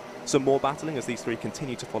pray for some more battling as these three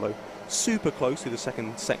continue to follow super close to the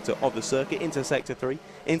second sector of the circuit, into sector 3,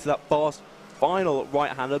 into that fast final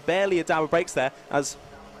right-hander. Barely a dab of brakes there as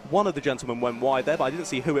one of the gentlemen went wide there, but I didn't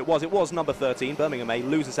see who it was. It was number 13, Birmingham A,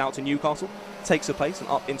 loses out to Newcastle, takes a place and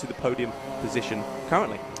up into the podium position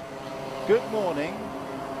currently. Good morning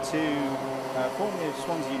to formerly of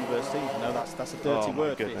Swansea University. No, that's a dirty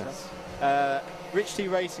word. Rich T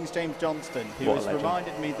Racing's James Johnston, who has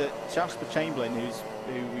reminded me that Jasper Chamberlain, who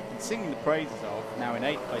we've been singing the praises of, now in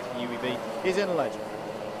 8th place for UEB, is in a legend.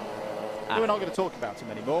 We're not going to talk about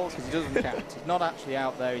him anymore because he doesn't count. He's not actually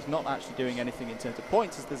out there. He's not actually doing anything in terms of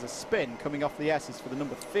points, as there's a spin coming off the S's for the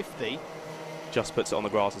number 50. Just puts it on the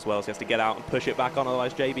grass as well, so he has to get out and push it back on,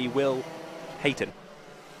 otherwise JB will hate him.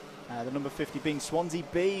 The number 50 being Swansea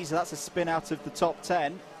B, so that's a spin out of the top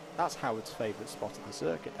 10. That's Howard's favourite spot of the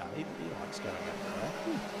circuit now. He likes going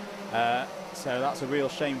over there. So that's a real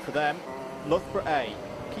shame for them. Loughborough A.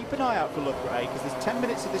 Keep an eye out for Loughborough A, because there's 10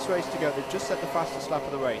 minutes of this race to go. They've just set the fastest lap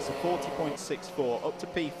of the race, a 40.64 up to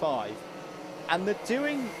P5. And they're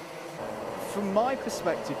doing, from my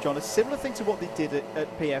perspective, John, a similar thing to what they did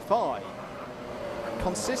at PFI.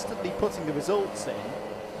 consistently putting the results in,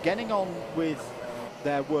 getting on with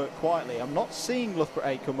their work quietly. I'm not seeing Loughborough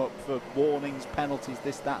A come up for warnings, penalties,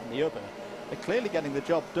 this, that and the other. They're clearly getting the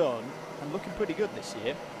job done and looking pretty good this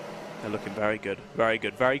year. They're looking very good,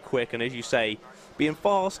 very quick, and as you say, being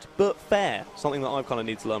fast but fair, something that I've kind of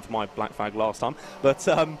needed to learn from my black flag last time. But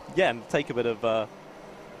yeah, take a bit of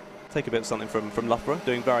something from Loughborough,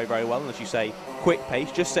 doing very well, and as you say, quick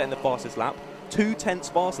pace, just setting the fastest lap,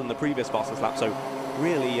 2/10 faster than the previous fastest lap, so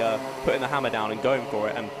really putting the hammer down and going for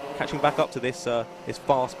it, and catching back up to this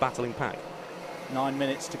fast battling pack. 9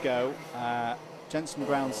 minutes to go. Jensen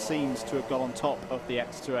Brown seems to have got on top of the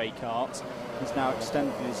Exeter A kart. He's now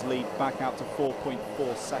extended his lead back out to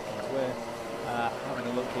 4.4 seconds. We're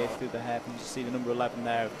having a look here through the hairpins. You see the number 11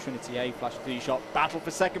 there of Trinity A, flash of D-shot. Battle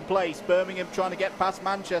for second place. Birmingham trying to get past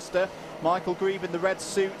Manchester. Michael Grieve in the red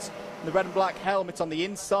suit, and the red and black helmet on the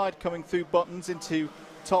inside, coming through buttons into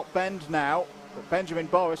top bend now. But Benjamin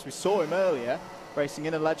Boris, we saw him earlier, racing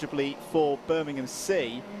ineligibly for Birmingham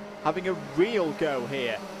C, having a real go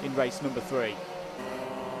here in race number 3.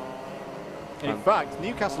 In fact,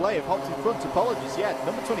 Newcastle A have hopped in front. Apologies, yeah.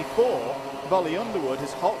 Number 24, Volley Underwood,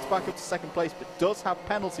 has hopped back up to second place, but does have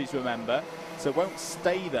penalties, remember, so won't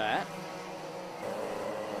stay there.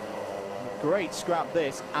 Great scrap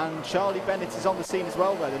this, and Charlie Bennett is on the scene as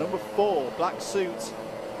well there. The number 4, black suit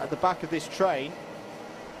at the back of this train.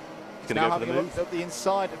 He's now having a look at the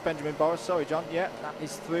inside of Benjamin Boris. Sorry, John. Yeah, that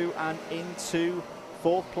is through and into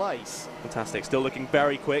 4th place. Fantastic, still looking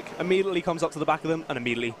very quick. Immediately comes up to the back of them and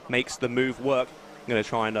immediately makes the move work. I'm going to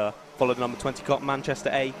try and follow the number 20 car, Manchester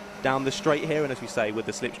A, down the straight here, and as we say, with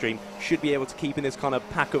the slipstream, should be able to keep in this kind of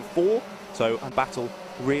pack of 4. So a battle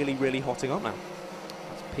really hotting up now.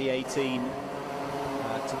 That's P18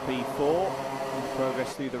 to P4. In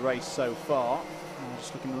progress through the race so far.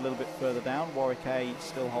 Just looking a little bit further down, Warwick A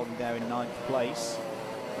still holding there in 9th place.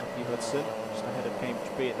 Matthew Hudson just ahead of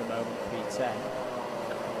Cambridge B at the moment, P10.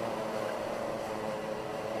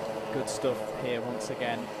 Good stuff here once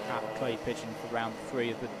again at Clay Pigeon for round 3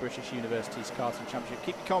 of the British Universities Karting Championship.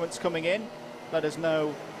 Keep your comments coming in. Let us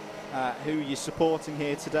know who you're supporting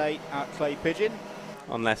here today at Clay Pigeon.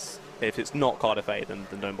 Unless, if it's not Cardiff A, then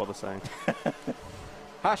don't bother saying.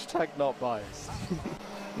 Hashtag not biased.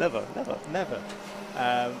 Never.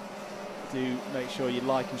 Do make sure you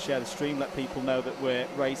like and share the stream. Let people know that we're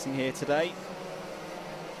racing here today.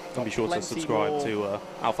 And be sure to subscribe to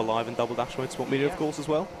Alpha Live and Double Dash Motorsport Media, of course, as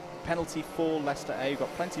well. Penalty for Leicester A. We've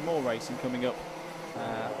got plenty more racing coming up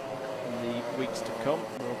in the weeks to come.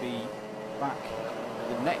 We'll be back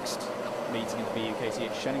at the next meeting in the BUKC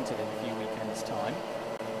at Shennington in a few weekends' time.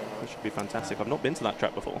 It should be fantastic. I've not been to that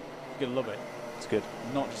track before. You're going to love it. It's good.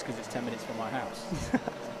 Not just because it's 10 minutes from my house.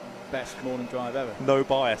 Best morning drive ever. No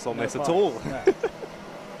bias on this at all.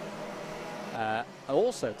 No.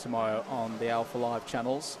 Also tomorrow on the Alpha Live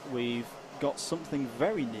channels, we've got something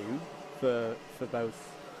very new for both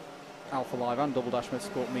Alpha Live and Double Dash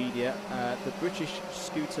Motorsport Media. The British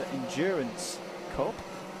Scooter Endurance Cup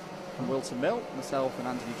from Wilton Mill. Myself and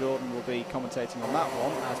Anthony Jordan will be commentating on that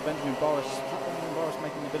one, as Benjamin Boris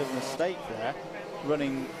making a bit of a mistake there,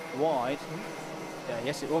 running wide.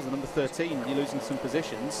 Yes, it was the number 13, you're losing some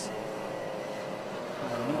positions.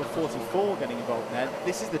 Number 44 getting involved there.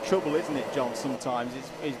 This is the trouble, isn't it, John, sometimes,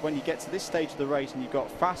 is when you get to this stage of the race and you've got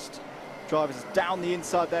fast drivers down the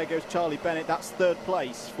inside. There goes Charlie Bennett, that's 3rd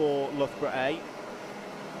place for Loughborough A.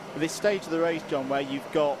 This stage of the race, John, where you've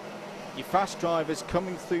got your fast drivers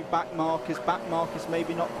coming through back markers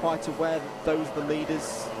maybe not quite aware that those are the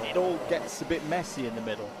leaders, it all gets a bit messy in the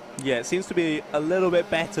middle. Yeah, it seems to be a little bit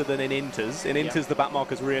better than in Inters. In Inters, the back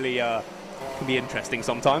markers really can be interesting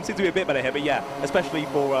sometimes. Seems to be a bit better here, but yeah, especially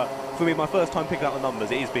for me, my first time picking out the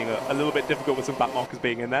numbers, it is being a little bit difficult with some back markers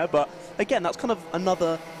being in there. But again, that's kind of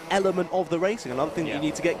another element of the racing, another thing that you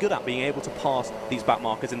need to get good at, being able to pass these back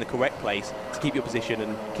markers in the correct place to keep your position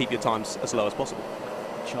and keep your times as low as possible.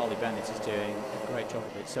 Charlie Bennett is doing a great job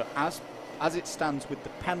of it. So as it stands with the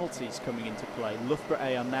penalties coming into play, Loughborough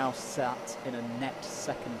A are now sat in a net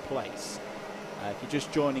 2nd place. If you're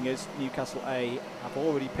just joining us, Newcastle A have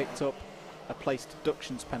already picked up a place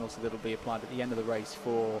deductions penalty that will be applied at the end of the race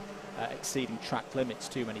for exceeding track limits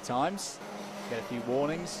too many times. You get a few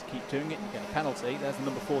warnings, keep doing it, you get a penalty. There's the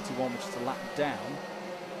number 41, which is a lap down,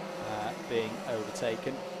 being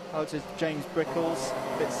overtaken. Oh, to James Brickles.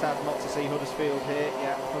 A bit sad not to see Huddersfield here.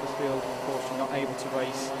 Yeah, Huddersfield, unfortunately, not able to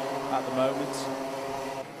race at the moment.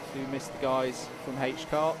 Do miss the guys from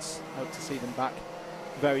H-Karts. Hope to see them back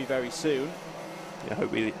very soon. yeah,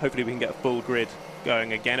 hopefully we can get a full grid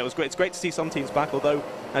going again. It's great to see some teams back, although,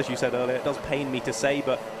 as you said earlier, it does pain me to say,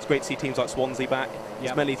 but it's great to see teams like Swansea back.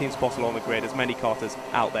 As many teams as possible on the grid, as many karters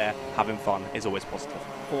out there having fun is always positive.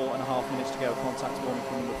 4.5 minutes to go. Contact one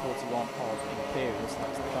from number 41 of Imperials.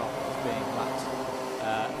 That's the car that was being lapped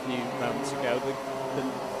a few moments ago.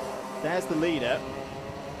 There's the leader.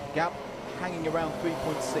 Gap hanging around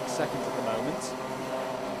 3.6 seconds at the moment.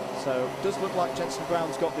 So it does look like Jensen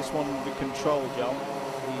Brown's got this one under control, John.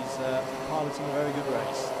 He's piloting a very good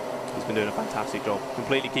race. He's been doing a fantastic job,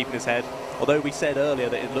 completely keeping his head. Although we said earlier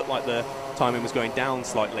that it looked like the timing was going down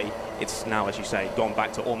slightly, it's now, as you say, gone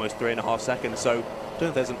back to almost 3.5 seconds. So I don't know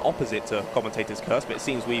if there's an opposite to commentator's curse, but it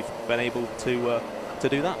seems we've been able to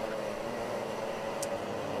do that.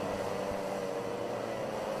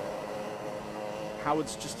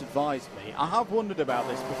 Howard's just advised me. I have wondered about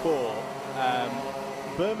this before.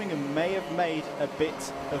 Birmingham may have made a bit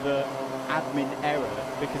of an admin error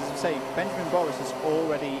because, as I say, Benjamin Boris has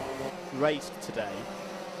already raced today,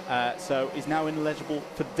 so is now ineligible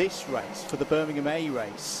for this race, for the Birmingham A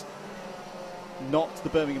race, not the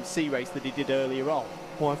Birmingham C race that he did earlier on.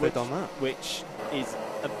 Why have they done that? Which is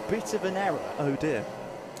a bit of an error. Oh dear.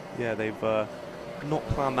 Yeah, they've not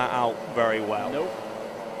planned that out very well. Nope.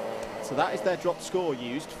 So that is their drop score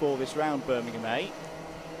used for this round, Birmingham A.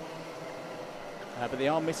 But they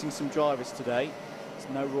are missing some drivers today. There's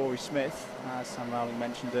no Rory Smith, as Sam Rowling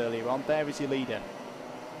mentioned earlier on. There is your leader,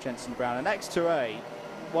 Jensen Brown. And Exeter A,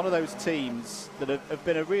 one of those teams that have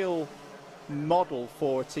been a real model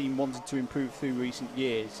for a team wanting to improve through recent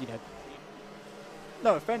years. You know,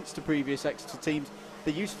 no offence to previous Exeter teams,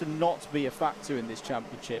 they used to not be a factor in this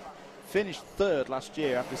championship. Finished third last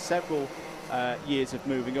year after several years of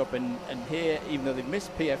moving up, and here, even though they've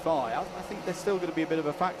missed PFI, I think they're still going to be a bit of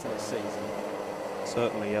a factor this season.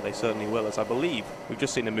 Certainly, yeah, they certainly will, as I believe we've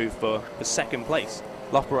just seen a move for the second place.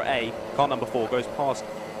 Loughborough A, car number 4, goes past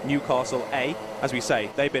Newcastle A. As we say,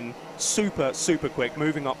 they've been super quick,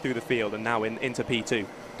 moving up through the field and now into P2.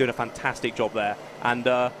 Doing a fantastic job there. And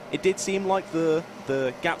it did seem like the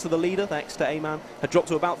gap to the leader, the Exeter A man, had dropped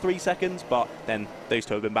to about 3 seconds, but then those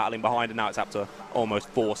two have been battling behind and now it's up to almost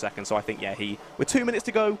 4 seconds. So I think, yeah, with 2 minutes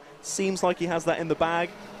to go, seems like he has that in the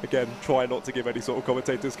bag. Again, try not to give any sort of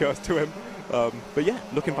commentator's curse to him. But yeah,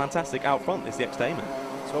 looking fantastic out front is the Exeter A man.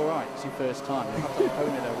 It's all right, it's your first time. You have to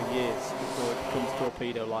hone it over years before it becomes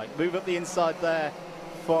torpedo-like. Move up the inside there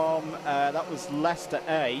from, that was Leicester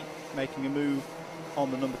A, making a move on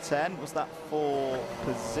the number 10. Was that for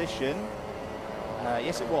position?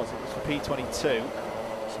 Yes, it was. It was for P22.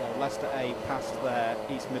 So Leicester A passed their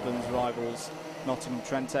East Midlands rivals, Nottingham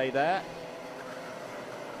Trent A there.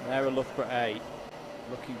 There are Loughborough A,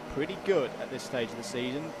 looking pretty good at this stage of the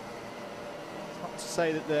season. It's not to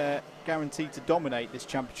say that they're guaranteed to dominate this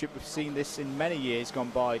championship. We've seen this in many years gone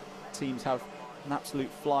by. Teams have an absolute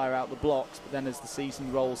flyer out the blocks, but then as the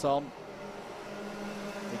season rolls on,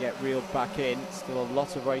 they get reeled back in. Still a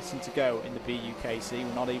lot of racing to go in the BUKC.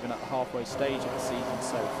 We're not even at the halfway stage of the season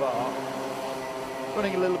so far.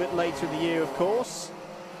 Running a little bit later in the year, of course.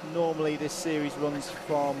 Normally this series runs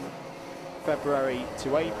from February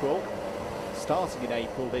to April, starting in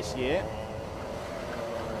April this year.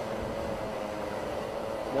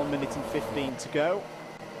 1 minute and 15 to go.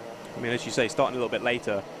 I mean, as you say, starting a little bit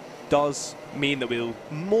later does mean that we'll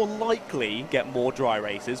more likely get more dry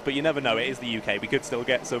races, but you never know. It is the UK. We could still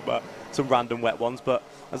get some random wet ones, but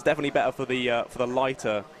that's definitely better for the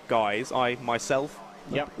lighter guys. I myself,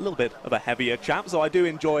 a little bit of a heavier chap, so I do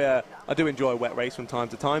enjoy a wet race from time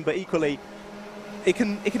to time. But equally, it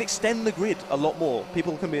can extend the grid a lot more.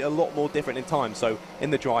 People can be a lot more different in time. So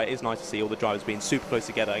in the dry, it is nice to see all the drivers being super close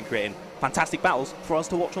together and creating fantastic battles for us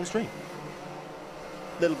to watch on stream.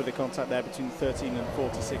 Little bit of contact there between 13 and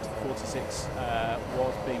 46. The 46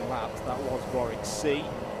 was being lapped. That was Warwick C.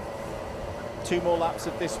 2 more laps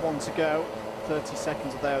of this one to go. 30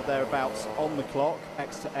 seconds or thereabouts on the clock.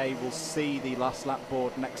 Exeter A will see the last lap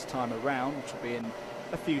board next time around, which will be in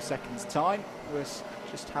a few seconds' time. We're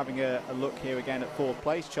just having a look here again at 4th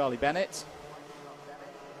place, Charlie Bennett.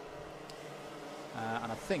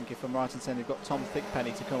 And I think, if I'm right in saying, they've got Tom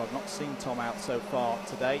Thickpenny to come. I've not seen Tom out so far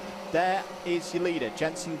today. There is your leader,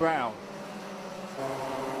 Jensen Brown.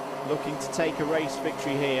 Looking to take a race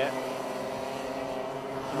victory here.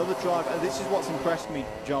 Another driver. This is what's impressed me,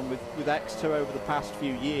 John, with Exeter over the past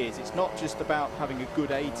few years. It's not just about having a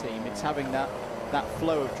good A team, it's having that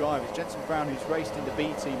flow of drivers. Jensen Brown, who's raced in the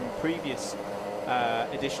B team in previous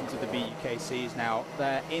editions of the BUKC, is now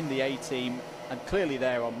there in the A team, and clearly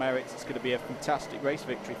there on merits. It's going to be a fantastic race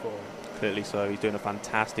victory for him. Clearly so. He's doing a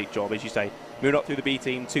fantastic job. As you say, moving up through the B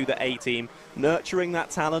team to the A team, nurturing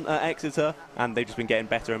that talent at Exeter, and they've just been getting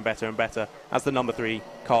better and better and better as the number 3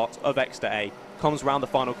 kart of Exeter A comes round the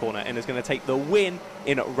final corner and is going to take the win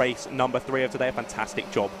in race number 3 of today. A fantastic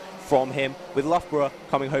job from him, with Loughborough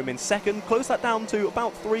coming home in second. Close that down to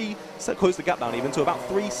about 3, close the gap down even to about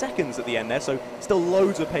 3 seconds at the end there, so still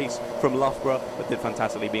loads of pace from Loughborough, but did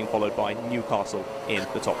fantastically, being followed by Newcastle in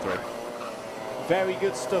the top 3. Very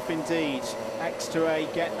good stuff indeed. Exeter A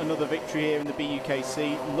get another victory here in the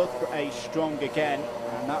BUKC. Loughborough A strong again,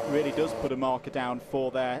 and that really does put a marker down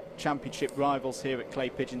for their championship rivals here at Clay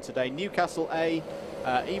Pigeon today. Newcastle A,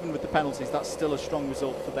 even with the penalties, that's still a strong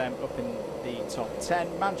result for them up in the top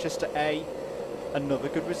 10. Manchester A, another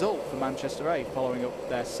good result for Manchester A, following up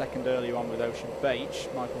their second earlier on with Ocean Beach.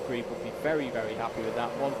 Michael Grieve will be very, very happy with that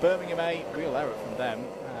one. Birmingham A, real error from them,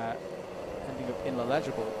 ending up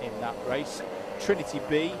ineligible in that race. Trinity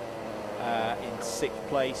B in 6th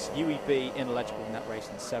place, UEB ineligible in that race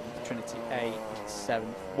in 7th, Trinity A in 7th,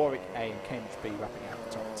 Warwick A and Cambridge B wrapping out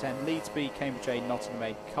the top 10, Leeds B, Cambridge A, Nottingham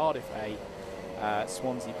A, Cardiff A,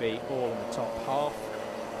 Swansea B all in the top half,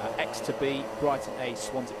 Exeter B, Brighton A,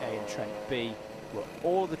 Swansea A and Trent B were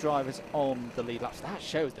all the drivers on the lead laps. That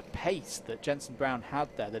shows the pace that Jensen Brown had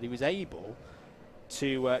there, that he was able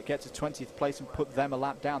to get to 20th place and put them a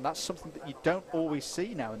lap down. That's something that you don't always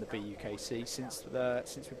see now in the BUKC since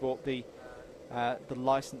we brought the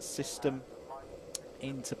licence system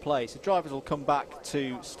into play. So drivers will come back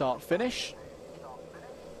to start-finish,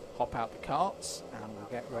 hop out the carts, and we'll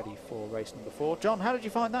get ready for race number 4. John, how did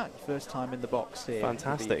you find that? Your first time in the box here.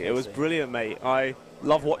 Fantastic. It was brilliant, mate. I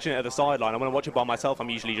love watching it at the sideline. And when I watch it by myself, I'm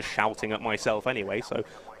usually just shouting at myself anyway, so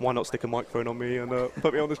why not stick a microphone on me and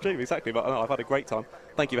put me on the stream? Exactly. But I've had a great time.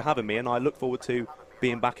 Thank you for having me, and I look forward to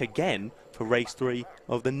being back again for race 3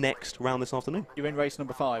 of the next round this afternoon. You're in race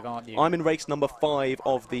number 5, aren't you? I'm in race number 5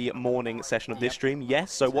 of the morning session of this stream,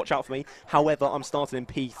 yes, so watch out for me. However, I'm starting in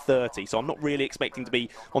P30, so I'm not really expecting to be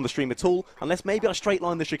on the stream at all, unless maybe I straight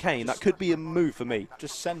line the chicane. That could be a move for me.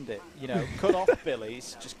 Just send it, you know, cut off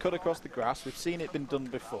Billy's, just cut across the grass. We've seen it been done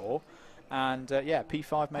before. And yeah,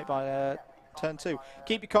 P5 made by turn 2.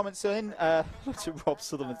 Keep your comments in. To Rob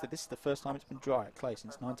Sutherland, this is the first time it's been dry at Clay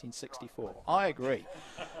since 1964. I agree.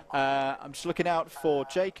 I'm just looking out for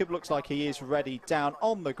Jacob. Looks like he is ready down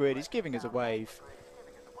on the grid. He's giving us a wave.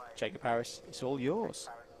 Jacob Harris, it's all yours.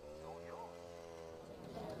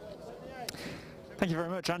 Thank you very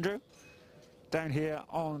much, Andrew. Down here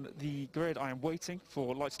on the grid, I am waiting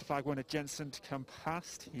for Lights to Flag winner Jensen to come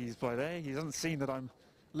past. He's by there. He hasn't seen that I'm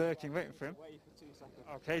lurking, waiting for him.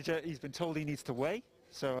 Okay, he's been told he needs to weigh,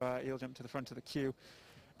 so he'll jump to the front of the queue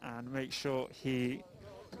and make sure he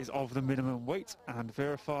is of the minimum weight and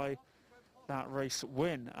verify that race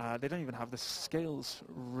win. They don't even have the scales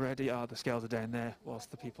ready. The scales are down there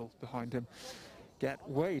whilst the people behind him get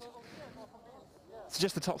weighed. So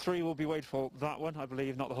just the top 3 will be weighed for that one, I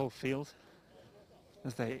believe, not the whole field.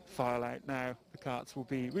 As they file out now, the carts will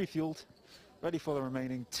be refueled, ready for the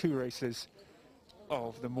remaining 2 races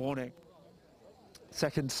of the morning.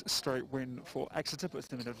 Second straight win for Exeter puts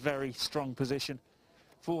them in a very strong position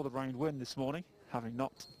for the round win this morning, having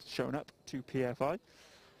not shown up to PFI.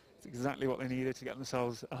 It's exactly what they needed to get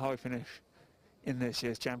themselves a high finish in this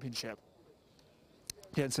year's championship.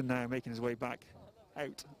 Jensen now making his way back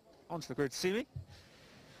out onto the grid to see me.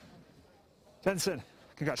 Jensen,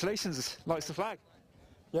 congratulations, Lights to Flag.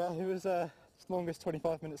 Yeah, it was the longest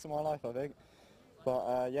 25 minutes of my life, I think.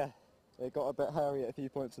 But yeah, it got a bit hairy at a few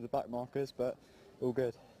points with the back markers, but all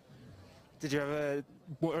good. Did you ever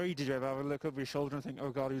worry? Did you ever have a look over your shoulder and think,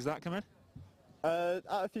 oh God, who's that coming? At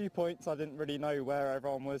a few points, I didn't really know where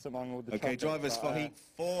everyone was among all the Okay, trumpets, drivers for heat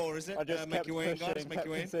 4, is it? I just make kept your way in, pushing, guys, make kept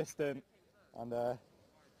your way in. consistent, and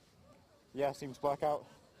yeah, seems to work out.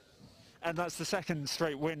 And that's the second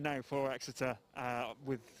straight win now for Exeter,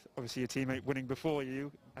 with obviously your teammate winning before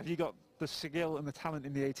you. Have you got the skill and the talent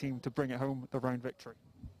in the A team to bring it home the round victory?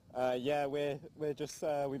 Yeah, we're just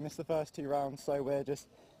we missed the first 2 rounds, so we're just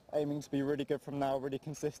aiming to be really good from now, really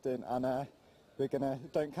consistent, and we're gonna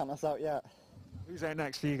don't count us out yet. Who's out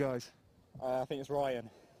next for you guys? I think it's Ryan.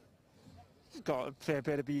 He's got a fair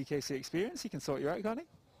bit of BUKC experience. He can sort you out, can't he?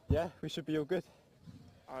 Yeah, we should be all good.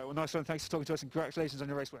 All right, well, nice one. Thanks for talking to us, and congratulations on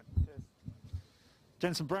your race win. Cheers.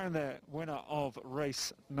 Jensen Brown there, winner of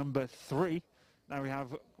race number 3. Now we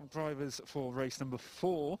have drivers for race number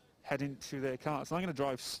 4 heading to their carts. And I'm going to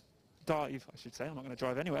dive, I should say, I'm not going to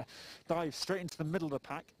drive anywhere, dive straight into the middle of the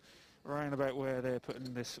pack, around about where they're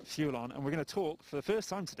putting this fuel on. And we're going to talk for the first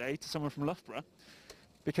time today to someone from Loughborough,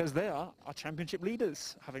 because they are our championship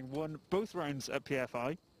leaders, having won both rounds at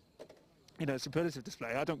PFI in a superlative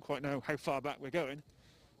display. I don't quite know how far back we're going,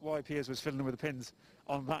 why Piers was fiddling with the pins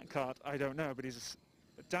on that kart, I don't know, but he's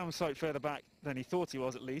a damn sight further back than he thought he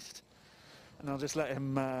was at least. And I'll just let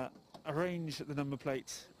him arrange the number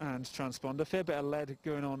plate and transponder. Fair bit of lead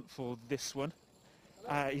going on for this one.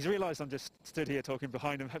 He's realised I'm just stood here talking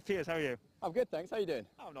behind him. Piers, how are you? I'm good, thanks. How are you doing?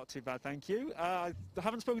 Oh, not too bad, thank you. I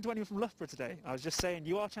haven't spoken to anyone from Loughborough today. I was just saying,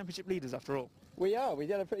 you are championship leaders after all. We are. We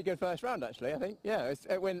did a pretty good first round, actually, I think. Yeah,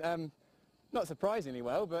 it went not surprisingly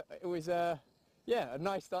well, but it was, yeah, a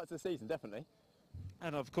nice start to the season, definitely.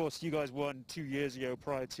 And of course, you guys won 2 years ago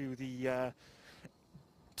prior to the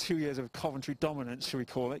 2 years of Coventry dominance, shall we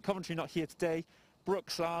call it. Coventry not here today.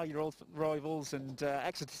 Brooks are your old rivals, and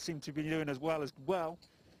Exeter seem to be doing as well.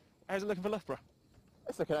 How's it looking for Loughborough?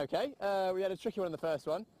 It's looking okay. We had a tricky one in the first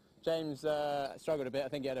one. James struggled a bit. I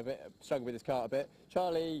think he had a bit struggled with his kart a bit.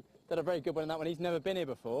 Charlie did a very good one in that one. He's never been here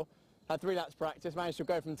before. Had 3 laps practice, managed to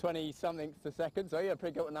go from 20-something to second, so yeah,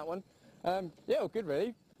 pretty good on that one. Yeah, well, good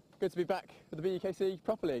really. Good to be back with the BUKC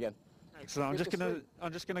properly again. Excellent.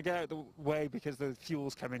 I'm just gonna get out of the way because the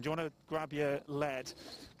fuel's coming. Do you want to grab your lead,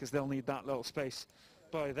 because they'll need that little space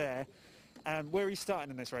by there. Where are you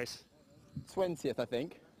starting in this race? 20th, I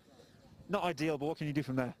think. Not ideal, but what can you do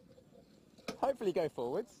from there? Hopefully go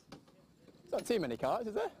forwards. There's not too many cars,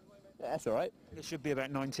 is there? Yeah, that's all right. It should be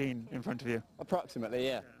about 19 in front of you. Approximately,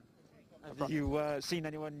 yeah. Have you seen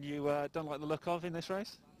anyone you don't like the look of in this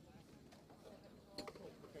race?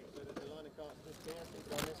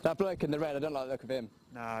 That bloke in the red, I don't like the look of him.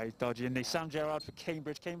 No, he's dodgy, isn't he? Sam Gerrard for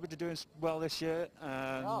Cambridge. Cambridge are doing well this year.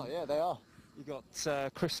 Oh, yeah, they are. You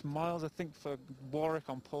got Chris Miles, I think, for Warwick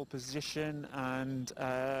on pole position, and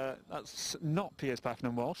that's not Piers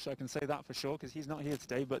Pakenham-Walsh, I can say that for sure, because he's not here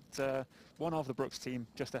today, but one of the Brooks team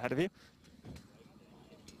just ahead of you.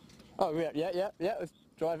 Oh, yeah, it's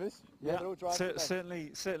drivers. Yeah, they're all drivers.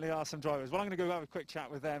 Certainly are some drivers. Well, I'm going to go have a quick chat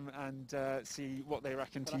with them and see what they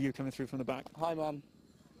reckon to you coming through from the back. Hi, Mum.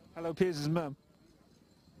 Hello, Piers' mum.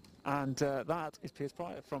 And that is Piers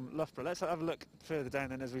Pryor from Loughborough. Let's have a look further down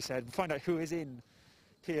then, as we said, and find out who is in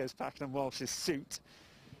Piers Pakenham-Walsh's suit,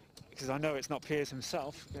 because I know it's not Piers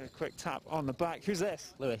himself. A quick tap on the back. Who's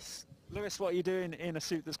this? Lewis. Lewis, what are you doing in a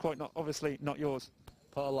suit that's quite obviously not yours?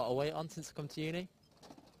 Put a lot of weight on since I come to uni.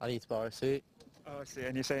 I need to borrow a suit. Oh, I see.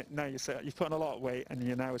 And you say no. You've put on a lot of weight, and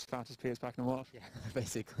you're now as fat as Piers Pakenham-Walsh. Yeah,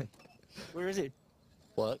 basically. Where is he?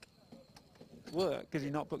 Work. Work? Because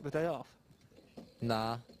you not booked the day off?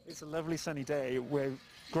 Nah. It's a lovely sunny day with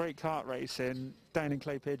great kart racing down in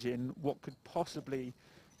Clay Pigeon. What could possibly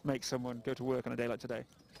make someone go to work on a day like today?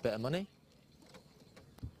 Bit of money.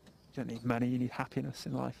 You don't need money, you need happiness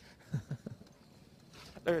in life.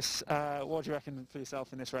 Lewis, what do you reckon for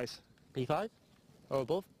yourself in this race? P5 or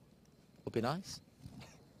above would be nice.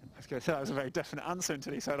 I was going to say that was a very definite answer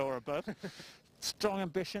until he said or above. Strong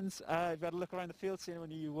ambitions. Have you had a look around the field, see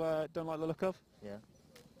anyone you don't like the look of? Yeah.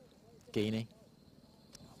 Guinea.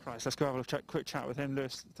 Right, let's go have a quick chat with him.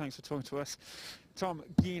 Lewis, thanks for talking to us. Tom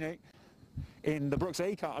Guinea in the Brooks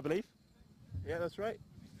A kart, I believe. Yeah, that's right.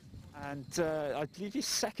 And I believe he's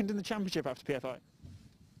second in the championship after PFI.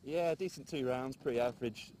 Yeah, decent 2 rounds, pretty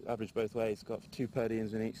average both ways. Got 2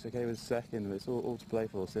 podiums in each, so okay with second, but it's all to play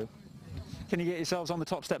for still. Can you get yourselves on the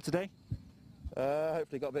top step today?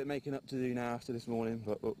 Hopefully got a bit of making up to do now after this morning,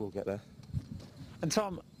 but we'll get there. And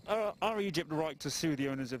Tom, are Egypt right to sue the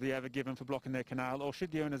owners of the Ever Given for blocking their canal, or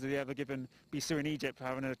should the owners of the Ever Given be suing Egypt for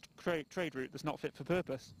having a trade route that's not fit for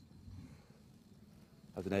purpose?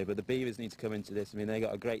 I don't know, but the Beavers need to come into this. I mean, they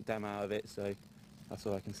got a great dam out of it, so that's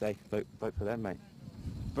all I can say. Vote for them, mate.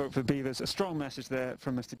 Vote for Beavers. A strong message there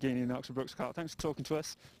from Mr. Guinea in the Oxford Brooks car. Thanks for talking to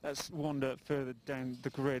us. Let's wander further down the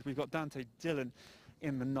grid. We've got Dante Dillon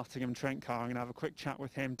in the Nottingham Trent car. I'm going to have a quick chat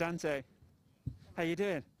with him. Dante, how you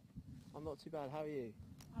doing? I'm not too bad. How are you?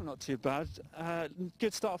 I'm not too bad.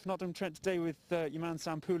 Good start for Nottingham Trent today with your man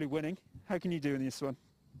Sam Pooley winning. How can you do in this one?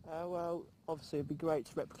 Well, obviously it'd be great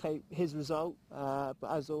to replicate his result, but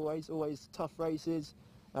as always tough races,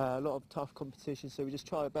 a lot of tough competition, so we just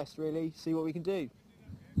try our best really, see what we can do.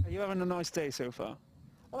 Are you having a nice day so far?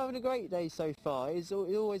 I'm having a great day so far. It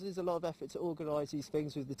always is a lot of effort to organise these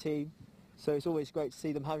things with the team, so it's always great to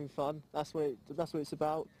see them having fun. That's what it's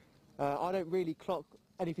about. I don't really clock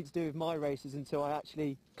anything to do with my races until I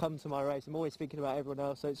actually come to my race. I'm always thinking about everyone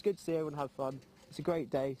else, so it's good to see everyone have fun. It's a great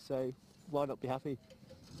day, so why not be happy?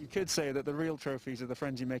 You could say that the real trophies are the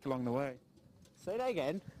friends you make along the way. Say that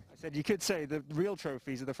again. I said you could say the real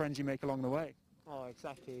trophies are the friends you make along the way. Oh,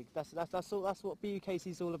 exactly. That's what BUKC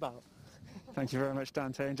is all about. Thank you very much,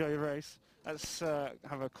 Dante. Enjoy your race. Let's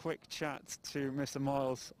have a quick chat to Mr.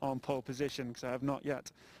 Miles on pole position, because I have not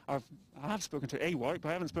yet. I have spoken to Warwick, but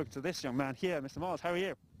I haven't spoken to this young man here. Mr. Miles, how are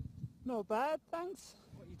you? Not bad, thanks.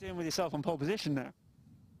 What are you doing with yourself on pole position now?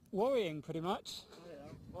 Worrying, pretty much.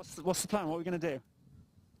 What's the plan? What are we going to do?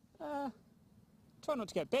 Try not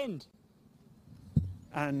to get binned.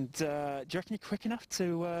 And do you reckon you're quick enough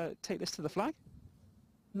to take this to the flag?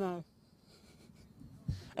 No.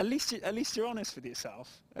 At least you're honest with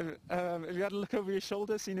yourself. Have you had a look over your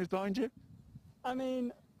shoulder, seen who's behind you? I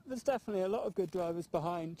mean, there's definitely a lot of good drivers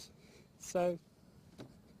behind, so...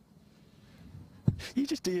 You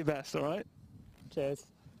just do your best, all right? Cheers.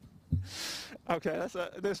 Okay,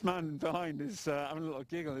 this man behind is having a little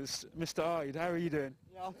giggle. Is Mr. Hyde. How are you doing?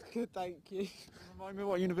 Yeah, I'm good, thank you. Remind me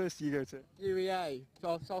what university you go to? UEA.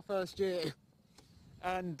 It's our first year.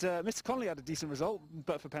 And Mr. Connolly had a decent result,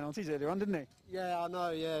 but for penalties earlier on, didn't he? Yeah, I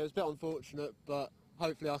know, yeah. It was a bit unfortunate, but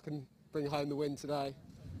hopefully I can bring home the win today.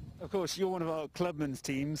 Of course, you're one of our clubmen's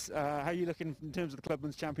teams. How are you looking in terms of the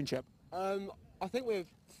clubmen's championship? I think we're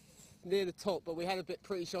near the top, but we had a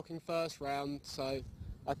pretty shocking first round, so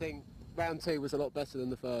I think round 2 was a lot better than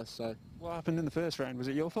the first. So what happened in the first round? Was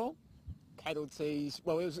it your fault? Penalties.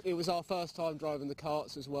 Well, it was our first time driving the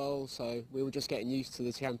karts as well, so we were just getting used to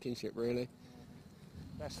the championship, really.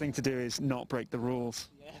 Best thing to do is not break the rules.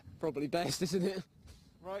 Yeah, probably best, isn't it?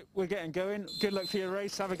 Right, we're getting going. Good luck for your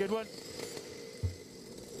race. Have a good one.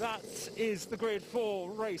 That is the grid for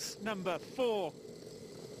race number 4.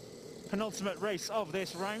 Penultimate race of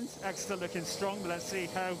this round. Exeter looking strong, but let's see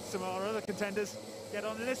how some of our other contenders get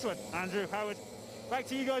on in this one. Andrew, Howard, back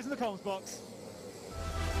to you guys in the comms box.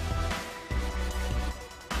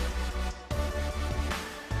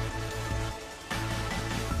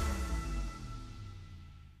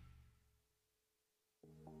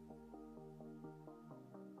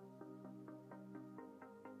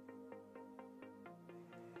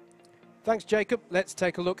 Thanks, Jacob. Let's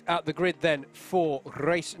take a look at the grid then for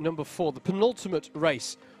race number 4, the penultimate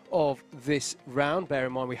race of this round. Bear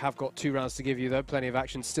in mind we have got 2 rounds to give you, though. Plenty of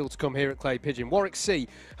action still to come here at Clay Pigeon. Warwick C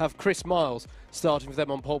have Chris Miles starting for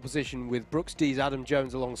them on pole position with Brooks D's Adam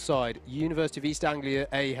Jones alongside. University of East Anglia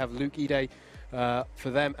A have Luke Ide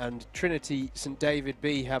for them, and Trinity St David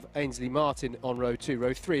B have Ainsley Martin on row 2.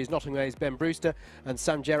 Row 3 is Nottingham A's Ben Brewster and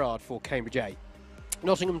Sam Gerrard for Cambridge A.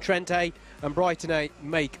 Nottingham Trent A and Brighton A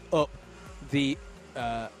make up the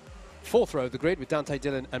 4th row of the grid with Dante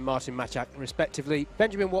Dillon and Martin Machak respectively.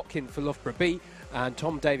 Benjamin Watkin for Loughborough B and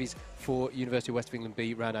Tom Davies for University of West of England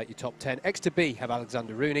B round out your top 10. Exeter B have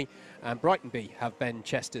Alexander Rooney and Brighton B have Ben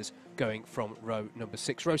Chesters going from row number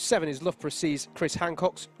 6. Row 7 is Loughborough C's Chris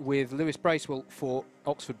Hancox with Lewis Bracewell for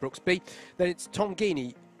Oxford Brooks B. Then it's Tom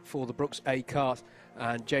Geeney for the Brooks A kart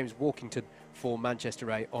and James Walkington for Manchester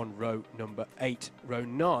A on row number 8. Row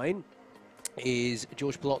 9 is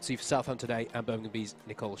George Palozzi for Southampton A and Birmingham B's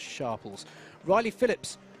Nicole Sharples. Riley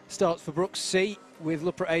Phillips starts for Brooks C with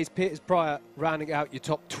Loughborough A's Piers Pryor rounding out your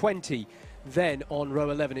top 20. Then on row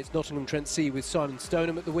 11 it's Nottingham Trent C with Simon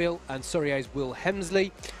Stoneham at the wheel and Surrey A's Will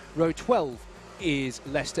Hemsley. Row 12 is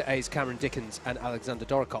Leicester A's Cameron Dickens and Alexander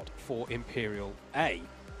Doricott for Imperial A.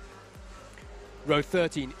 Row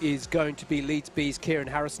 13 is going to be Leeds B's Kieran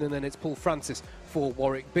Harrison and then it's Paul Francis for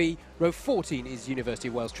Warwick B. Row 14 is University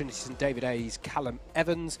of Wales Trinity St David A's Callum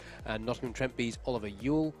Evans and Nottingham Trent B's Oliver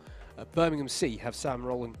Ewell. Birmingham C have Sam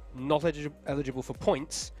Rowland not eligible for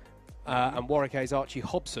points and Warwick A's Archie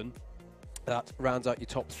Hobson. That rounds out your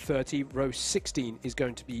top 30. Row 16 is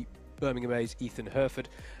going to be Birmingham A's Ethan Herford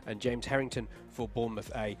and James Harrington for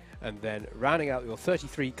Bournemouth A. And then rounding out your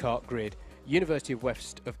 33 kart grid, University of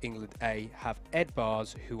West of England A have Ed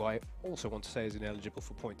Bars, who I also want to say is ineligible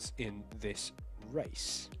for points in this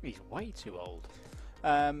race. He's way too old.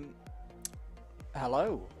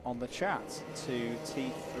 Hello on the chat to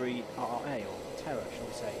T3RA, or Terror, shall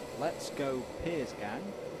we say. Let's go Piers gang.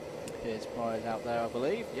 Piers Pryor's out there, I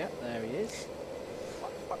believe. Yep, there he is.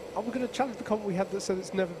 I'm going to challenge the comment we had that said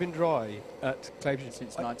it's never been dry at Clay Pigeon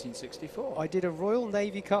since 1964. I did a Royal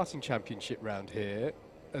Navy Karting Championship round here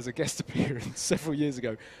as a guest appearance several years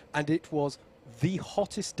ago, and it was the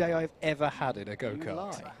hottest day I've ever had in a go-kart. You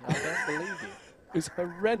lie. I don't believe you. It was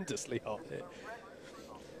horrendously hot here.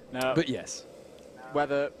 No, but yes.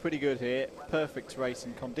 Weather pretty good here. Perfect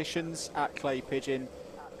racing conditions at Clay Pigeon.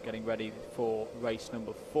 Getting ready for race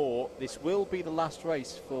number 4. This will be the last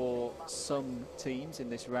race for some teams in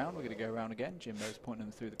this round. We're going to go around again. Jimbo's pointing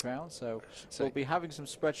them through the crowd. So we'll be having some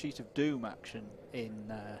spreadsheet of doom action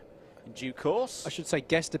in due course. I should say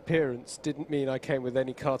guest appearance didn't mean I came with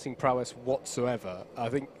any karting prowess whatsoever. I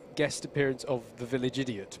think guest appearance of the Village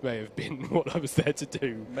Idiot may have been what I was there to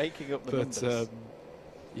do. Making up the numbers.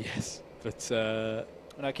 Yes, but...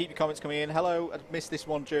 Now keep your comments coming in. Hello, I missed this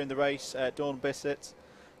one during the race. Dawn Bissett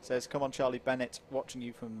says, come on Charlie Bennett, watching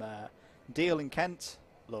you from Deal in Kent.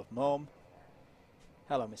 Love Mom.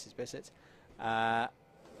 Hello, Mrs. Bissett.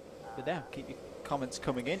 But now, keep your comments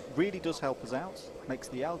coming in. Really does help us out. Makes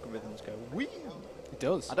the algorithms go wee. It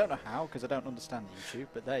does. I don't know how, because I don't understand YouTube,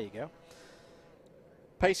 but there you go.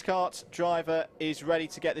 Pace kart driver is ready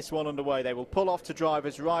to get this one underway. They will pull off to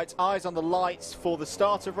driver's right. Eyes on the lights for the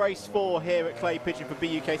start of race 4 here at Clay Pigeon for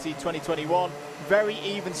BUKC 2021. Very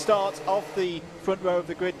even start off the front row of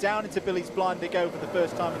the grid. Down into Billy's Blind they go for the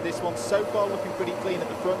first time in this one. So far looking pretty clean at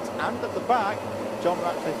the front and at the back. John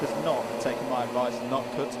Ratcliffe has not taken my advice and not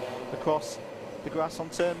cut across the grass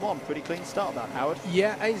on turn 1. Pretty clean start that, Howard.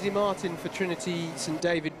 Yeah, Ainsley Martin for Trinity St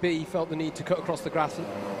David B felt the need to cut across the grass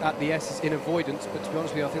at the S's in avoidance, but to be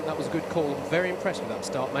honest with you, I think that was a good call. Very impressed with that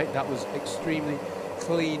start, mate. That was extremely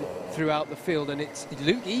clean throughout the field, and it's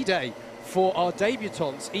Luke Ede for our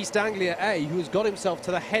debutants, East Anglia A, who has got himself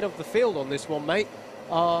to the head of the field on this one, mate.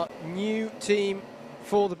 Our new team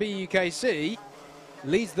for the BUKC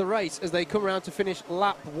leads the race as they come around to finish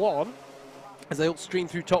lap 1. As they all stream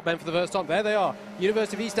through top bend for the first time. There they are.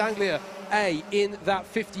 University of East Anglia A in that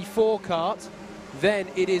 54 kart. Then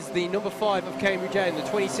it is the number 5 of Cambridge A and the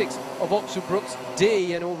 26 of Oxford Brooks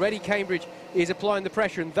D. And already Cambridge is applying the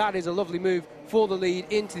pressure. And that is a lovely move for the lead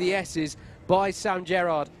into the S's by Sam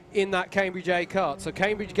Gerrard in that Cambridge A kart. So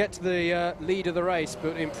Cambridge get to the lead of the race.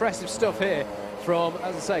 But impressive stuff here from,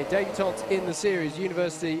 as I say, debutants in the series,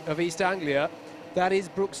 University of East Anglia. That is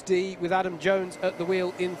Brooks D with Adam Jones at the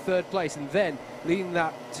wheel in 3rd place. And then leading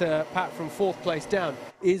that pack from 4th place down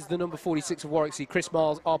is the number 46 of Warwick C, Chris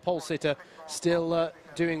Miles, our pole sitter, still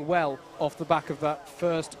doing well off the back of that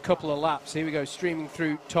first couple of laps. Here we go, streaming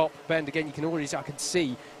through top bend. Again, you can already see, I can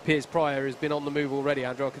see Piers Pryor has been on the move already,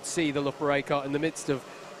 Andrew. I could see the Loughborough A car in the midst of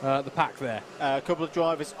the pack there. A couple of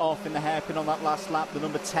drivers off in the hairpin on that last lap. The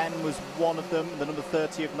number 10 was one of them. The number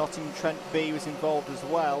 30 of Nottingham Trent B was involved as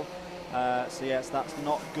well. So yes, that's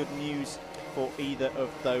not good news for either of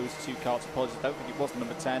those two karts. Apologies, I don't think it was the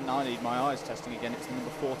number 10. I need my eyes testing again. It's the number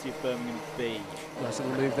 40 of Birmingham B. Nice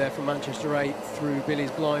little move there from Manchester 8 through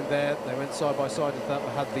Billy's Blind there. They went side by side with that,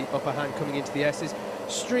 had the upper hand coming into the S's.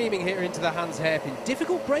 Streaming here into the Hans hairpin.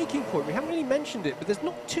 Difficult braking point. We haven't really mentioned it, but there's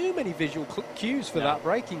not too many visual cues for that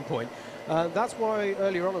braking point. That's why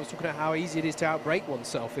earlier on I was talking about how easy it is to outbrake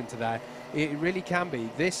oneself into there. It really can be.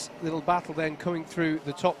 This little battle then coming through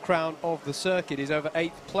the top crown of the circuit is over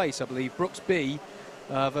 8th place, I believe. Brooks B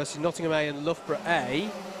versus Nottingham A and Loughborough A.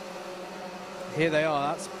 Here they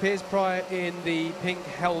are. That's Piers Pryor in the pink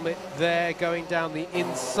helmet there, going down the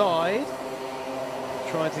inside.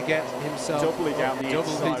 Trying to get himself doubly down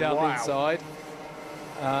the inside.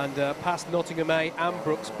 And past Nottingham A and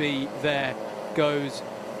Brooks B, there goes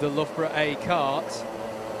the Loughborough A kart.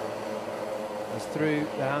 As through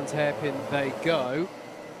the Hans hairpin they go.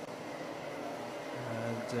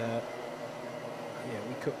 And yeah,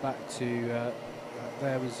 we cut back to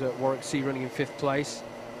there was Warwick C running in 5th place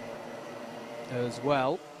as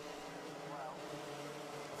well.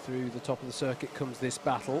 Through the top of the circuit comes this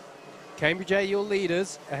battle. Cambridge A, your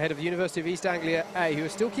leaders, ahead of the University of East Anglia A, who are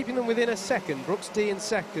still keeping them within a second. Brooks D in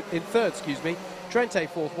 3rd, excuse me. Trent A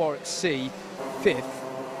 4th, Warwick C 5th.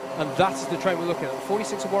 And that's the train we're looking at.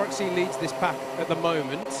 46 of Warwick C leads this pack at the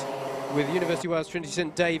moment, with University of Wales Trinity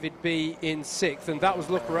St David B in 6th. And that was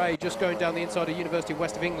Loughborough A just going down the inside of University of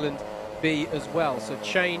West of England B as well. So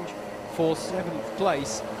change for 7th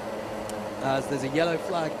place, as there's a yellow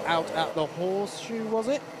flag out at the horseshoe, was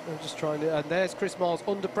it? I'm just trying to... And there's Chris Miles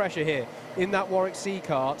under pressure here in that Warwick C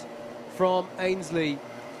kart from Ainsley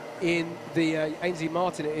in the... Ainsley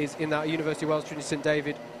Martin it is in that University of Wales Trinity St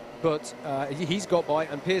David, but he's got by,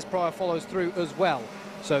 and Piers Pryor follows through as well.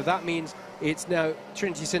 So that means it's now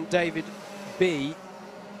Trinity St David B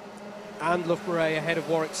and Loughborough A ahead of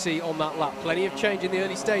Warwick C on that lap. Plenty of change in the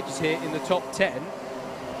early stages here in the top 10,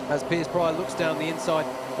 as Piers Pryor looks down the inside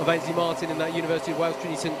of Ainsley Martin in that University of Wales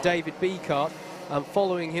Trinity St David B kart, and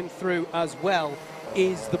following him through as well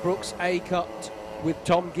is the Brooks A kart with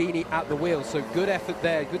Tom Geeney at the wheel. So good effort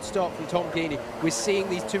there, good start from Tom Geeney. We're seeing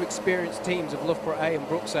these two experienced teams of Loughborough A and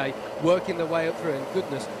Brooks A working their way up through, and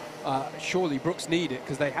goodness, surely Brooks need it,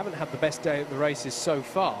 because they haven't had the best day at the races so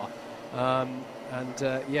far.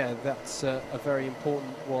 Yeah, that's a very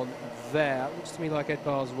important one there. It looks to me like Ed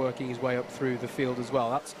Barr's working his way up through the field as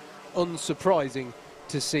well. That's unsurprising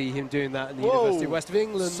to see him doing that in the University of West of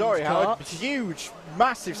England. Sorry, Howard. Huge,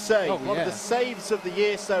 massive save. One of the saves of the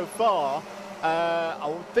year so far.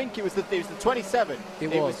 I think it was the 27.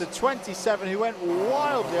 It was the 27 who went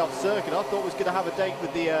wildly off circuit. I thought was going to have a date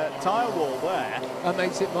with the tyre wall there. That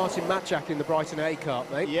makes it Martin Matchak in the Brighton A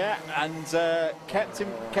kart, mate. Yeah, and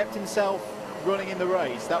kept himself running in the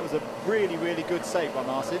race. That was a really, really good save by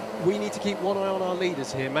Martin. We need to keep one eye on our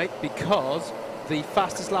leaders here, mate, because the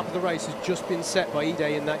fastest lap of the race has just been set by Ide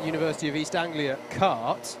in that University of East Anglia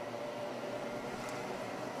kart.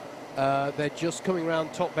 They're just coming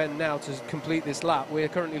around top bend now to complete this lap. We're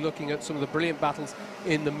currently looking at some of the brilliant battles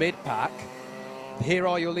in the mid-pack. Here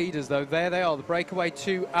are your leaders, though. There they are, the breakaway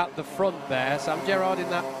 2 at the front there. Sam Gerrard in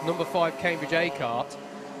that number 5 Cambridge A kart.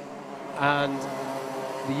 And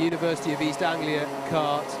the University of East Anglia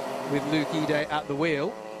kart with Luke Ide at the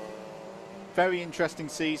wheel. Very interesting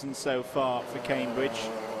season so far for Cambridge.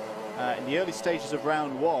 In the early stages of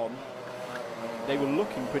round 1, they were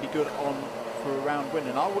looking pretty good on for a round win,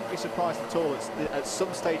 and I wouldn't be surprised at all at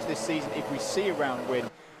some stage this season if we see a round win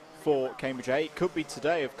for Cambridge A. It could be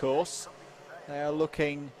today, of course. They are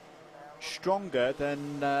looking stronger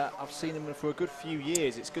than I've seen them for a good few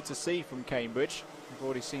years. It's good to see from Cambridge. We've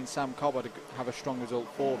already seen Sam Cobber have a strong result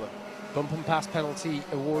for them. Bump and pass penalty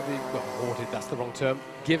awarded, well, awarded, that's the wrong term,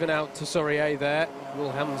 given out to Surrey A there.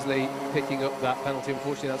 Will Hamsley picking up that penalty.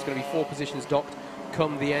 Unfortunately, that's going to be 4 positions docked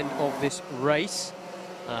come the end of this race.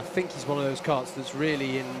 I think he's one of those karts that's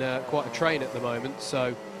really in quite a train at the moment,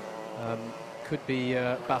 so could be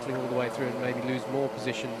battling all the way through and maybe lose more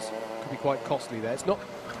positions. Could be quite costly there. It's not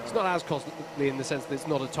as costly in the sense that it's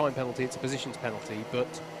not a time penalty, it's a positions penalty, but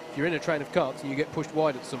if you're in a train of karts and you get pushed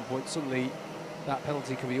wide at some point, suddenly that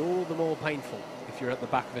penalty can be all the more painful if you're at the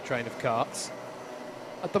back of a train of karts.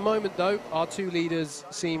 At the moment, though, our 2 leaders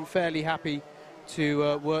seem fairly happy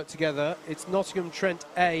to work together. It's Nottingham Trent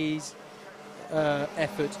A's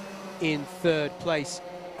effort in 3rd place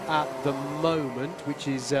at the moment, which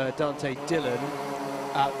is Dante Dillon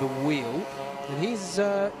at the wheel. And he's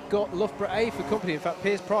got Loughborough A for company. In fact,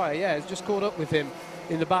 Piers Pryor, has just caught up with him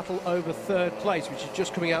in the battle over 3rd place, which is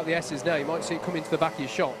just coming out the S's now. You might see it come into the back of your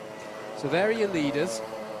shot. So there are your leaders.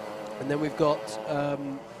 And then we've got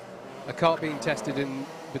a kart being tested in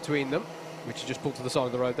between them, which is just pulled to the side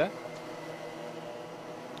of the road there.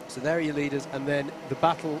 So there are your leaders, and then the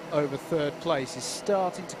battle over 3rd place is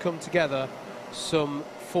starting to come together some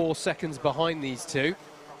 4 seconds behind these 2.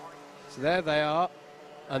 So there they are,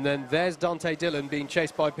 and then there's Dante Dillon being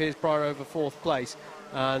chased by Piers Pryor over 4th place,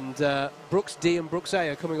 and Brooks D and Brooks A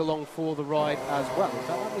are coming along for the ride as well. In fact,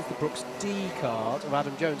 that was the Brooks D kart of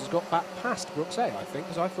Adam Jones has got back past Brooks A, I think,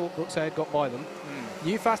 because I thought Brooks A had got by them.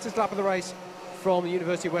 New fastest lap of the race from the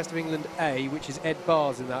University of West of England A, which is Ed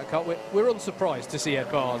Bars in that kart. We're unsurprised to see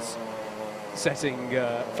Ed Bars setting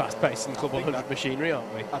fast pace in Club 100 machinery,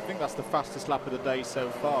 aren't we? I think that's the fastest lap of the day so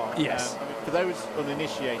far. Yes. I mean, for those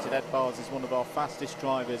uninitiated, Ed Bars is one of our fastest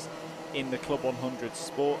drivers in the Club 100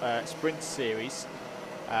 sprint series.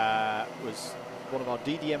 Was one of our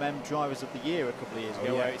DDMM drivers of the year a couple of years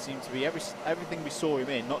ago, where it seemed to be everything we saw him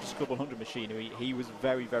in, not just Club 100 machinery, he was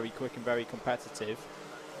very, very quick and very competitive.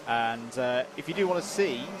 And if you do want to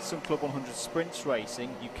see some Club 100 sprints racing,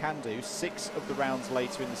 you can do. 6 of the rounds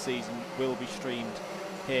later in the season will be streamed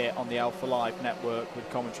here on the Alpha Live network with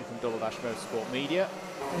commentary from Double Dash Motorsport Media.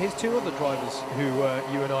 And here's 2 other drivers who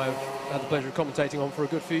you and I have had the pleasure of commentating on for a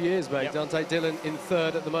good few years, mate. Yep. Dante Dillon in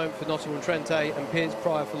 3rd at the moment for Nottingham Trent A, and Piers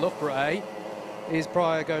Pryor for Loughborough A. Is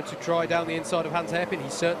Pryor going to try down the inside of Hans Hairpin? He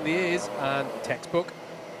certainly is, and textbook,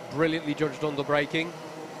 brilliantly judged on the braking.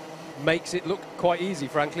 Makes it look quite easy,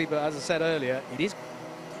 frankly, but as I said earlier, it is,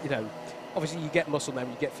 obviously you get muscle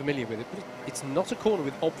memory, you get familiar with it, but it's not a corner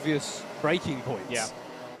with obvious braking points. Yeah.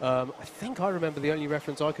 I think I remember the only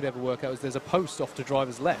reference I could ever work out was there's a post off to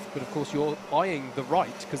driver's left, but of course you're eyeing the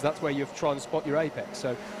right because that's where you're trying to spot your apex,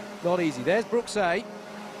 so not easy. There's Brooks A.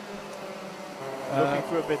 Looking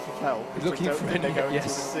for a bit of help. Looking for they're going to the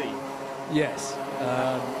sea. Yes,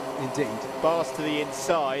 indeed. Bars to the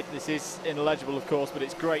inside. This is ineligible, of course, but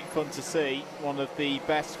it's great fun to see one of the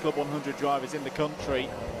best Club 100 drivers in the country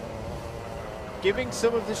giving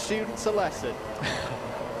some of the students a lesson.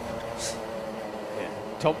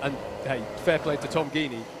 Tom, and hey, fair play to Tom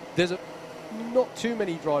Geeney. There's not too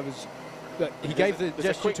many drivers that he gave the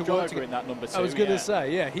gesture to work together. In that number 2, I was going to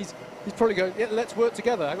say, yeah, he's probably going, let's work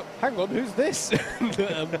together. Hang on, who's this?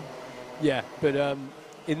 But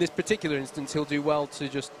in this particular instance, he'll do well to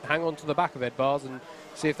just hang on to the back of Ed Bars and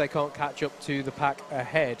see if they can't catch up to the pack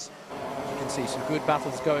ahead. You can see some good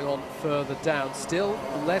battles going on further down. Still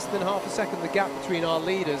less than half a second the gap between our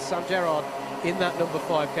leaders. Sam Gerrard in that number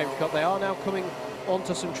 5 Cambridge Cup. They are now coming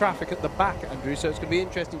onto some traffic at the back, Andrew, so it's going to be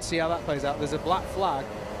interesting to see how that plays out. There's a black flag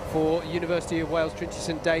for University of Wales Trinity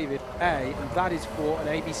St David A, and that is for an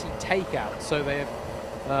ABC takeout. So they have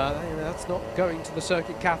that's not going to the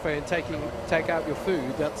circuit cafe and take out your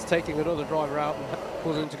food. That's taking another driver out and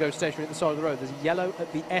causing them to go stationary at the side of the road. There's yellow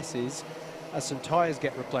at the S's as some tyres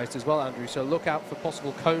get replaced as well, Andrew. So look out for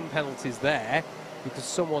possible cone penalties there, because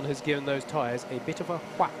someone has given those tyres a bit of a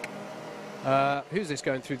whack. Who's this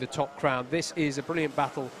going through the top crown? This is a brilliant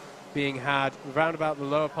battle being had round about the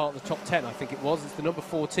lower part of the top 10, I think it was. It's the number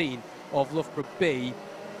 14 of Loughborough B.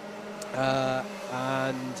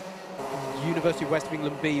 And University of West of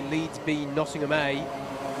England B, Leeds B, Nottingham A.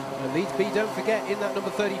 And Leeds B, don't forget, in that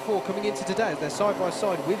number 34 coming into today, as they're side by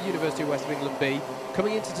side with University of West of England B,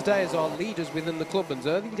 coming into today as our leaders within the club. And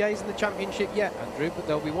early days in the championship yet, Andrew, but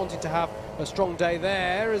they'll be wanting to have a strong day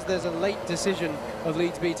there, as there's a late decision of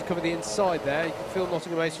Leeds B to cover the inside there. You can feel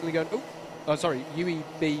Nottingham A suddenly going, oh, sorry,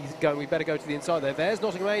 UEB going, we better go to the inside there. There's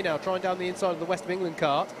Nottingham A now trying down the inside of the West of England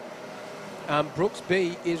cart. And Brooks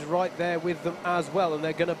B is right there with them as well, and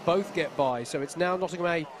they're going to both get by. So it's now Nottingham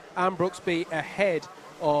A and Brooks B ahead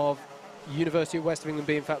of University of West of England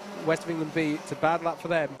B. In fact, West of England B, it's a bad lap for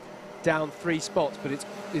them, down 3 spots. But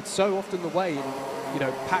it's so often the way in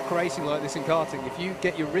pack racing like this in karting. If you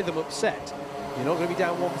get your rhythm upset, you're not going to be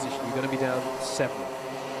down 1 position, you're going to be down 7.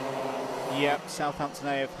 Yep, Southampton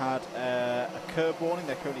A have had a curb warning.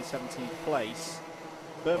 They're currently 17th place.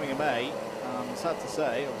 Birmingham A, sad to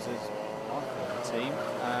say, obviously the team,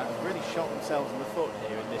 really shot themselves in the foot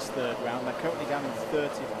here in this third round. They're currently down in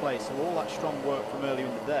 30th place, so all that strong work from earlier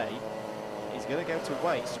in the day is going to go to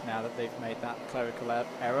waste now that they've made that clerical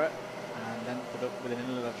error and then put up with an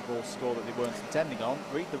ineligible score that they weren't intending on.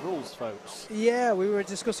 Read the rules, folks. Yeah, we were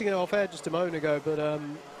discussing it off air just a moment ago, but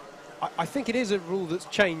I think it is a rule that's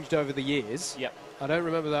changed over the years. Yep. I don't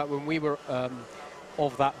remember that when we were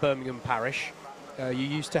of that Birmingham parish. You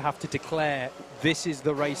used to have to declare this is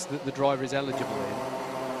the race that the driver is eligible in.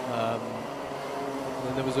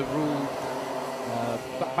 And there was a rule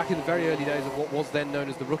back in the very early days of what was then known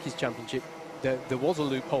as the Rookies Championship. There was a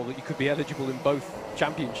loophole that you could be eligible in both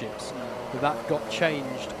championships, but that got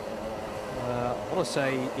changed. I want to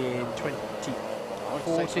say in 2014.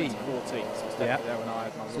 So Yeah. there when I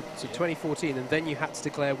had my So 2014, and then you had to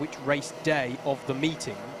declare which race day of the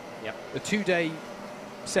meeting. Yep. The 2-day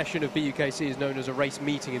session of BUKC is known as a race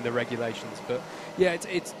meeting in the regulations, but yeah,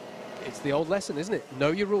 it's the old lesson, isn't it?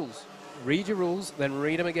 Know your rules, read your rules, then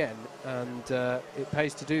read them again, and it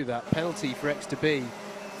pays to do that. Penalty for X to B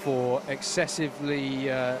for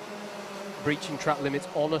excessively breaching track limits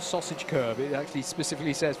on a sausage curb. It actually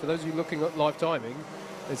specifically says, for those of you looking at live timing,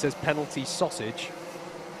 it says penalty sausage.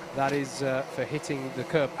 That is for hitting the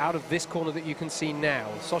curb out of this corner that you can see now.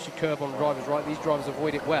 Sausage curb on drivers right. These drivers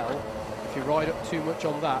avoid it well. If you ride up too much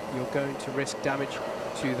on that, you're going to risk damage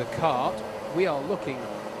to the kart. We are looking,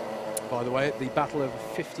 by the way, at the battle over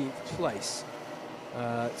 15th place.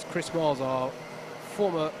 It's Chris Miles, our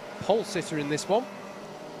former pole sitter in this one.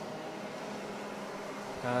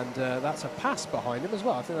 And that's a pass behind him as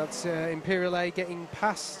well. I think that's Imperial A getting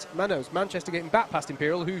past Manos. Manchester getting back past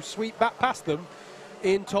Imperial, who sweep back past them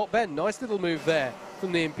in top bend. Nice little move there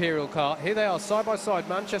from the Imperial kart. Here they are, side by side,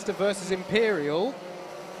 Manchester versus Imperial.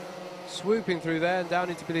 Swooping through there and down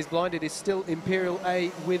into Billy's blind. It is still Imperial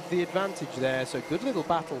A with the advantage there. So good little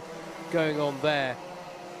battle going on there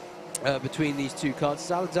between these two karts.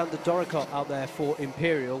 It's Alexander Doricott out there for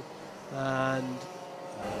Imperial and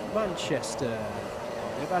Manchester.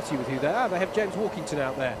 Get back to you with who they are. They have James Walkington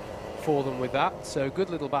out there for them with that. So good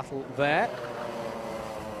little battle there.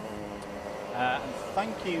 And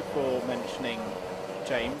thank you for mentioning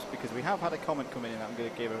James, because we have had a comment come in and I'm going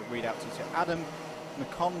to give a read out to you. So Adam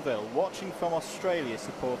McConville, watching from Australia,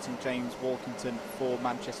 supporting James Walkington for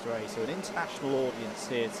Manchester A. So an international audience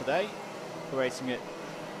here today for racing at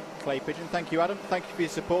Clay Pigeon. Thank you, Adam. Thank you for your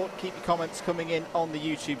support. Keep your comments coming in on the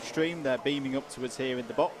YouTube stream. They're beaming up to us here in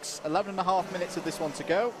the box. 11.5 minutes of this one to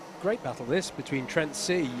go. Great battle this between Trent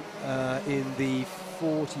C in the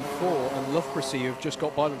 44 and Loughborough C, who've just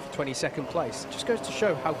got by them for 22nd place. It just goes to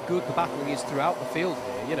show how good the battling is throughout the field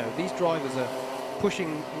here. You know, these drivers are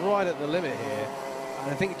pushing right at the limit here. And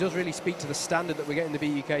I think it does really speak to the standard that we're getting in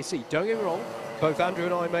the BUKC. Don't get me wrong, both Andrew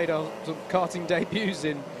and I made our sort of karting debuts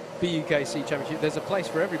in BUKC Championship. There's a place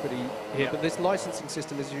for everybody here, but this licensing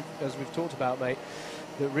system, as we've talked about, mate,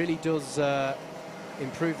 that really does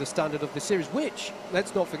improve the standard of the series, which,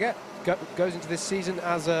 let's not forget, goes into this season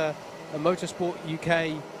as a Motorsport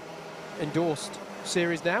UK endorsed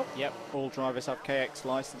series now. Yep, all drivers have KX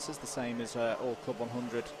licenses, the same as all Club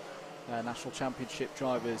 100 National Championship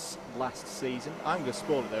drivers last season. I'm going to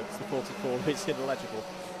spoil it though, because the 44 is ineligible.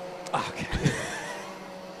 Okay.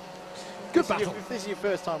 Good battle. If this is your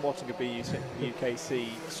first time watching a BUKC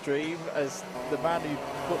stream, as the man who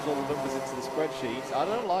puts all the numbers into the spreadsheet, I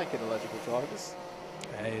don't like ineligible drivers.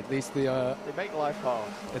 Hey, at least the they make life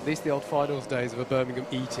hard. At least the old finals days of a Birmingham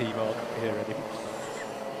E team aren't here anymore.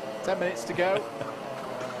 10 minutes to go.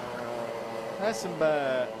 There's some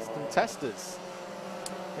testers.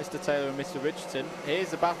 Mr. Taylor and Mr. Richardson. Here's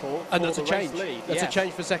the battle And for that's a the change. race lead. That's a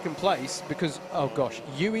change for second place because, oh gosh,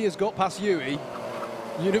 Uwe has got past Uwe.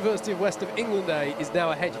 University of West of England A is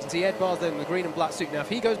now ahead. You can see Ed Barrs there in the green and black suit. Now, if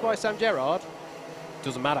he goes by Sam Gerrard,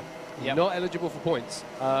 doesn't matter. Yep. Not eligible for points.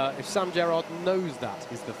 If Sam Gerrard knows that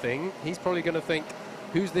is the thing, he's probably going to think,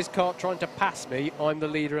 who's this kart trying to pass me? I'm the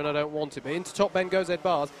leader and I don't want it. But into top bend goes Ed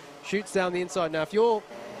Barrs, shoots down the inside. Now, if you're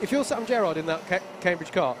Sam Gerrard in that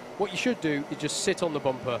Cambridge kart, what you should do is just sit on the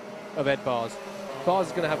bumper of Ed Barrs. Barrs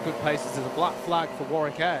is going to have good paces. There's a black flag for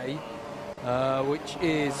Warwick A, which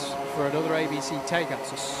is for another ABC takeout.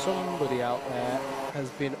 So somebody out there has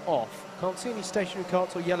been off. Can't see any stationary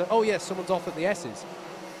karts or yellow. Oh yes, someone's off at the S's.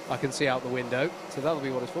 I can see out the window. So that'll be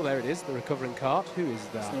what it's for. There it is, the recovering kart. Who is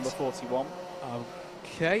that? It's number 41.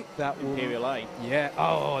 Okay, that will... Imperial A. Yeah,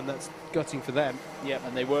 oh, and that's gutting for them. Yep,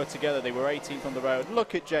 and they were together. They were 18th on the road.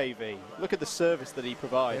 Look at JV. Look at the service that he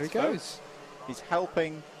provides. There he goes. He's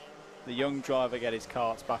helping the young driver get his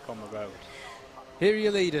karts back on the road. Here are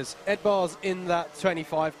your leaders. Ed Barrs in that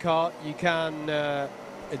 25 kart. You can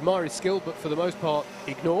admire his skill, but for the most part,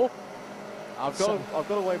 ignore. I've got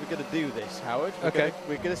a way we're going to do this, Howard.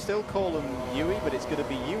 We're going to still call them Uwe, but it's going to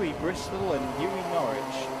be Uwe Bristol and Uwe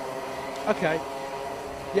Norwich. Okay.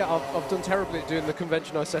 Yeah, I've done terribly at doing the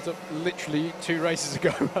convention I set up literally 2 races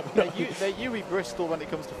ago. They're Uwe Bristol when it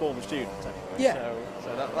comes to former students, anyway. Yeah.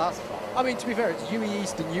 So that's fine. I mean, to be fair, it's Uwe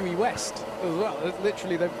East and Uwe West as well.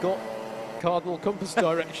 Literally, they've got cardinal compass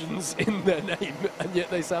directions in their name, and yet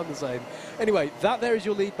they sound the same. Anyway, that there is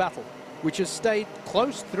your lead battle, which has stayed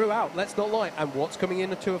close throughout, let's not lie. And what's coming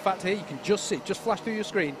into a factor here, you can just see, just flash through your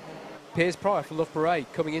screen, Piers Pryor for Loughborough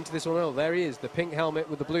coming into this one. Oh, there he is, the pink helmet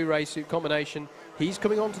with the blue race suit combination. He's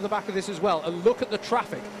coming onto the back of this as well. And look at the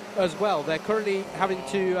traffic as well. They're currently having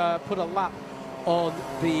to put a lap on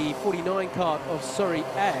the 49 kart of Surrey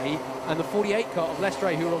A and the 48 kart of Leicester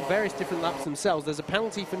A, who are on various different laps themselves. There's a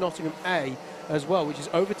penalty for Nottingham A as well, which is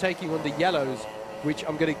overtaking one of the yellows, which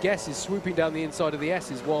I'm going to guess is swooping down the inside of the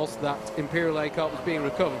S's whilst that Imperial A kart was being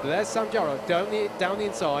recovered. But there's Sam Gerrard down the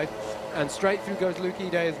inside, and straight through goes Luke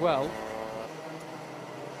Ide as well.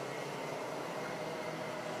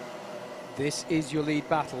 This is your lead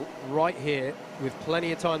battle right here with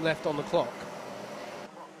plenty of time left on the clock.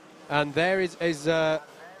 And there is I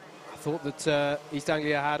thought that East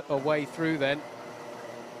Anglia had a way through then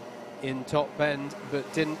in top bend,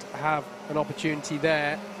 but didn't have an opportunity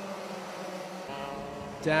there.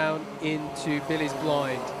 Down into Billy's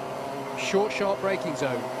blind. Short, sharp braking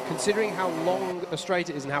zone. Considering how long a straight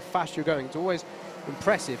it is and how fast you're going, it's always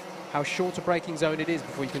impressive how short a braking zone it is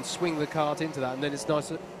before you can swing the kart into that. And then it's nice,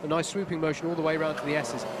 a nice swooping motion all the way around to the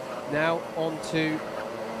S's. Now onto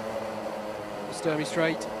the Sturmey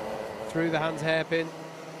straight, through the Hans hairpin,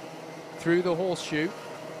 through the horseshoe.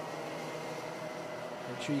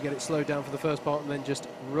 Make sure you get it slowed down for the first part and then just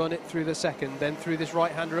run it through the second, then through this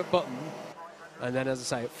right-hander at button. And then, as I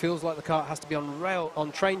say, it feels like the kart has to be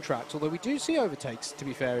on train tracks, although we do see overtakes, to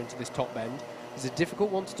be fair, into this top bend. It's a difficult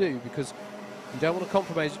one to do because you don't want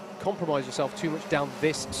to compromise yourself too much down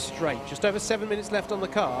this straight. Just over 7 minutes left on the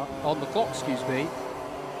clock, excuse me.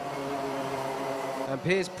 And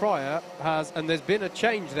Piers Pryor has, and there's been a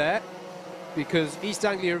change there because East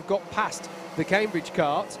Anglia have got past the Cambridge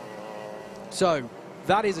kart. So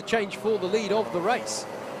that is a change for the lead of the race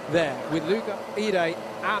there, with Luke Ide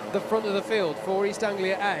at the front of the field for East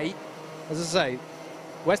Anglia A. As I say,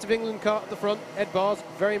 West of England kart at the front. Ed Barrs,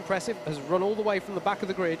 very impressive, has run all the way from the back of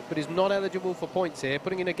the grid, but is not eligible for points here,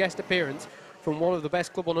 putting in a guest appearance from one of the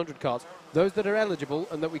best Club 100 karts. Those that are eligible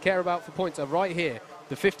and that we care about for points are right here.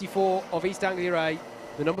 The 54 of East Anglia A,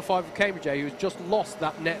 the number 5 of Cambridge A, who has just lost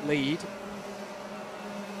that net lead.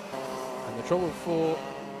 And the trouble for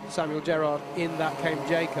Samuel Gerrard in that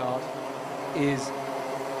Cambridge A kart is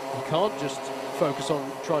he can't just focus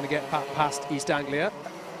on trying to get past East Anglia.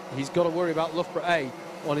 He's got to worry about Loughborough A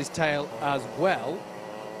on his tail as well.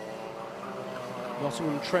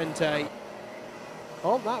 Nottingham Trent A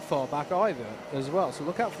aren't that far back either as well. So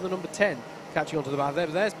look out for the number 10 catching onto the back there.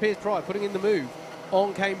 But there's Piers Pryor putting in the move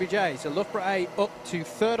on Cambridge A. So Loughborough A up to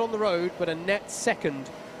 3rd on the road, but a net 2nd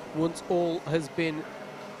once all has been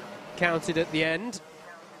counted at the end.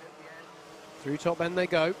 Through top end they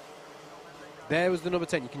go. There was the number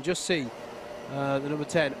 10. You can just see the number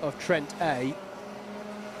 10 of Trent A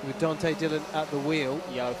with Dante Dillon at the wheel.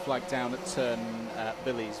 Yellow flag down at turn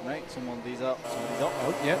Billy's, mate. Somebody's up.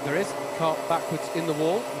 Oh, yeah, there is. Kart backwards in the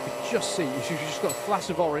wall. You could just see. You've just got a flash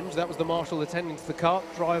of orange. That was the marshal attending to the kart.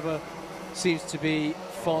 Driver seems to be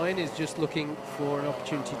fine. Is just looking for an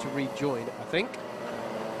opportunity to rejoin, I think.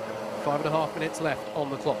 5.5 minutes left on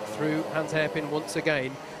the clock. Through Hans Hairpin once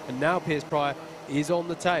again. And now Piers Pryor is on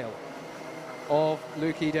the tail of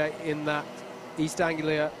Luke Ide in that East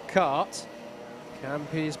Anglia kart. Can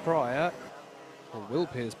Piers Pryor, or will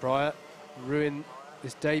Piers Pryor, ruin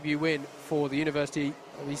this debut win for the University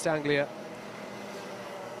of East Anglia?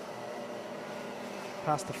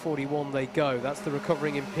 Past the 41 they go. That's the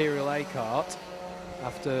recovering Imperial A kart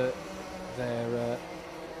after their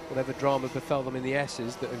whatever drama befell them in the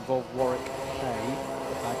S's that involved Warwick A.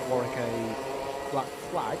 Had Warwick a black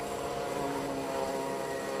flag.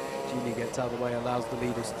 Genie gets out of the way, allows the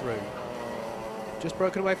leaders through. Just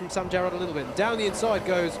broken away from Sam Gerrard a little bit. Down the inside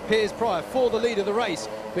goes Piers Pryor for the lead of the race.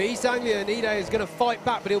 But East Anglia and Ide is going to fight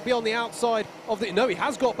back, but he'll be on the outside of the... No, he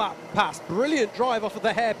has got back past. Brilliant drive off of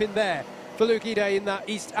the hairpin there for Luke Ide in that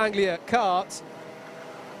East Anglia kart.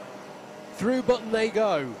 Through Button they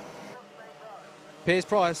go. Piers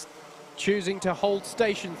Pryor choosing to hold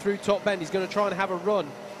station through Top Bend. He's going to try and have a run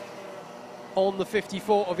on the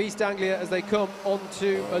 54 of East Anglia as they come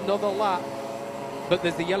onto another lap. But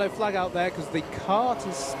there's the yellow flag out there because the kart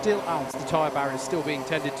is still out. The tyre barrier is still being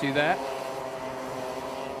tended to there.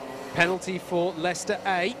 Penalty for Leicester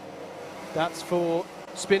A. That's for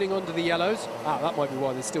spinning under the yellows. That might be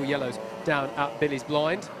why there's still yellows down at Billy's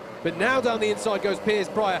blind. But now down the inside goes Piers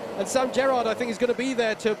Pryor. And Sam Gerrard, I think, is going to be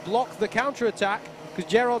there to block the counter-attack because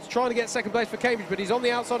Gerrard's trying to get second place for Cambridge, but he's on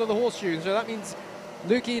the outside of the horseshoe. So that means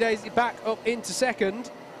Luke Ide is back up into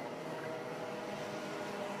second.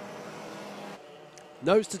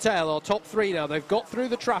 Nose to tail, our top three now. They've got through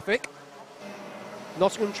the traffic.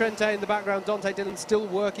 Nottingham Trente in the background. Dante Dillon still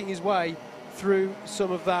working his way through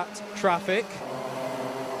some of that traffic.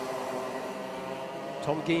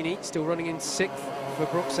 Tom Geeney still running in 6th for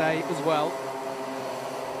Brooks A as well.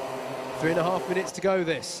 3.5 minutes to go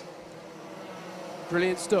this.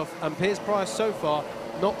 Brilliant stuff. And Piers Pryor so far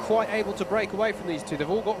not quite able to break away from these two. They've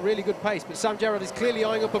all got really good pace, but Sam Gerrard is clearly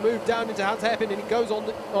eyeing up a move down into Hans Hairpin, and he goes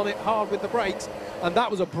on it hard with the brakes. And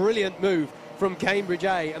that was a brilliant move from Cambridge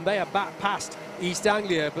A, and they are back past East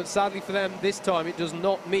Anglia. But sadly for them, this time it does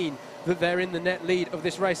not mean that they're in the net lead of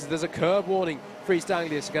this race. There's a curb warning for East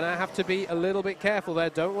Anglia, so going to have to be a little bit careful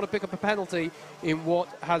there. Don't want to pick up a penalty in what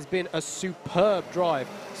has been a superb drive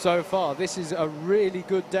so far. This is a really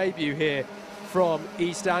good debut here from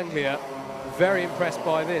East Anglia. Very impressed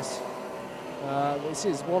by this. This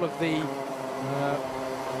is one of the,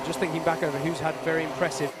 just thinking back over who's had very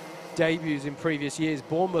impressive debuts in previous years.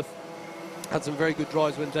 Bournemouth had some very good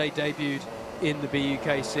drives when they debuted in the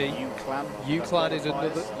BUKC. UCLan is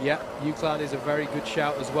another. Yeah, UCLan is a very good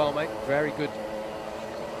shout as well, mate. Very good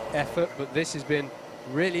effort, but this has been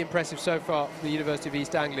really impressive so far for the University of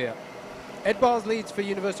East Anglia. Ed Bars leads for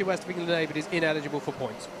University of West of England A, but is ineligible for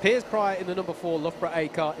points. Piers Pryor in the number 4, Loughborough A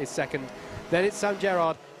kart is second. Then it's Sam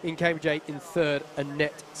Gerrard in Cambridge A in third, and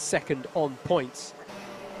net second on points.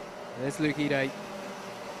 And there's Luke Ide.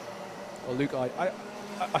 Or Luke Ide.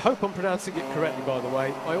 I hope I'm pronouncing it correctly, by the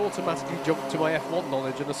way. I automatically jumped to my F1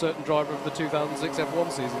 knowledge and a certain driver of the 2006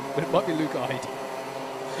 F1 season, but it might be Luke Ide.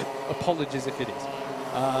 Apologies if it is.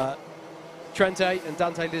 Trente and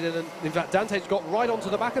Dante Dillon. In fact, Dante's got right onto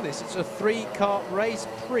the back of this. It's a 3-kart race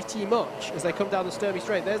pretty much as they come down the Sturmey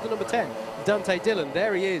Straight. There's the number 10, Dante Dillon.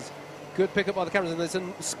 There he is. Good pick up by the cameras, and there's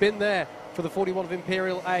a spin there for the 41 of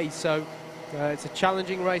Imperial A. So it's a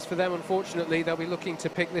challenging race for them, unfortunately. They'll be looking to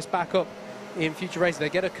pick this back up in future races. They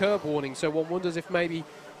get a curb warning, so one wonders if maybe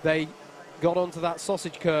they got onto that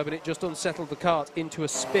sausage curb and it just unsettled the kart into a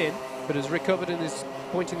spin, but has recovered and is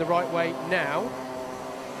pointing the right way now.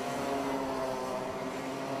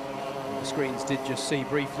 The screens did just see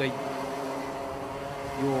briefly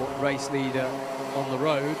your race leader on the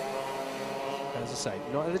road. As I say,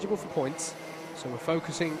 not eligible for points, so we're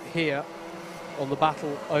focusing here on the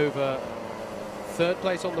battle over third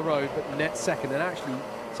place on the road, but net second. And actually,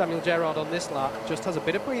 Samuel Gerrard on this lap just has a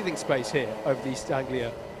bit of breathing space here over the East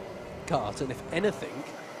Anglia kart, and if anything,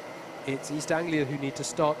 it's East Anglia who need to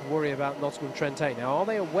start to worry about Nottingham Trente. Now, are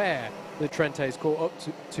they aware that Trente has caught up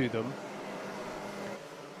to them?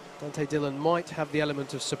 Dante Dillon might have the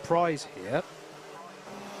element of surprise here,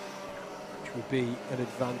 which would be an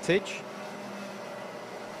advantage.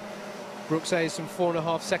 Brooks A is some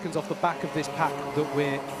 4.5 seconds off the back of this pack that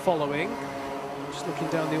we're following. Just looking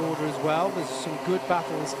down the order as well, there's some good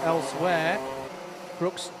battles elsewhere.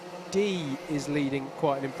 Brooks D is leading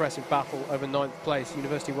quite an impressive battle over 9th place.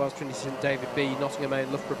 University of Wales, Trinity St David B, Nottingham A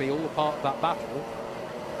and Loughborough B, all a part of that battle.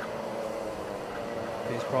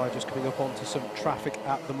 Piers Pryor just coming up onto some traffic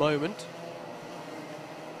at the moment.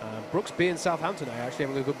 Brooks B and Southampton A actually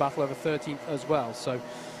having a good battle over 13th as well. So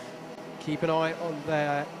keep an eye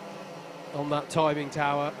on that timing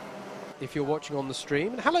tower if you're watching on the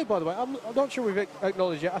stream. And hello, by the way. I'm not sure we've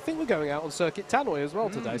acknowledged yet. I think we're going out on Circuit Tannoy as well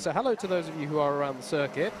today. So hello to those of you who are around the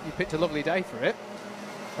circuit. You picked a lovely day for it.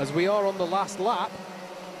 As we are on the last lap,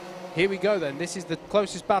 here we go then. This is the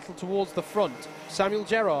closest battle towards the front. Samuel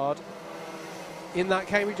Gerard in that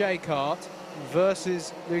Cambridge A kart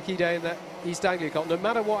versus Nuki Day in that East Anglia kart. No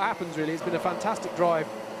matter what happens, really, it's been a fantastic drive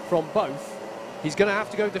from both. He's going to have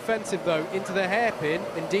to go defensive, though, into the hairpin.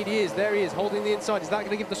 Indeed he is. There he is, holding the inside. Is that going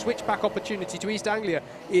to give the switchback opportunity to East Anglia?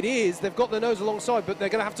 It is. They've got their nose alongside, but they're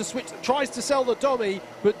going to have to switch. Tries to sell the dummy,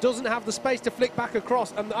 but doesn't have the space to flick back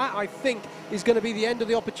across. And that, I think, is going to be the end of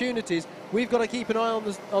the opportunities. We've got to keep an eye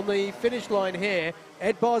on the finish line here.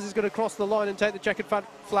 Ed Bars is going to cross the line and take the checkered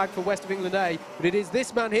flag for West of England A. But it is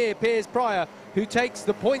this man here, Piers Pryor, who takes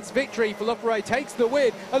the points victory for Loughborough, takes the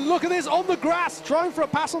win. And look at this on the grass, trying for a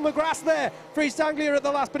pass on the grass there for East Anglia at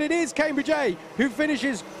the last. But it is Cambridge A who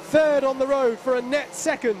finishes third on the road for a net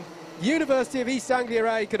second. University of East Anglia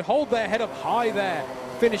A could hold their head up high there,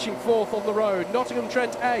 finishing fourth on the road. Nottingham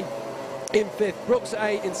Trent A in fifth, Brooks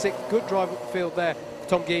A in sixth. Good drive up the field there for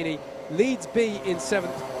Tom Geeney. Leeds B in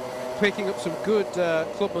seventh, picking up some good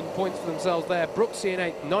clubman points for themselves there. Brooks C in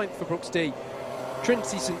eighth, ninth for Brooks D.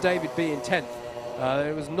 Trinity St David B in 10th.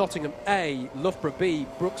 It was Nottingham A, Loughborough B,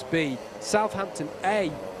 Brooks B, Southampton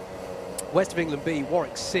A, West of England B,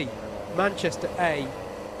 Warwick C, Manchester A,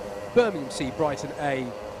 Birmingham C, Brighton A,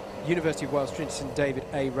 University of Wales, Trinity St David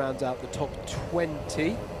A rounds out the top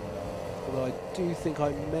 20. Although I do think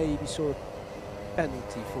I maybe saw a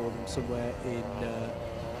penalty for them somewhere in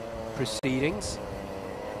proceedings.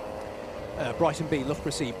 Brighton B, Loughborough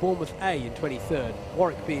C, Bournemouth A in 23rd,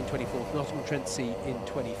 Warwick B in 24th, Nottingham Trent C in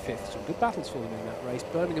 25th. Some good battles for them in that race.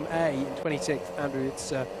 Birmingham A in 26th, Andrew,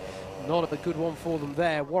 it's not a good one for them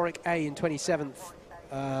there. Warwick A in 27th,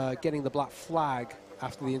 getting the black flag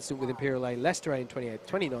after the incident with Imperial A. Leicester A in 28th,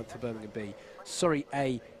 29th for Birmingham B. Surrey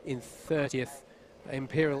A in 30th,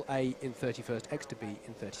 Imperial A in 31st, Exeter B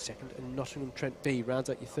in 32nd, and Nottingham Trent B rounds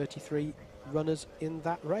out your 33 runners in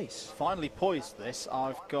that race. Finally poised this,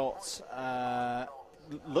 I've got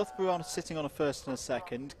Loughborough sitting on a first and a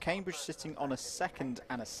second, Cambridge sitting on a second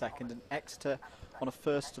and a second, and Exeter on a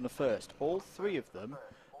first and a first. All three of them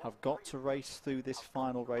have got to race through this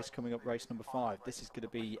final race coming up, race number 5. This is going to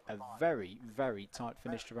be a very, very tight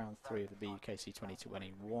finish to round 3 of the BUKC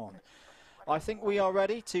 2021. I think we are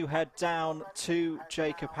ready to head down to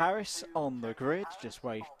Jacob Harris on the grid, just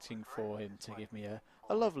waiting for him to give me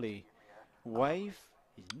a lovely wave.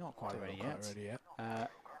 He's not quite ready yet.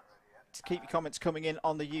 To keep your comments coming in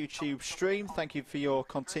on the YouTube stream. Thank you for your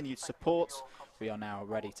continued support. We are now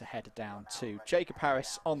ready to head down to Jacob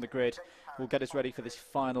Harris on the grid. We'll get us ready for this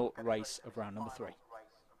final race of round number 3.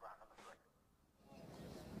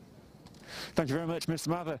 Thank you very much, Mr.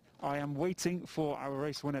 Mather. I am waiting for our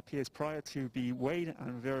race winner, Piers Pryor, to be weighed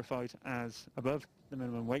and verified as above the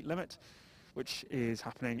minimum weight limit, which is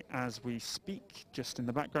happening as we speak, just in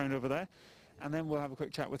the background over there. And then we'll have a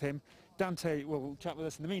quick chat with him. Dante will chat with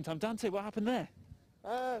us in the meantime. Dante, what happened there?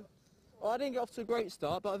 Well, I didn't get off to a great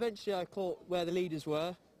start, but eventually I caught where the leaders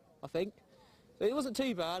were, I think. So it wasn't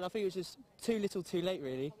too bad. I think it was just too little too late,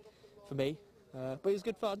 really, for me. But it was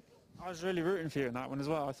good fun. I was really rooting for you in that one as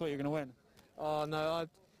well. I thought you were going to win. Oh, no.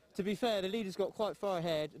 To be fair, the leaders got quite far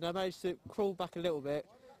ahead, and I managed to crawl back a little bit.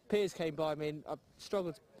 Piers came by me, and I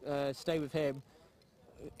struggled to stay with him.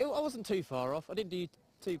 I wasn't too far off. I didn't do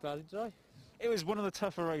too bad, did I? It was one of the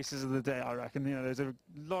tougher races of the day, I reckon. You know, there's a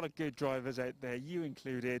lot of good drivers out there, you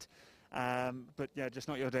included. But yeah, just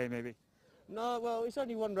not your day, maybe. No, well, it's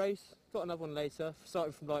only one race. Got another one later,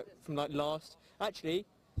 starting from last. Actually,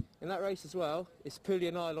 in that race as well, it's Pooley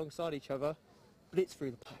and I alongside each other, blitz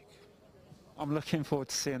through the pack. I'm looking forward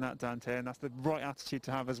to seeing that, Dante, and that's the right attitude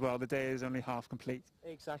to have as well. The day is only half complete.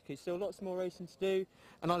 Exactly. Still lots more racing to do,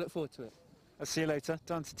 and I look forward to it. I'll see you later.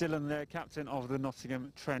 Dante Dillon there, captain of the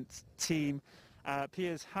Nottingham Trent team.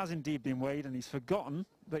 Piers has indeed been weighed, and he's forgotten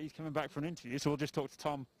that he's coming back for an interview, so we'll just talk to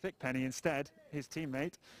Tom Thickpenny instead, his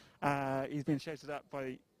teammate. He's been shouted at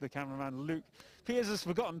by the cameraman Luke. Piers has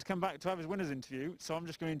forgotten to come back to have his winner's interview, so I'm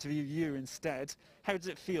just going to interview you instead. How does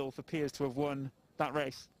it feel for Piers to have won that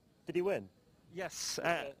race? Did he win? Yes,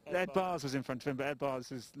 Ed Bars was in front of him, but Ed Bars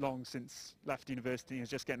has long since left university and is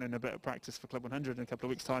just getting in a bit of practice for Club 100 in a couple of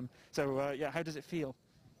weeks' time. So, yeah, how does it feel?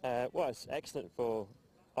 Well, it's excellent for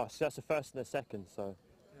us. That's the first and the second, so...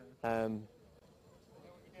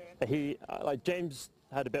 like James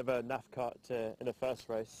had a bit of a naff cut in the first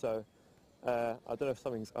race, so I don't know if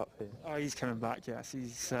something's up here. Oh, he's coming back, yes.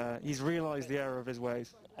 He's realised the error of his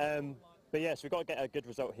ways. But yes, we've got to get a good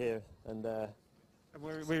result here, and...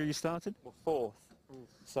 Where are you started? Well, fourth.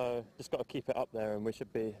 So just got to keep it up there, and we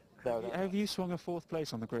should be there. How have you swung a 4th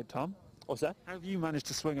place on the grid, Tom? What's that? How have you managed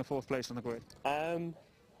to swing a 4th place on the grid? Oh,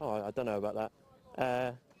 I don't know about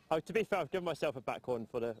that. To be fair, I've given myself a back one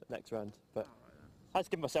for the next round, but I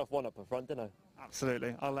just give myself one up in front, didn't I?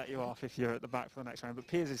 Absolutely. I'll let you off if you're at the back for the next round. But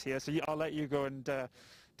Piers is here, so I'll let you go and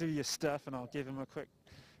do your stuff, and I'll give him a quick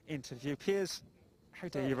interview. Piers, how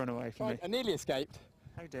dare you run away from me? I nearly escaped.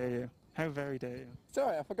 How dare you? How very dare you?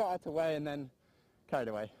 Sorry, I forgot I had to weigh and then carried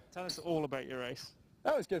away. Tell us all about your race.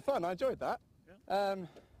 That was good fun. I enjoyed that. Yeah.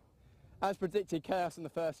 As predicted, chaos in the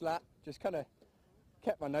first lap. Just kind of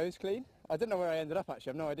kept my nose clean. I didn't know where I ended up,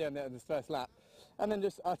 actually. I have no idea on this first lap. And then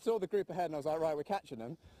I saw the group ahead and I was like, right, we're catching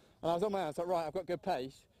them. And I was on my own. I was like, right, I've got good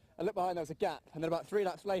pace. I looked behind, there was a gap. And then about 3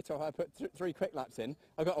 laps later, I put 3 quick laps in.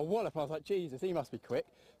 I got a wallop and I was like, Jesus, he must be quick.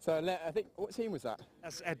 So I think, what team was that?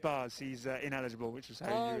 That's Ed Bars. He's ineligible, which is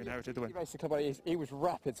how you inherited the win. He raced the club. He was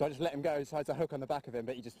rapid, so I just let him go. So I had a hook on the back of him,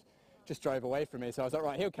 but he just drove away from me. So I was like,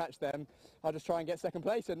 right, he'll catch them. I'll just try and get second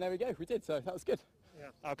place. And there we go. We did, so that was good. Yeah.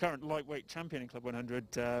 Our current lightweight champion in Club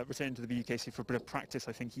 100 returned to the BUKC for a bit of practice.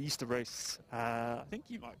 I think he used to race, I think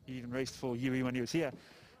you might even raced for UE when he was here,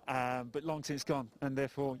 but long since gone, and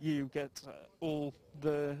therefore you get all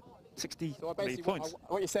the 60 points.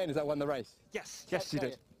 What you're saying is I won the race? Yes, yes you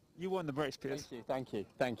did. You won the race, Piers. Thank you.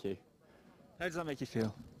 How does that make you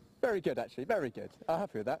feel? Very good, actually, very good. I'm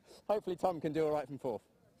happy with that. Hopefully Tom can do all right from 4th.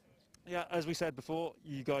 Yeah, as we said before,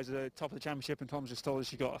 you guys are top of the championship, and Tom's just told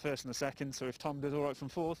us you got a 1st and a 2nd, so if Tom does all right from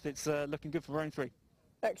 4th, it's looking good for round 3.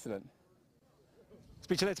 Excellent.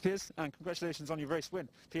 Speak to you later, Piers, and congratulations on your race win.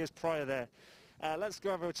 Piers Pryor there. Let's go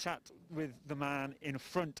have a chat with the man in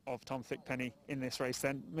front of Tom Thickpenny in this race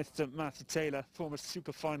then, Mr. Matthew Taylor, former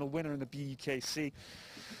super final winner in the BUKC.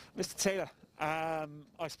 Mr. Taylor,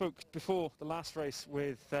 I spoke before the last race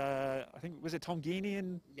with, I think, was it Tom Geeney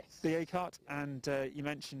in the A-Kart? And you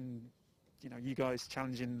mentioned, you guys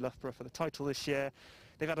challenging Loughborough for the title this year.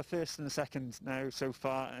 They've had a 1st and a 2nd now so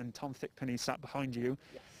far, and Tom Thickpenny sat behind you.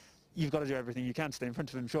 Yes. You've got to do everything you can to stay in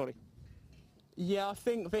front of him, surely. Yeah, I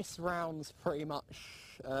think this round's pretty much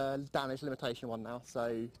damage limitation one now,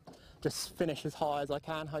 so just finish as high as I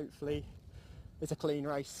can, hopefully. It's a clean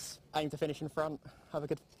race, aim to finish in front, have a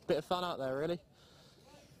good bit of fun out there, really.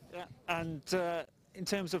 Yeah, and in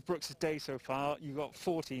terms of Brooks' day so far, you've got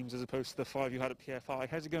 4 teams as opposed to the 5 you had at PFI.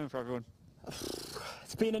 How's it going for everyone?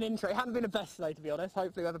 It's been an intro. It hasn't been the best today, to be honest.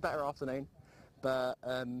 Hopefully we have a better afternoon, but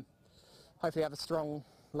hopefully have a strong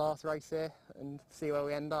last race here and see where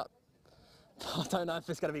we end up. I don't know if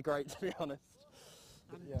it's going to be great, to be honest.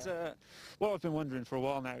 And what I've been wondering for a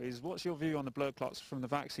while now is, what's your view on the blood clots from the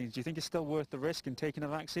vaccines? Do you think it's still worth the risk in taking a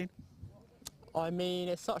vaccine? I mean,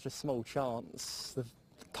 it's such a small chance. The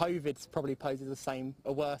COVID's probably poses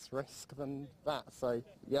a worse risk than that. So,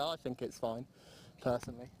 yeah, I think it's fine,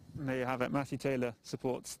 personally. And there you have it. Matthew Taylor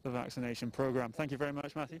supports the vaccination programme. Thank you very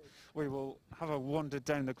much, Matthew. We will have a wander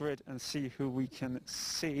down the grid and see who we can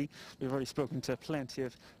see. We've already spoken to plenty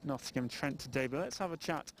of Nottingham Trent today, but let's have a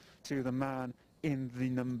chat to the man in the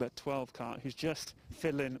number 12 cart who's just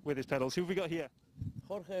fiddling with his pedals. Who have we got here?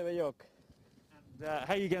 Jorge Belloc. And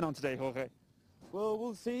how are you getting on today, Jorge? Well,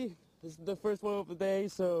 we'll see. This is the first one of the day,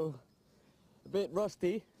 so a bit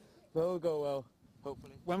rusty, but it'll go well,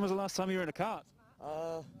 hopefully. When was the last time you were in a kart?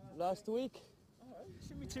 Last week. You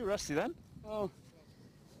shouldn't be too rusty then. Oh,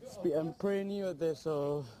 I'm pretty new at this,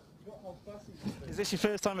 so... Is this your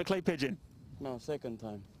first time at Clay Pigeon? No, 2nd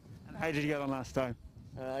time. And how did you get on last time?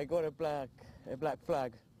 I got a black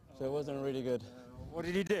flag, so it wasn't really good. What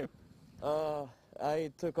did you do?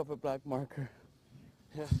 I took off a black marker.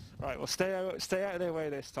 Yeah. Right, well stay out of their way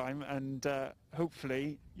this time, and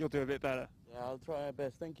hopefully you'll do a bit better. Yeah, I'll try my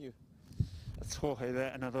best, thank you. That's Jorge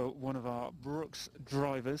there, another one of our Brooks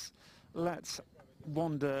drivers. Let's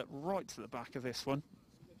wander right to the back of this one.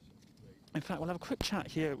 In fact, we'll have a quick chat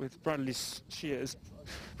here with Bradley Shears.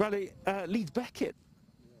 Bradley, Leeds Beckett.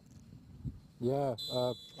 Yeah,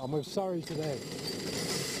 I'm with Surrey today.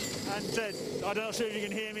 And I'm not sure if you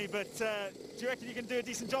can hear me, but do you reckon you can do a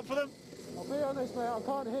decent job for them? I'll be honest, mate, I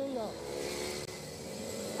can't hear you.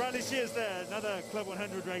 Bradley Shears there, another Club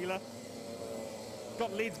 100 regular.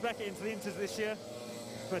 Got Leeds Beckett into the Inters this year,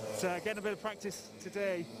 but getting a bit of practice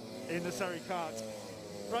today in the Surrey kart.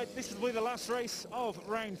 Right, this will be the last race of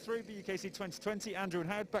round 3 BUKC 2020. Andrew and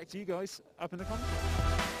Howard, back to you guys up in the comments.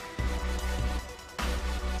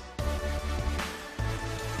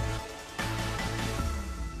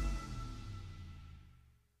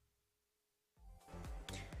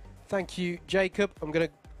 Thank you, Jacob. I'm going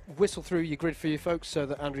to whistle through your grid for you folks so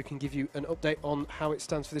that Andrew can give you an update on how it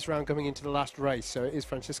stands for this round coming into the last race. So it is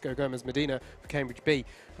Francisco Gomez Medina for Cambridge B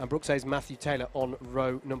and Brooks A's Matthew Taylor on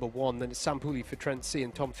row number 1. Then it's Sam Pooley for Trent C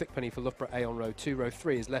and Tom Thickpenny for Loughborough A on row 2. Row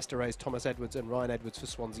 3 is Leicester A's Thomas Edwards and Ryan Edwards for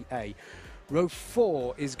Swansea A. Row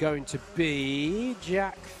 4 is going to be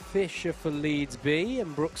Jack Fisher for Leeds B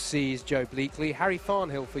and Brooks C's Joe Bleakley, Harry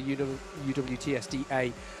Farnhill for UWTSD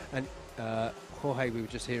A, and Jorge, we were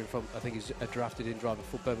just hearing from, I think he's a drafted-in driver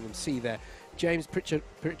for Birmingham C there. James Pritchard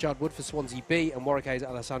Wood for Swansea B and Warwick A's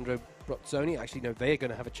Alessandro Brozzoni. Actually, no, they're going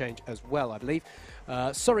to have a change as well, I believe.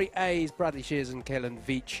 Surrey A's Bradley Shears and Caelan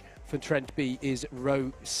Veach for Trent B is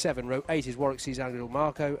row 7. Row 8 is Warwick C's Angelo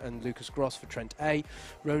Marco and Lucas Gross for Trent A.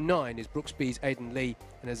 Row 9 is Brooks B's Aidan Lee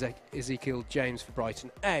and Ezekiel James for Brighton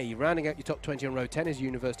A. Rounding out your top 20 on row 10 is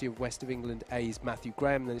University of West of England A's Matthew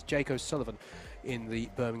Graham, and then it's Jake O'Sullivan in the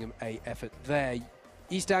Birmingham A effort there.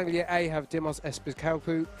 East Anglia A have Dimos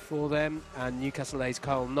Espiskaupu for them, and Newcastle A's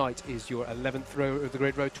Carl Knight is your 11th row of the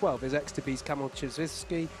grid. Row 12 is Exeter B's Kamil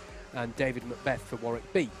Chizviski and David Macbeth for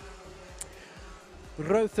Warwick B.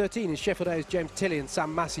 Row 13 is Sheffield A's James Tilley and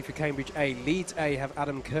Sam Massey for Cambridge A. Leeds A have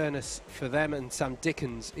Adam Kernes for them, and Sam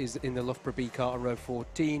Dickens is in the Loughborough B car on row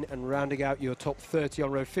 14. And rounding out your top 30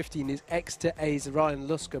 on row 15 is Exeter A's Ryan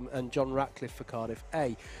Luscombe and John Ratcliffe for Cardiff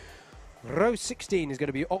A. Row 16 is going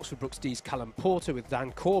to be Oxford Brooks D's Callum Porter with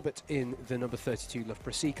Dan Corbett in the number 32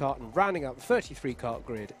 Loughborough C car, and rounding out the 33 car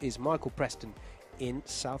grid is Michael Preston in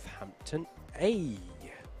Southampton A.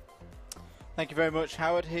 Thank you very much,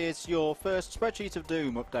 Howard. Here's your first Spreadsheet of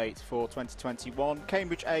Doom update for 2021.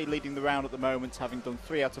 Cambridge A leading the round at the moment, having done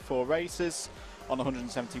 3 out of 4 races on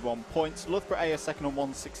 171 points. Loughborough A are second on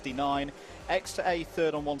 169. Exeter A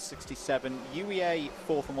third on 167. UEA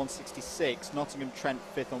fourth on 166. Nottingham Trent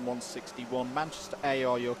fifth on 161. Manchester A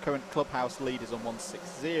are your current clubhouse leaders on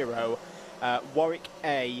 160. Warwick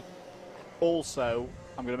A also,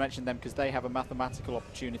 I'm going to mention them because they have a mathematical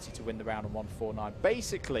opportunity to win the round on 149.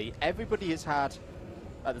 Basically, everybody has had,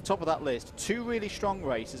 at the top of that list, 2 really strong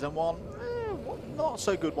races and one not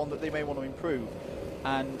so good one that they may want to improve.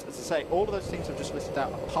 And as I say, all of those things I've just listed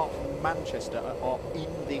out, apart from Manchester, are in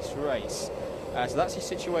this race. So that's your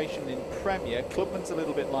situation in Premier. Clubman's a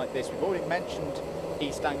little bit like this. We've already mentioned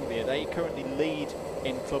East Anglia. They currently lead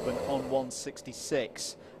in Clubman on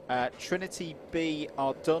 166. Trinity B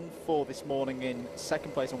are done for this morning in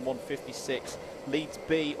second place on 156. Leeds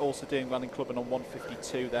B also doing well in Clubman on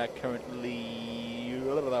 152. They're currently,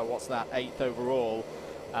 what's that, 8th overall.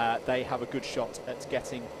 They have a good shot at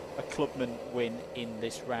getting a Clubman win in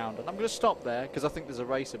this round. And I'm going to stop there because I think there's a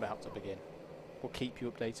race about to begin. We'll keep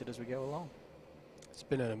you updated as we go along. It's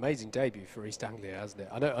been an amazing debut for East Anglia, hasn't it?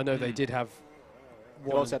 I know they did have one.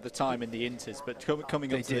 They also had the time in the Inters, but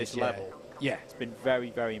coming up to this level, yeah, it's been very,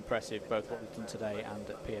 very impressive, both what we've done today and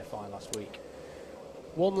at PFI last week.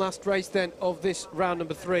 One last race then of this round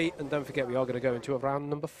number 3, and don't forget we are going to go into a round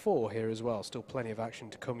number 4 here as well. Still plenty of action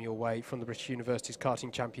to come your way from the British University's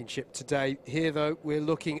Karting Championship today. Here though, we're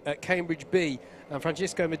looking at Cambridge B and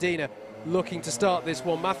Francisco Medina looking to start this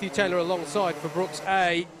one. Matthew Taylor alongside for Brooks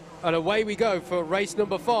A, and away we go for race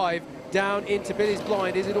number 5 down into Billy's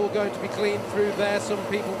Blind. Is it all going to be clean through there? Some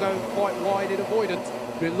people going quite wide in avoidance,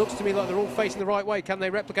 but it looks to me like they're all facing the right way. Can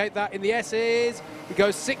they replicate that in the S's? It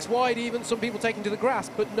goes 6 wide even, some people taking to the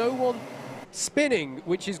grass, but no one spinning,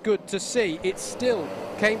 which is good to see. It's still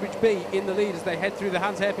Cambridge B in the lead as they head through the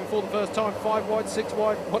Hans hairpin for the first time. 5 wide, 6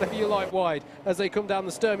 wide, whatever you like wide, as they come down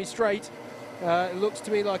the Sturmey Straight. It looks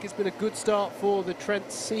to me like it's been a good start for the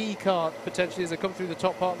Trent C car, potentially, as they come through the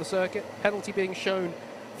top part of the circuit. Penalty being shown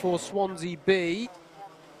for Swansea B.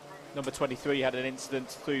 Number 23 had an incident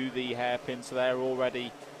through the hairpin, so they're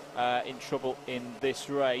already in trouble in this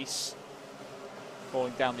race.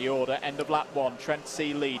 Falling down the order. End of lap 1. Trent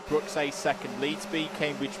C lead. Brooks A second. Leeds B,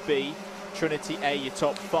 Cambridge B. Trinity A, your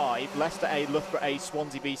top 5. Leicester A, Loughborough A,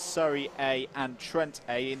 Swansea B, Surrey A, and Trent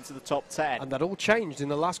A into the top 10. And that all changed in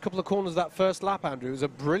the last couple of corners of that first lap, Andrew. It was a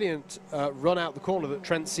brilliant run out the corner that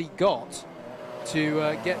Trent C got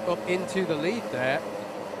to get up into the lead there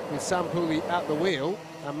with Sam Pooley at the wheel.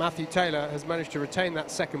 And Matthew Taylor has managed to retain that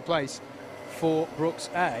second place for Brooks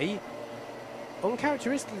A.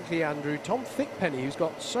 Uncharacteristically, Andrew, Tom Thickpenny, who's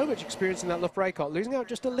got so much experience in that Loughborough A car, losing out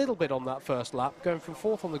just a little bit on that first lap, going from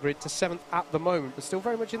 4th on the grid to 7th at the moment, but still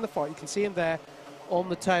very much in the fight. You can see him there on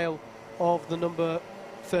the tail of the number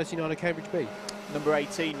 39 of Cambridge B. Number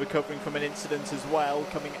 18 recovering from an incident as well,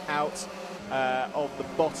 coming out of the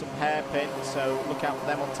bottom hairpin, so look out for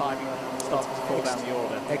them on timing, starting to fall down the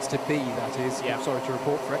order. Exeter B, that is. Yeah. I'm sorry to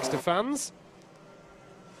report for Exeter fans.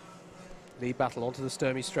 Lead battle onto the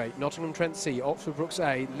Sturmey Straight. Nottingham Trent C, Oxford Brooks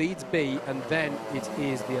A, Leeds B, and then it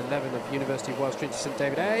is the 11 of University of Wales Trinity St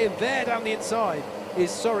David A, and there down the inside is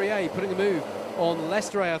Surrey A putting the move on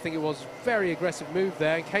Leicester A. I think it was very aggressive move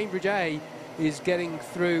there, and Cambridge A is getting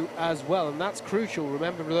through as well, and that's crucial.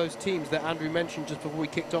 Remember those teams that Andrew mentioned just before we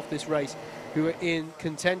kicked off this race who are in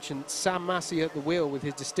contention. Sam Massey at the wheel with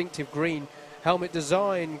his distinctive green helmet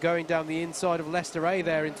design going down the inside of Leicester A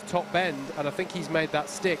there into Top Bend, and I think he's made that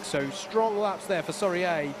stick. So strong laps there for Surrey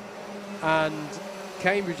A and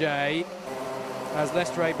Cambridge A, as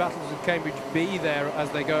Leicester A battles with Cambridge B there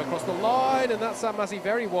as they go across the line, and that's Sam Massey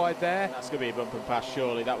very wide there. That's going to be a bump and pass,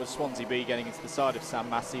 surely. That was Swansea B getting into the side of Sam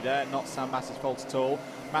Massey there. Not Sam Massey's fault at all.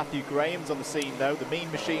 Matthew Graham's on the scene, though, the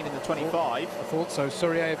mean machine in the 25. I thought so.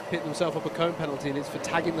 Surrey A have picked themselves up a cone penalty, and it's for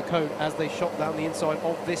tagging the cone as they shot down the inside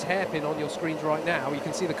of this hairpin on your screens right now. You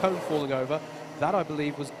can see the cone falling over. That, I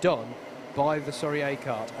believe, was done by the Surrey A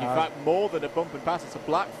kart. In fact, more than a bump and pass, it's a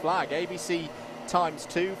black flag. ABC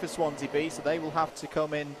 ×2 for Swansea B, so they will have to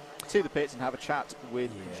come in to the pits and have a chat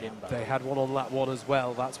with Jimbo. They had one on lap 1 as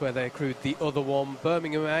well. That's where they accrued the other one.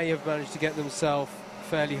 Birmingham A have managed to get themselves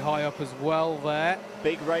fairly high up as well there.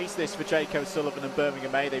 Big race this for Jaco Sullivan and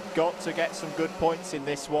Birmingham A. They've got to get some good points in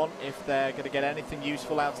this one if they're going to get anything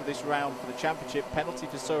useful out of this round for the championship. Penalty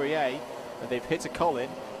for Surrey A, and they've hit a Colin,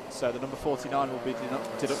 so the number 49 will be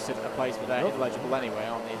deducted a place, but they're ineligible anyway,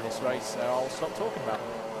 aren't they, in this race, so I'll stop talking about it.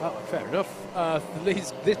 Well, fair enough.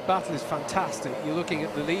 This battle is fantastic. You're looking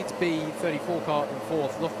at the Leeds B 34 kart in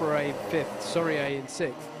 4th, Loughborough A in 5th, Surrey A in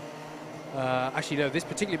 6th. Actually, no, this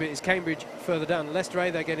particular bit is Cambridge further down. Leicester A,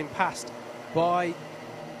 they're getting passed by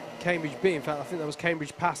Cambridge B. In fact, I think that was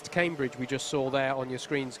Cambridge past Cambridge we just saw there on your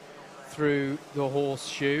screens through the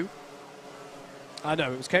horseshoe.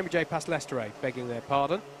 No, it was Cambridge A past Leicester A, begging their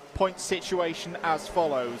pardon. Point situation as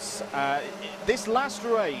follows. This last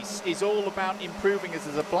race is all about improving, as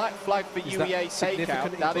there's a black flag for UEA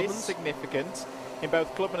takeout. That is significant in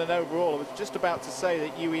both Clubman and overall. I was just about to say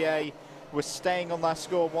that UEA was staying on their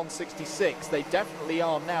score 166. They definitely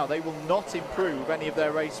are now. They will not improve any of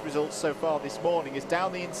their race results so far this morning, as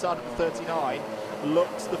down the inside of the 39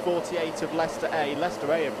 looks the 48 of Leicester A.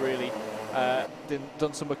 Leicester A have really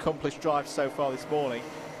done some accomplished drives so far this morning.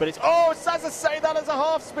 But it's, as I say that as a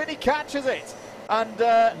half spin, he catches it. And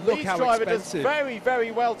Leeds driver does very, very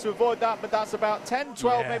well to avoid that, but that's about 10,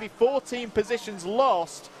 12, maybe 14 positions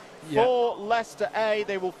lost for Leicester A.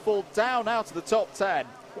 They will fall down out of the top 10.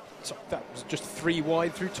 So that was just 3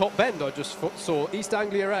 wide through Top Bend. I just saw East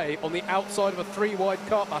Anglia A on the outside of a 3 wide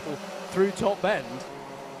kart battle through Top Bend.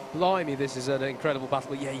 Blimey, this is an incredible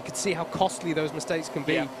battle. Yeah, you can see how costly those mistakes can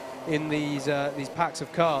be in these packs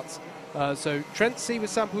of karts. So Trent C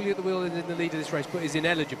with Sam Pooley at the wheel is in the lead of this race, but is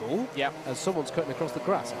ineligible. As someone's cutting across the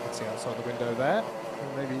grass. I can see outside the window there.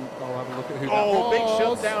 Maybe I'll have a look at who that was. Big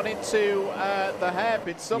shot down into the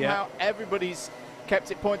hairpin. Somehow everybody's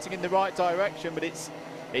kept it pointing in the right direction, but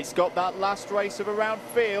it's got that last race of a round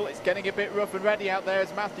feel. It's getting a bit rough and ready out there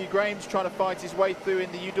as Matthew Graham's trying to fight his way through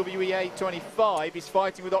in the UWEA 25. He's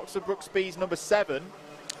fighting with Oxford Brooks B's number 7.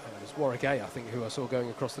 It's Warwick A, I think, who I saw going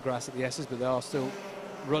across the grass at the S's, but they are still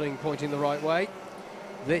running, pointing the right way.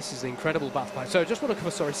 This is an incredible battle. So I just want to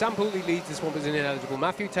cover, Sam Pooley leads this one but is ineligible.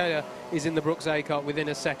 Matthew Taylor is in the Brooks A kart within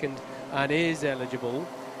a second and is eligible.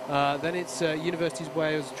 Then it's University of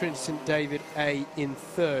Wales Trinity St David A in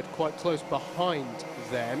 3rd, quite close behind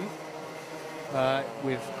them,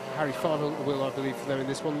 with Harry Farnell at the wheel, I believe, for them in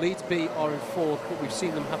this one. Leeds B are in 4th, but we've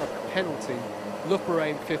seen them have a penalty. Loughborough A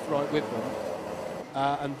in 5th right with them.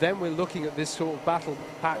 And then we're looking at this sort of battle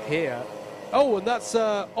pack here. Oh, and that's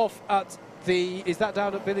off at the... Is that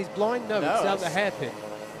down at Billy's blind? No, it's down the hairpin.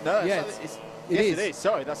 No, yes, it is.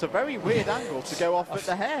 Sorry, that's a very weird angle to go off at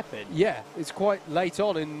the hairpin. Yeah, it's quite late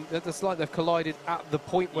on, and it's like they've collided at the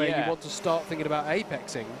point where you want to start thinking about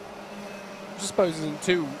apexing. I suppose isn't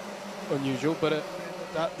too unusual, but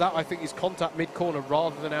that I think is contact mid-corner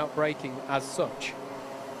rather than out-braking as such.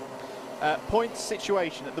 Point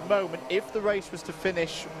situation at the moment, if the race was to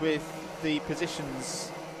finish with the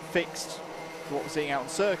positions fixed for what we're seeing out on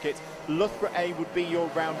circuit, Loughborough A would be your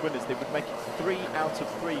round winners. They would make it 3 out of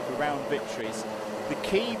 3 for round victories. The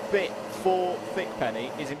key bit for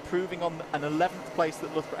Thickpenny is improving on an 11th place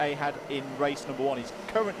that Loughborough A had in race number 1. He's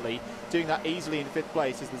currently doing that easily in 5th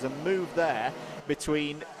place, as there's a move there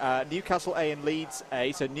between Newcastle A and Leeds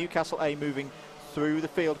A. So Newcastle A moving through the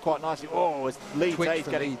field quite nicely. As Leeds A is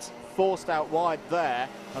getting forced out wide there.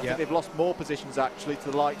 I think they've lost more positions actually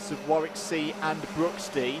to the likes of Warwick C and Brooks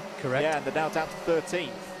D. Correct. Yeah, and they're now down to 13th.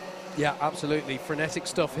 Yeah, absolutely. Frenetic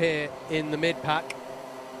stuff here in the mid-pack.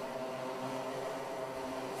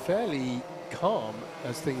 Fairly calm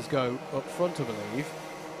as things go up front, I believe.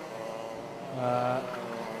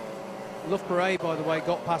 Loughborough A, by the way,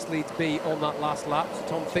 got past Leeds B on that last lap. So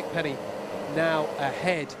Tom Thickpenny now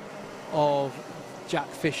ahead of Jack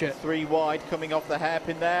Fisher. 3 wide coming off the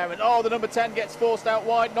hairpin there. And oh, the number 10 gets forced out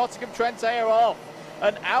wide. Nottingham Trent are off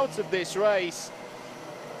and out of this race.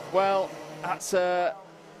 Well, that's a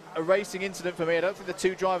racing incident for me. I don't think the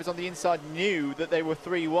 2 drivers on the inside knew that they were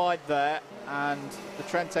 3 wide there. And the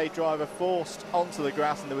Trent A driver forced onto the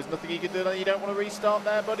grass, and there was nothing he could do. You don't want to restart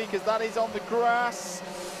there, buddy, because that is on the grass.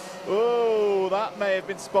 Oh, that may have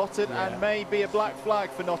been spotted and may be a black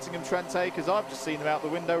flag for Nottingham Trent A, because I've just seen them out the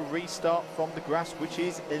window. Restart from the grass, which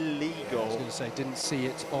is illegal. I was going to say, didn't see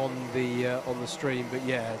it on the stream, but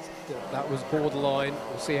yeah, that was borderline.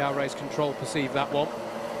 We'll see how race control perceive that one.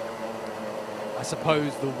 I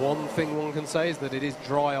suppose the one thing one can say is that it is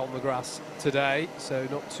dry on the grass today, so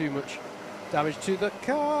not too much damage to the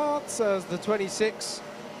karts, as the 26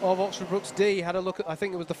 of Oxford Brookes D had a look at, I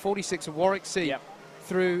think it was the 46 of Warwick C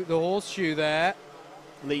through the horseshoe there.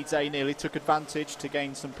 Leeds A nearly took advantage to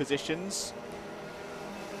gain some positions.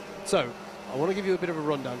 So, I want to give you a bit of a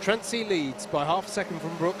rundown. Trent C leads by half a second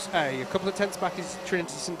from Brookes A. A couple of tenths back is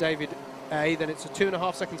Trinity St David A. Then it's a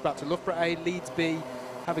 2.5 seconds back to Loughborough A. Leeds B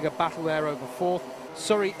having a battle there over 4th.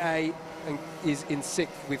 Surrey A is in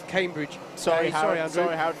 6th with Cambridge. Sorry, Andrew.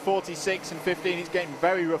 Sorry, Howard. 46 and 15. He's getting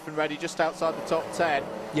very rough and ready, just outside the top 10.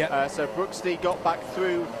 So Brookes D got back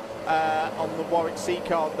through on the Warwick C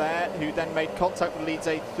card there, who then made contact with Leeds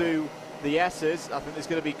A through the S's. I think there's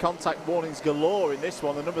going to be contact warnings galore in this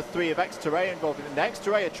one. The number 3 of Exeter A involved in it. And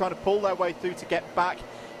Exeter A are trying to pull their way through to get back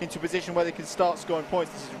into a position where they can start scoring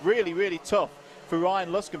points. This is really, really tough for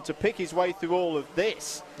Ryan Luscombe to pick his way through all of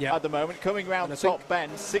this at the moment. Coming round the top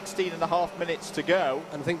bend, 16.5 minutes to go.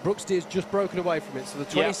 And I think Brookes D has just broken away from it. So the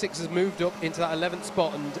 26 has moved up into that 11th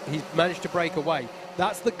spot, and he's managed to break away.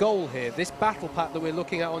 That's the goal here. This battle pack that we're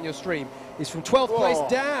looking at on your stream is from 12th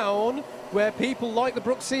place down, where people like the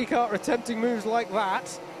Brookes C kart are attempting moves like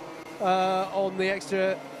that on the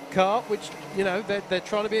extra kart, which, you know, they're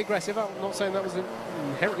trying to be aggressive. I'm not saying that was an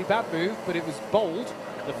inherently bad move, but it was bold.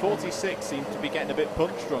 The 46 seems to be getting a bit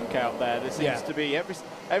punch drunk out there. There seems to be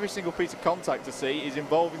every single piece of contact to see is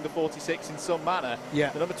involving the 46 in some manner.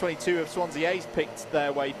 The number 22 of Swansea A's picked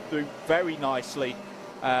their way through very nicely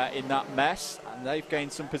in that mess, and they've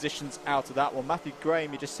gained some positions out of that one. Matthew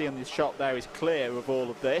Graham, you just see on the shot there, is clear of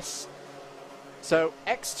all of this. So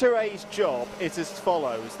Exeter A's job is as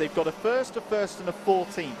follows. They've got a 1st, a 1st and a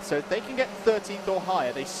 14th. So if they can get 13th or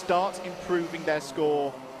higher, they start improving their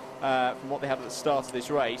score from what they had at the start of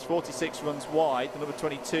this race. 46 runs wide. The number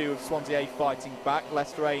 22 of Swansea A fighting back.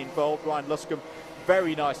 Leicester A involved. Ryan Luscombe.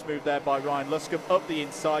 Very nice move there by Ryan Luscombe. Up the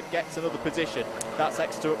inside, gets another position. That's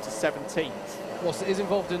Exeter up to 17th. Whilst it is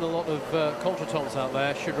involved in a lot of contretemps out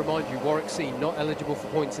there, should remind you, Warwick C not eligible for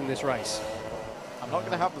points in this race. I'm not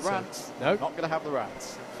going to have the rants. No. Not going to have the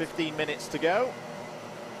rants. 15 minutes to go.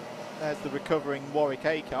 There's the recovering Warwick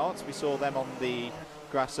A karts. We saw them on the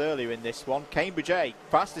grass earlier in this one. Cambridge A,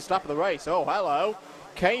 fastest lap of the race. Oh, hello.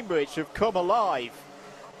 Cambridge have come alive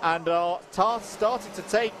and are starting to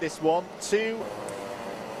take this one to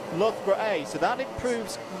Loughborough A. So that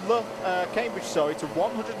improves Cambridge, to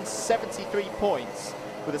 173 points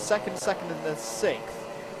with a second, and a 6th.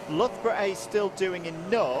 Loughborough A still doing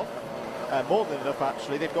enough, more than enough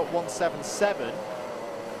actually. They've got 177.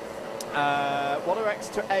 What are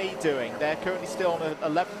Exeter A doing? They're currently still on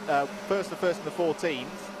 1st, the 1st and the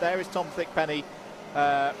 14th. There is Tom Thickpenny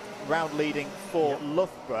round leading for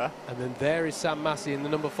Loughborough. And then there is Sam Massey in the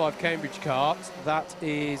number 5 Cambridge kart. That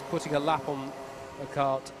is putting a lap on a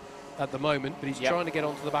kart at the moment, but he's trying to get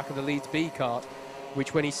onto the back of the Leeds B kart,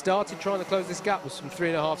 which when he started trying to close this gap was from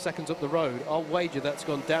 3.5 seconds up the road. I'll wager that's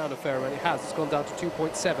gone down a fair amount. It has. It's gone down to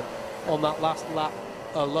 2.7 on that last lap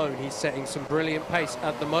alone. He's setting some brilliant pace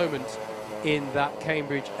at the moment in that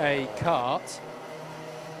Cambridge A kart,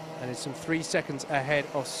 and it's some 3 seconds ahead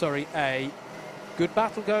of Surrey A. Good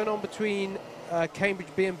battle going on between Cambridge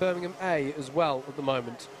B and Birmingham A as well at the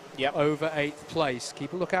moment. Over 8th place.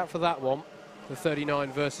 Keep a look out for that one. The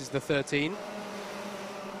 39 versus the 13.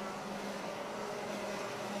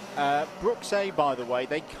 Brookes A, by the way,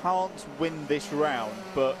 they can't win this round,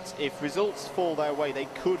 but if results fall their way, they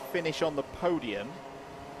could finish on the podium.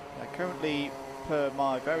 They're currently, per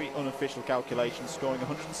my very unofficial calculations, scoring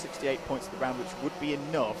 168 points at the round, which would be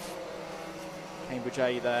enough. Cambridge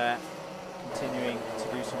A there continuing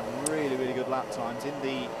to do some really, really good lap times in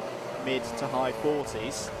the mid to high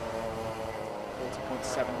 40s.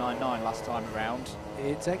 40.799 last time around.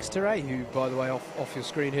 It's Exeter A who, by the way, off your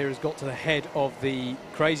screen here, has got to the head of the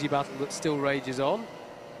crazy battle that still rages on.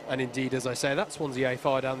 And indeed, as I say, that Swansea A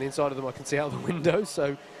far down the inside of them, I can see out the window.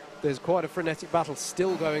 So there's quite a frenetic battle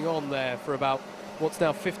still going on there for about what's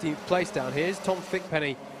now 15th place down here. Here's Tom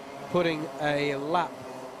Thickpenny putting a lap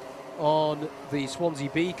on the Swansea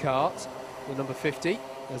B kart, the number 50,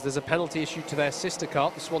 as there's a penalty issued to their sister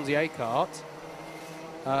kart, the Swansea A kart.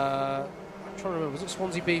 I'm trying to remember, was it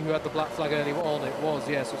Swansea B who had the black flag early on? It was,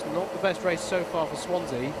 yes. It's not the best race so far for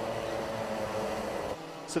Swansea.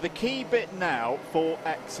 So the key bit now for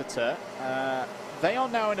Exeter, they are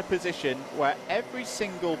now in a position where every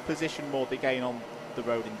single position more they gain on the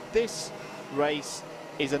road in this race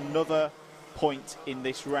is another point in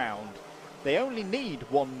this round. They only need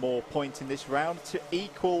one more point in this round to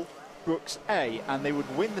equal Brooks A, and they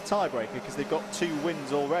would win the tiebreaker because they've got 2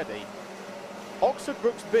 wins already. Oxford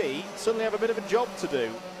Brooks B suddenly have a bit of a job to do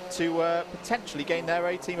to potentially gain their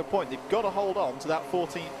A team a point. They've got to hold on to that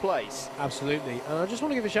 14th place. Absolutely. And I just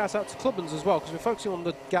want to give a shout out to Clubmans as well, because we're focusing on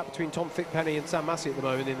the gap between Tom Thickpenny and Sam Massey at the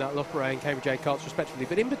moment in that Loughborough and Cambridge A karts respectively.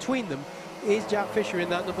 But in between them is Jack Fisher in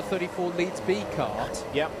that number 34 Leeds B kart.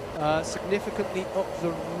 Yep. Significantly up the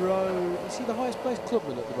road. Is he the highest placed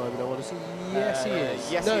clubman at the moment, I want to see? Yes, he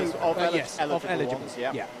is. Yes, no, he is. Of eligible eligible ones,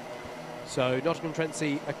 yeah. Yeah. So Nottingham Trent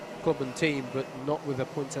see a clubman team, but not with a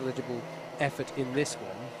points eligible effort in this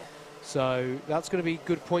one. So that's going to be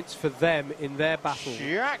good points for them in their battle.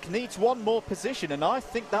 Jack needs one more position, and I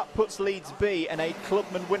think that puts Leeds B in a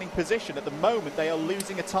clubman winning position. At the moment, they are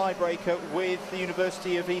losing a tiebreaker with the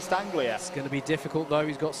University of East Anglia. It's going to be difficult, though.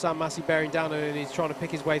 He's got Sam Massey bearing down, and he's trying to pick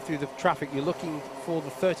his way through the traffic. You're looking for the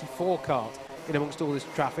 34 kart in amongst all this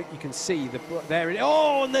traffic. You can see there.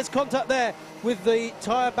 Oh, and there's contact there with the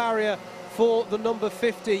tyre barrier for the number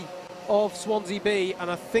 50 of Swansea B, and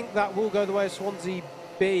I think that will go the way of Swansea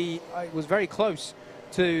B. It was very close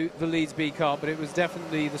to the Leeds B car, but it was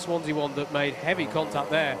definitely the Swansea one that made heavy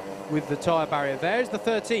contact there with the tyre barrier. There's the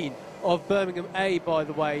 13 of Birmingham A, by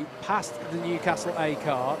the way, past the Newcastle A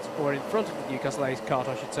kart, or in front of the Newcastle A kart,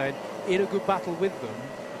 I should say, in a good battle with them,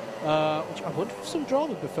 which I wonder if some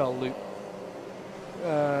drama befell Luke.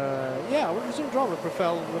 Yeah, I wonder if some drama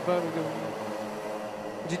befell the Birmingham.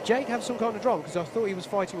 Did Jake have some kind of drama? Because I thought he was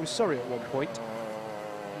fighting with Surrey at one point.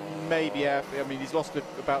 Maybe, yeah. I mean, he's lost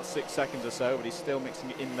about 6 seconds or so, but he's still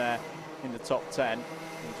mixing it in there in the top 10. He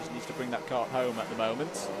just needs to bring that kart home at the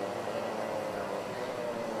moment.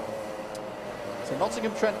 So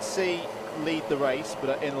Nottingham Trent C lead the race,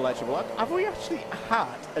 but are ineligible. Have we actually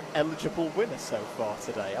had an eligible winner so far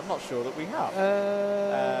today? I'm not sure that we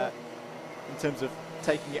have. In terms of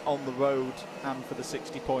taking it on the road and for the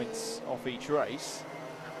 60 points off each race.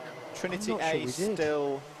 Trinity A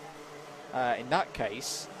still, in that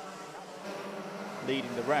case,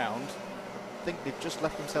 leading the round. I think they've just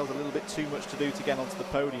left themselves a little bit too much to do to get onto the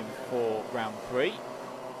podium for round 3.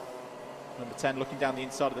 Number 10 looking down the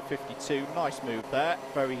inside of the 52. Nice move there.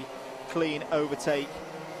 Very clean overtake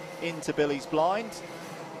into Billy's blind.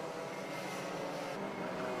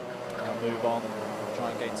 Now move on and try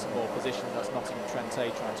and gain some more position. That's Nottingham Trent A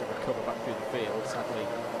trying to recover back through the field. Sadly,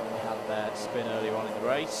 they had their spin earlier on in the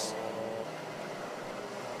race.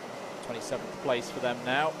 27th place for them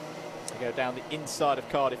now. They go down the inside of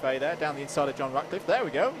Cardiff A there, down the inside of John Ratcliffe. There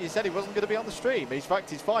we go. He said he wasn't going to be on the stream. In fact,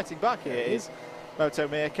 he's fighting back here. Is Moto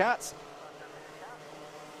Meerkat.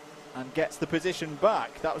 And gets the position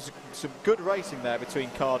back. That was some good racing there between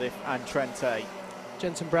Cardiff and Trent A.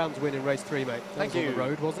 Jensen Brown's win in race 3, mate. Thank you. On the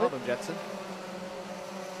road, wasn't it? Well done, Jensen.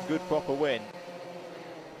 Good, proper win.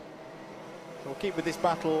 So we'll keep with this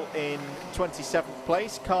battle in 27th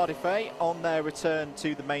place. Cardiff A on their return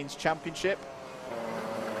to the Mains Championship.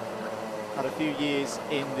 Had a few years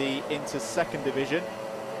in the Inter-2nd Division.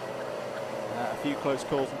 A few close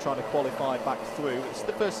calls and trying to qualify back through. It's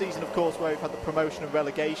the first season, of course, where we've had the promotion and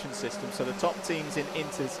relegation system. So the top teams in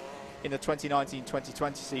Inters in the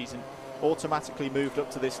 2019-2020 season automatically moved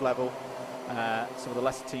up to this level. Some of the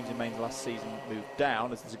lesser teams in Mains last season moved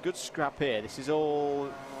down. As there's a good scrap here. This is all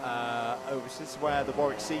over. This is where the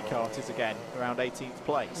Warwick C kart is again, around 18th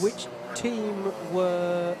place. Which team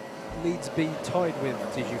were Leeds B tied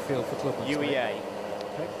with, did you feel, for club? UEA.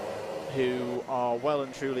 Okay. Who are well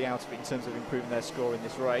and truly out of it in terms of improving their score in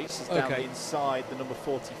this race. It's down the inside, the number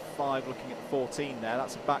 45, looking at the 14 there.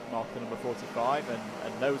 That's a back mark, the number 45,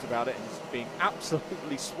 and knows about it and is being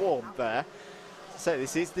absolutely swarmed there. So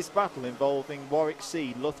this is this battle involving Warwick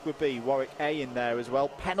C, Loughborough B, Warwick A in there as well.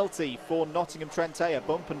 Penalty for Nottingham Trent A, a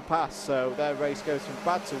bump and pass. So their race goes from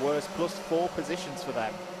bad to worse, plus 4 positions for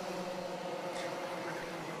them.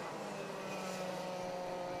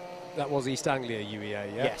 That was East Anglia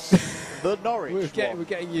UEA, yeah? Yes. The Norwich we're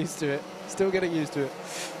getting used to it. Still getting used to it.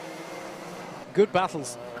 good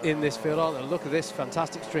battles in this field, aren't there? Look at this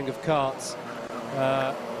fantastic string of karts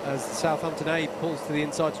as Southampton A pulls to the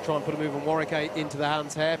inside to try and put a move on Warwick A into the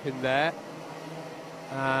Hans hairpin there,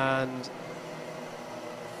 and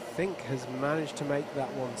Fink has managed to make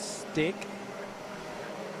that one stick.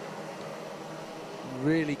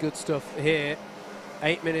 Really good stuff here.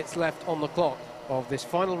 8 minutes left on the clock of this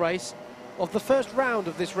final race of the first round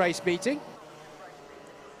of this race meeting,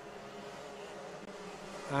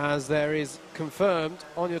 as there is confirmed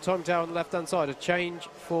on your time tower on the left hand side a change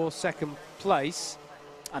for second place.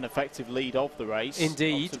 An effective lead of the race.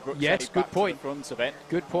 Indeed, yes, good point. Front of it.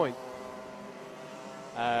 Good point.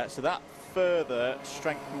 So that further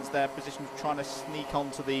strengthens their position of trying to sneak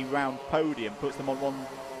onto the round podium, puts them on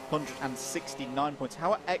 169 points.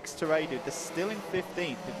 How are Exeter A? They're still in 15th.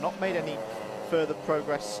 They've not made any further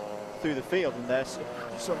progress through the field, and they're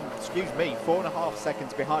excuse me, 4.5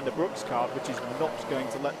 seconds behind the Brooks card, which is not going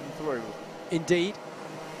to let them through. Indeed,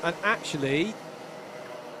 and actually,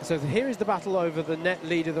 so here is the battle over the net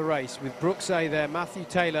lead of the race, with Brooks A there, Matthew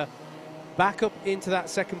Taylor back up into that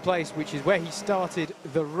second place, which is where he started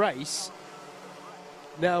the race.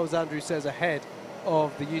 Now, as Andrew says, ahead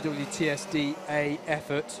of the UWTSD A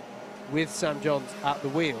effort with Sam Johns at the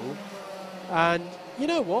wheel. And you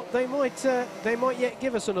know what, they might yet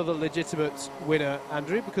give us another legitimate winner,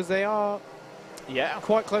 Andrew, because they are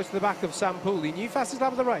quite close to the back of Sam Pooley. New fastest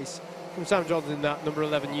lap of the race from Sam Johns in that number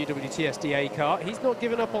 11 UWTSD A car. He's not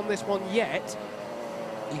given up on this one yet.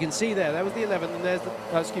 You can see there was the 11, and there's the,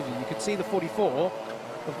 excuse me, you can see the 44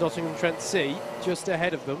 of Nottingham Trent C just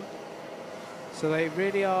ahead of them. So they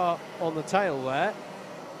really are on the tail there.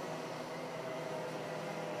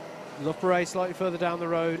 Loughborough A slightly further down the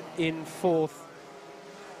road in fourth,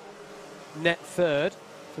 net third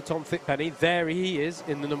for Tom Thickpenny. There he is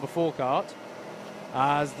in the number 4 kart.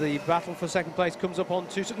 As the battle for second place comes up on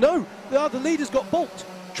two. No, the leaders got balked.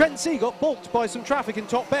 Trent C got balked by some traffic in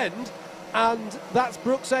Top Bend, and that's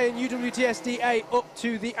Brooks A and UWTSD A up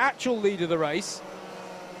to the actual lead of the race.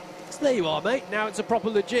 So there you are, mate. Now it's a proper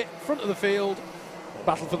legit front of the field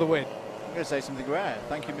battle for the win. I'm going to say something rare.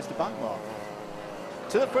 Thank you, Mr. Bankmark.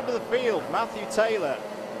 To the front of the field, Matthew Taylor,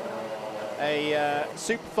 a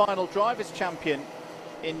super final drivers champion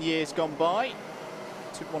in years gone by.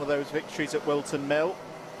 Took one of those victories at Wilton Mill.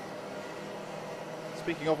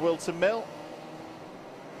 Speaking of Wilton Mill,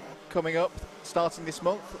 coming up, starting this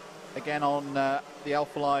month, again on the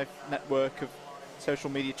Alpha Live network of social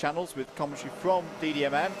media channels with commentary from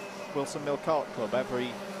DDMM, Wilson Mill Kart Club, every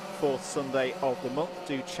 4th Sunday of the month.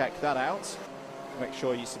 Do check that out. Make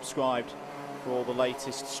sure you're subscribed for all the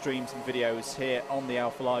latest streams and videos here on the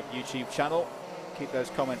Alpha Live YouTube channel. Keep those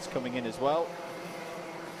comments coming in as well.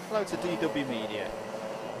 Hello to DW Media.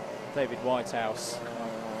 David Whitehouse,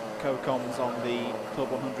 co-coms on the Club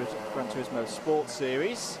 100 Gran Turismo Sports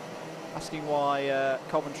Series, asking why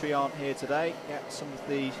Coventry aren't here today. Yeah, some of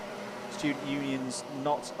the student unions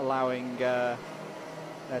not allowing their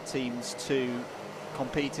teams to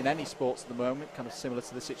compete in any sports at the moment, kind of similar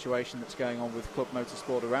to the situation that's going on with Club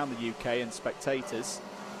Motorsport around the UK and spectators.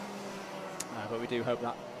 But we do hope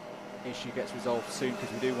that issue gets resolved soon,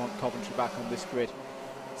 because we do want Coventry back on this grid.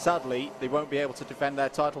 Sadly, they won't be able to defend their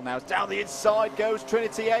title now. Down the inside goes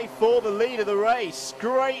Trinity A for the lead of the race.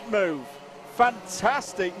 Great move.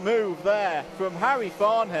 Fantastic move there from Harry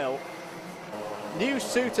Farnhill. New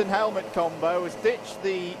suit and helmet combo has ditched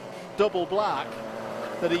the double black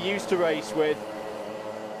that he used to race with.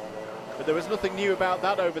 But there was nothing new about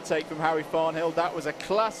that overtake from Harry Farnhill. That was a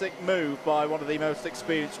classic move by one of the most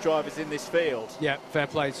experienced drivers in this field. Yeah, fair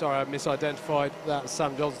play. Sorry, I misidentified that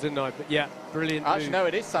Sam Johns, didn't I? But yeah, brilliant Actually, move. no,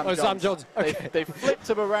 it is Sam Johns. Sam Johns. Okay. They flipped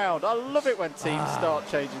him around. I love it when teams start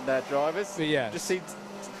changing their drivers. But yeah. Just seen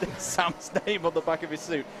Sam's name on the back of his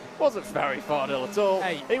suit. Wasn't very Farnhill at all.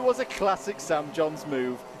 Hey. It was a classic Sam Johns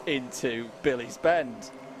move into Billy's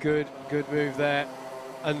Bend. Good move there.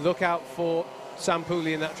 And look out for Sam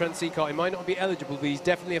Pooley in that Trent C car. He might not be eligible, but he's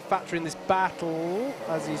definitely a factor in this battle,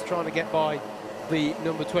 as he's trying to get by the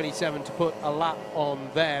number 27 to put a lap on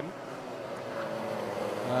them.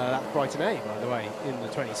 That's Brighton A, by the way, in the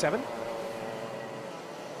 27.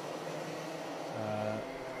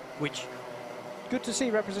 Which, good to see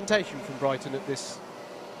representation from Brighton at this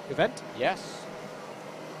event. Yes.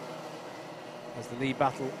 As the lead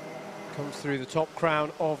battle comes through the top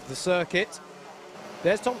crown of the circuit.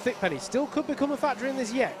 There's Tom Thickpenny. Still could become a factor in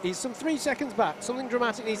this yet. He's some 3 seconds back. Something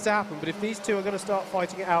dramatic needs to happen, but if these two are going to start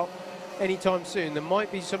fighting it out anytime soon, there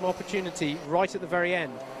might be some opportunity right at the very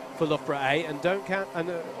end for Loughborough A. And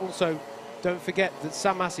also don't forget that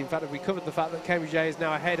Sam Massey, in fact, we covered the fact that Cambridge A is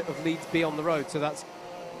now ahead of Leeds B on the road, so that's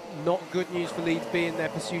not good news for Leeds B in their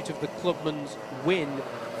pursuit of the clubman's win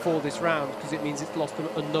for this round, because it means it's lost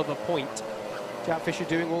another point. Jack Fisher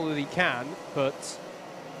doing all that he can, but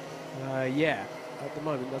yeah, at the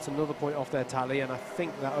moment that's another point off their tally, and I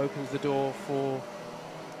think that opens the door for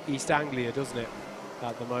East Anglia, doesn't it,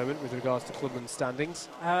 at the moment, with regards to clubman standings?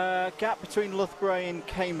 Gap between Loughborough and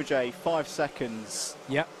Cambridge A, 5 seconds.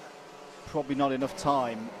 Yep. Probably not enough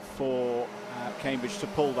time for Cambridge to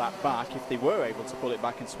pull that back. If they were able to pull it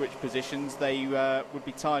back and switch positions, they would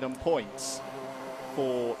be tied on points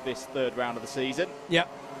for this third round of the season. Yep.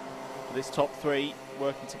 This top three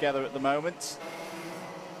working together at the moment.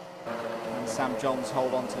 And Sam Johns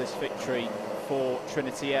hold on to this victory for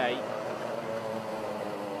Trinity A.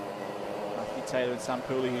 Matthew Taylor and Sam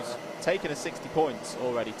Pooley, who's taken a 60 points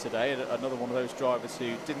already today. Another one of those drivers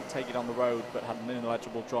who didn't take it on the road but had an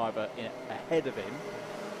ineligible driver ahead of him.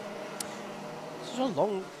 This is a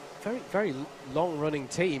long, very long-running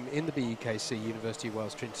team in the BUKC, University of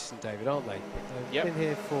Wales Trinity St David, aren't they? They've been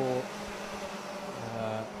here for...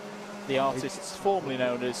 the artists formerly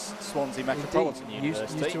known as Swansea Metropolitan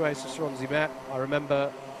University. Used to race for Swansea Met. I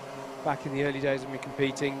remember back in the early days of me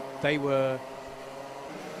competing, they were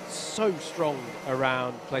so strong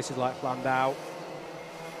around places like Landau,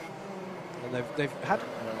 and they've had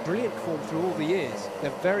brilliant form through all the years. They're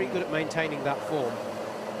very good at maintaining that form,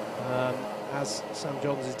 as Sam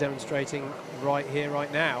Johns is demonstrating right here,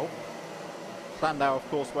 right now. Landau, of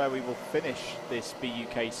course, where we will finish this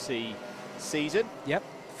BUKC season. Yep.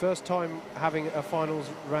 First time having a finals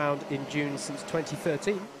round in June since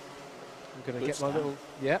 2013. I'm going to get my little...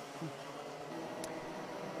 Yep.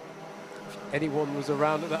 If anyone was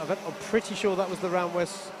around at that event, I'm pretty sure that was the round where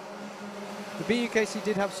the BUKC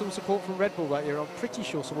did have some support from Red Bull that year. I'm pretty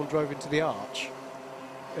sure someone drove into the arch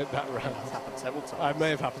at that round. That's happened several times. It may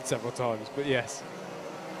have happened several times, but yes.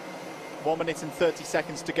 1 minute and 30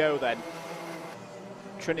 seconds to go then.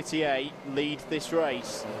 Trinity A lead this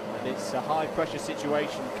race, and it's a high pressure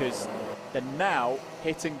situation because they're now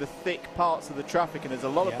hitting the thick parts of the traffic, and there's a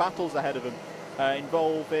lot of battles ahead of them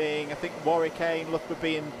involving, I think, Warwick A and Loughborough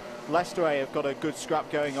B and Leicester A have got a good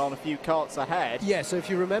scrap going on, a few karts ahead. Yeah, so if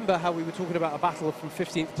you remember how we were talking about a battle from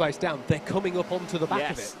 15th place down, they're coming up onto the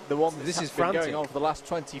back of it. The one so that's been going on for the last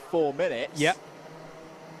 24 minutes. Yep.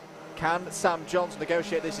 Can Sam Johns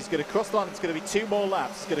negotiate this? He's going to cross the line. It's going to be 2 more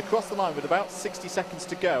laps. He's going to cross the line with about 60 seconds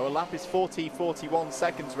to go. A lap is 41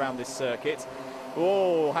 seconds around this circuit.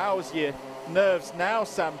 Oh, how's your nerves now,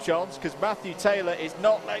 Sam Johns? Because Matthew Taylor is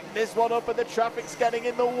not letting this one up, and the traffic's getting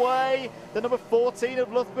in the way. The number 14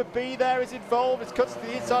 of Loughborough B there is involved. It cuts to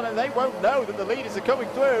the inside, and they won't know that the leaders are coming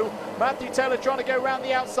through. Matthew Taylor trying to go around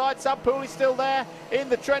the outside. Sam Pooley's still there in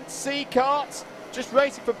the Trent C kart. Just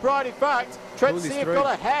racing for pride. In fact, Trent C have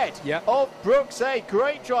got ahead of Brooks A.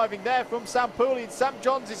 Great driving there from Sam Pooley, and Sam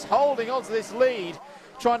Johns is holding on to this lead,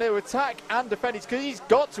 trying to attack and defend. Because he's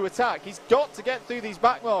got to attack. He's got to get through these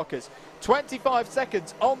back markers. 25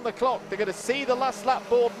 seconds on the clock. They're going to see the last lap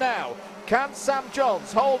board now. Can Sam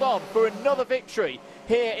Johns hold on for another victory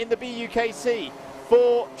here in the BUKC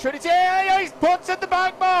for Trinity? He's punted the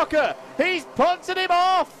back marker. He's punted him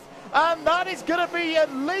off. And that is going to be at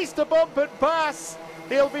least a bump and pass.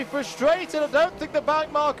 He'll be frustrated. I don't think the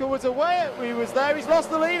back marker was aware he was there. He's lost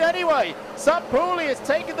the lead anyway. Sam Pooley has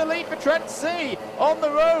taken the lead for Trent C on the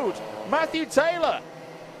road. Matthew Taylor.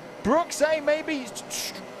 Brooks A maybe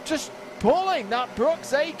just pulling that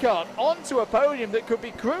Brooks A kart onto a podium that could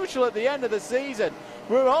be crucial at the end of the season.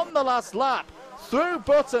 We're on the last lap. Through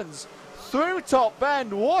Buttons. Through Top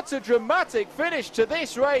Bend. What a dramatic finish to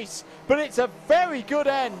this race. But it's a very good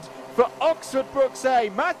end for Oxford Brooks A.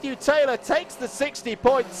 Matthew Taylor takes the 60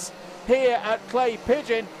 points here at Clay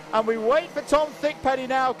Pigeon, and we wait for Tom Thickpenny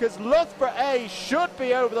now, because Loughborough A should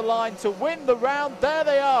be over the line to win the round. There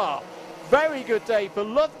they are. Very good day for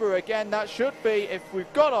Loughborough again. That should be, if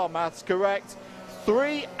we've got our maths correct,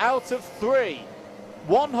 3 out of 3.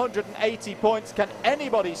 180 points. Can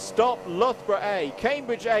anybody stop Loughborough A?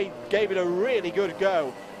 Cambridge A gave it a really good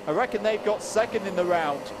go. I reckon they've got second in the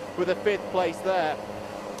round with a 5th place there.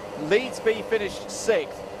 Leeds B finished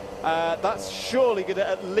 6th. That's surely going to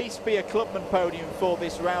at least be a clubman podium for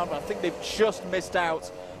this round. I think they've just missed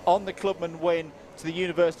out on the clubman win to the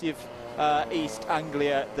University of East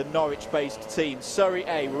Anglia, the Norwich-based team. Surrey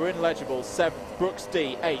A were ineligible, 7th. Brooks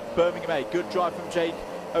D, 8th. Birmingham A, good drive from Jake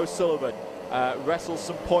O'Sullivan. Wrestles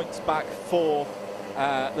some points back for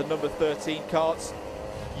the number 13 karts.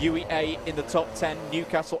 UEA in the top 10,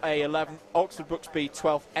 Newcastle A 11th, Oxford Brooks B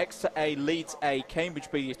 12th, Exeter A, Leeds A, Cambridge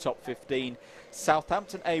B your top 15,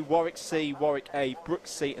 Southampton A, Warwick C, Warwick A, Brooks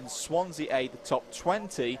C and Swansea A the top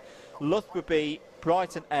 20, Loughborough B,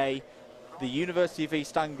 Brighton A, The University of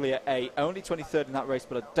East Anglia A, only 23rd in that race,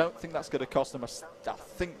 but I don't think that's going to cost them. I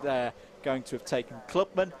think they're going to have taken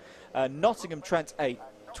Clubman. Nottingham Trent A,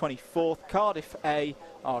 24th. Cardiff A,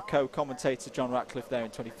 our co-commentator John Ratcliffe there in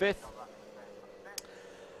 25th.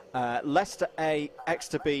 Leicester A,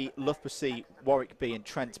 Exeter B, Loughborough C, Warwick B and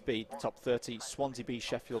Trent B, the top 30. Swansea B,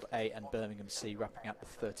 Sheffield A and Birmingham C, wrapping up the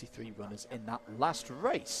 33 runners in that last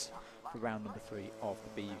race for round number 3 of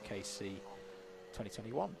the BUKC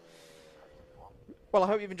 2021. Well, I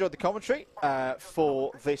hope you've enjoyed the commentary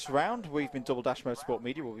for this round. We've been Double Dash Motorsport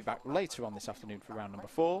Media. We'll be back later on this afternoon for round number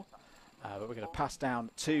 4. But we're going to pass down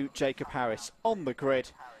to Jacob Harris on the grid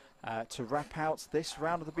to wrap out this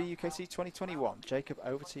round of the BUKC 2021. Jacob,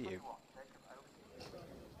 over to you.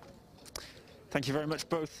 Thank you very much,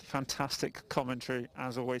 both. Fantastic commentary.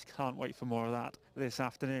 As always, can't wait for more of that this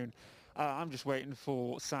afternoon. I'm just waiting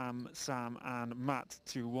for Sam, and Matt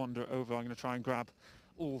to wander over. I'm going to try and grab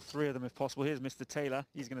all 3 of them if possible. Here's Mr. Taylor.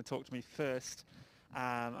 He's going to talk to me first.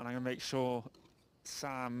 And I'm going to make sure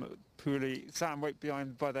Sam wait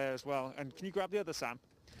behind by there as well. And can you grab the other Sam?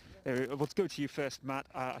 Let's go to you first, Matt.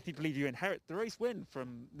 I believe you inherit the race win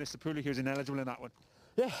from Mr. Pooley, who's ineligible in that one.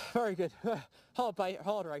 Yeah, very good. Hard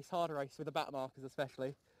race with the back markers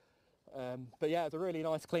especially. But yeah, it was a really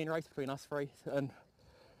nice, clean race between us 3. And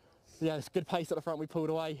yeah, it's good pace at the front. We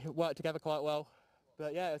pulled away, worked together quite well.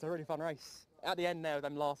 But yeah, it was a really fun race. At the end there, with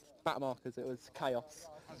them last back markers, it was chaos.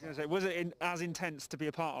 I was going to say, was it as intense to be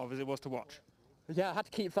a part of as it was to watch? Yeah, I had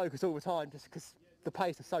to keep focus all the time just because the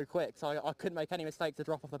pace was so quick, so I couldn't make any mistakes to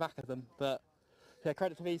drop off the back of them. But yeah,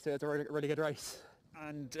 credit to me, so it's a really good race.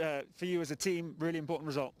 And for you as a team, really important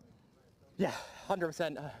result. Yeah,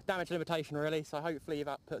 100%. Damage limitation really, so hopefully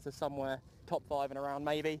that puts us somewhere top 5 and around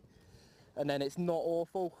maybe. And then it's not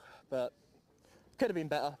awful, but could have been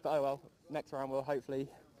better, but oh well. Next round we'll hopefully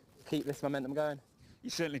keep this momentum going. You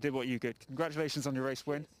certainly did what you could. Congratulations on your race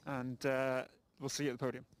win, and we'll see you at the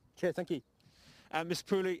podium. Cheers, thank you. Mr.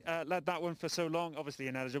 Pooley led that one for so long, obviously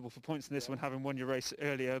ineligible for points in this one, having won your race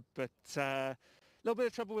earlier, but a little bit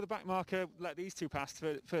of trouble with the back marker, let these 2 pass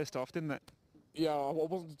first off, didn't it? Yeah, I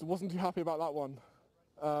wasn't too happy about that one.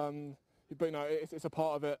 But you know, it's a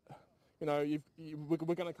part of it. You know, we're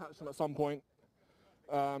going to catch them at some point.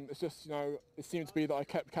 It's just, you know, it seemed to be that I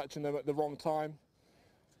kept catching them at the wrong time.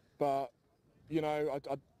 But, you know,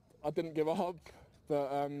 I didn't give up.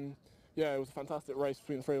 But, yeah, it was a fantastic race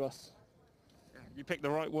between the 3 of us. You picked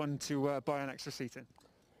the right one to buy an extra seat in.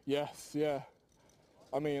 Yes, yeah.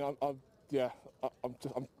 I mean, I'm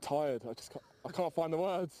tired. I can't find the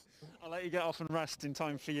words. I'll let you get off and rest in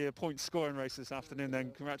time for your point scoring race this afternoon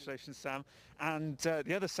then. Congratulations, Sam. And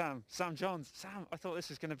the other Sam Johns. Sam, I thought this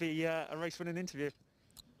was going to be a race winning interview.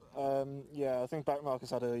 Yeah, I think back markers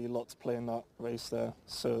had a lot to play in that race there.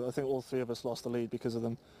 So I think all 3 of us lost the lead because of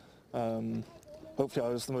them. Hopefully I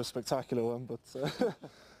was the most spectacular one, but...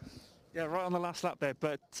 Yeah, right on the last lap there,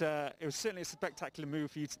 but it was certainly a spectacular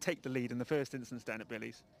move for you to take the lead in the first instance down at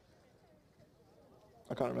Billy's.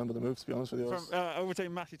 I can't remember the move, to be honest with you. From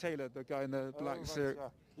overtaking Matthew Taylor, the guy in the black suit.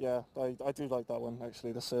 Yeah, I do like that one,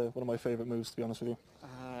 actually. That's one of my favourite moves, to be honest with you.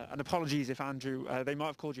 And apologies if Andrew, they might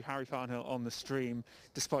have called you Harry Farnhill on the stream,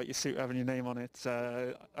 despite your suit having your name on it.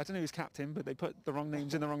 I don't know who's captain, but they put the wrong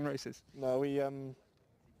names in the wrong races. No,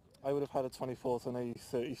 I would have had a 24th and a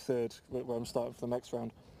 33rd where I'm starting for the next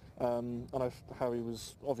round. And Harry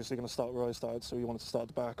was obviously going to start where I started, so he wanted to start at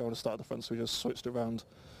the back. I want to start at the front, so we just switched it around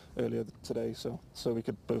earlier today, so we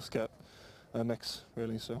could both get a mix,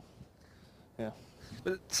 really. So, yeah.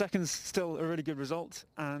 But second's still a really good result,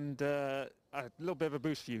 and a little bit of a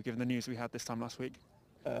boost for you, given the news we had this time last week.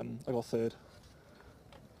 I got 3rd.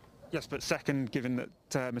 Yes, but second, given that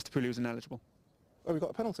Mr. Pooley was ineligible. Oh, we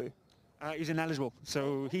got a penalty? He's ineligible,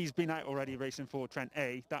 so he's been out already racing for Trent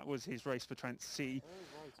A. That was his race for Trent C.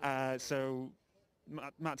 So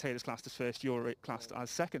Matt Taylor's classed as first, you're classed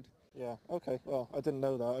as second. Yeah, okay. Well, I didn't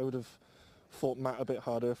know that. I would have fought Matt a bit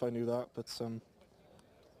harder if I knew that, but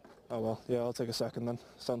oh well. Yeah, I'll take a second then.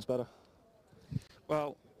 Sounds better.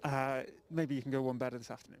 Well, maybe you can go one better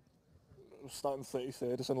this afternoon. Starting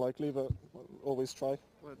 33rd is unlikely, but always try.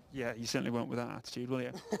 Well, yeah, you certainly won't with that attitude, will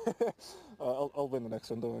you? I'll win the next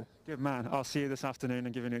one, don't worry. Good man. I'll see you this afternoon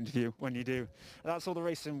and give an interview when you do. That's all the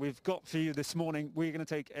racing we've got for you this morning. We're going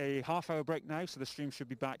to take a half-hour break now, so the stream should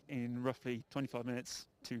be back in roughly 25 minutes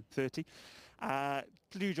to 30.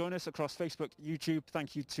 Do join us across Facebook, YouTube.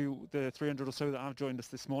 Thank you to the 300 or so that have joined us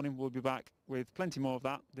this morning. We'll be back with plenty more of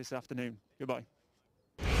that this afternoon. Goodbye.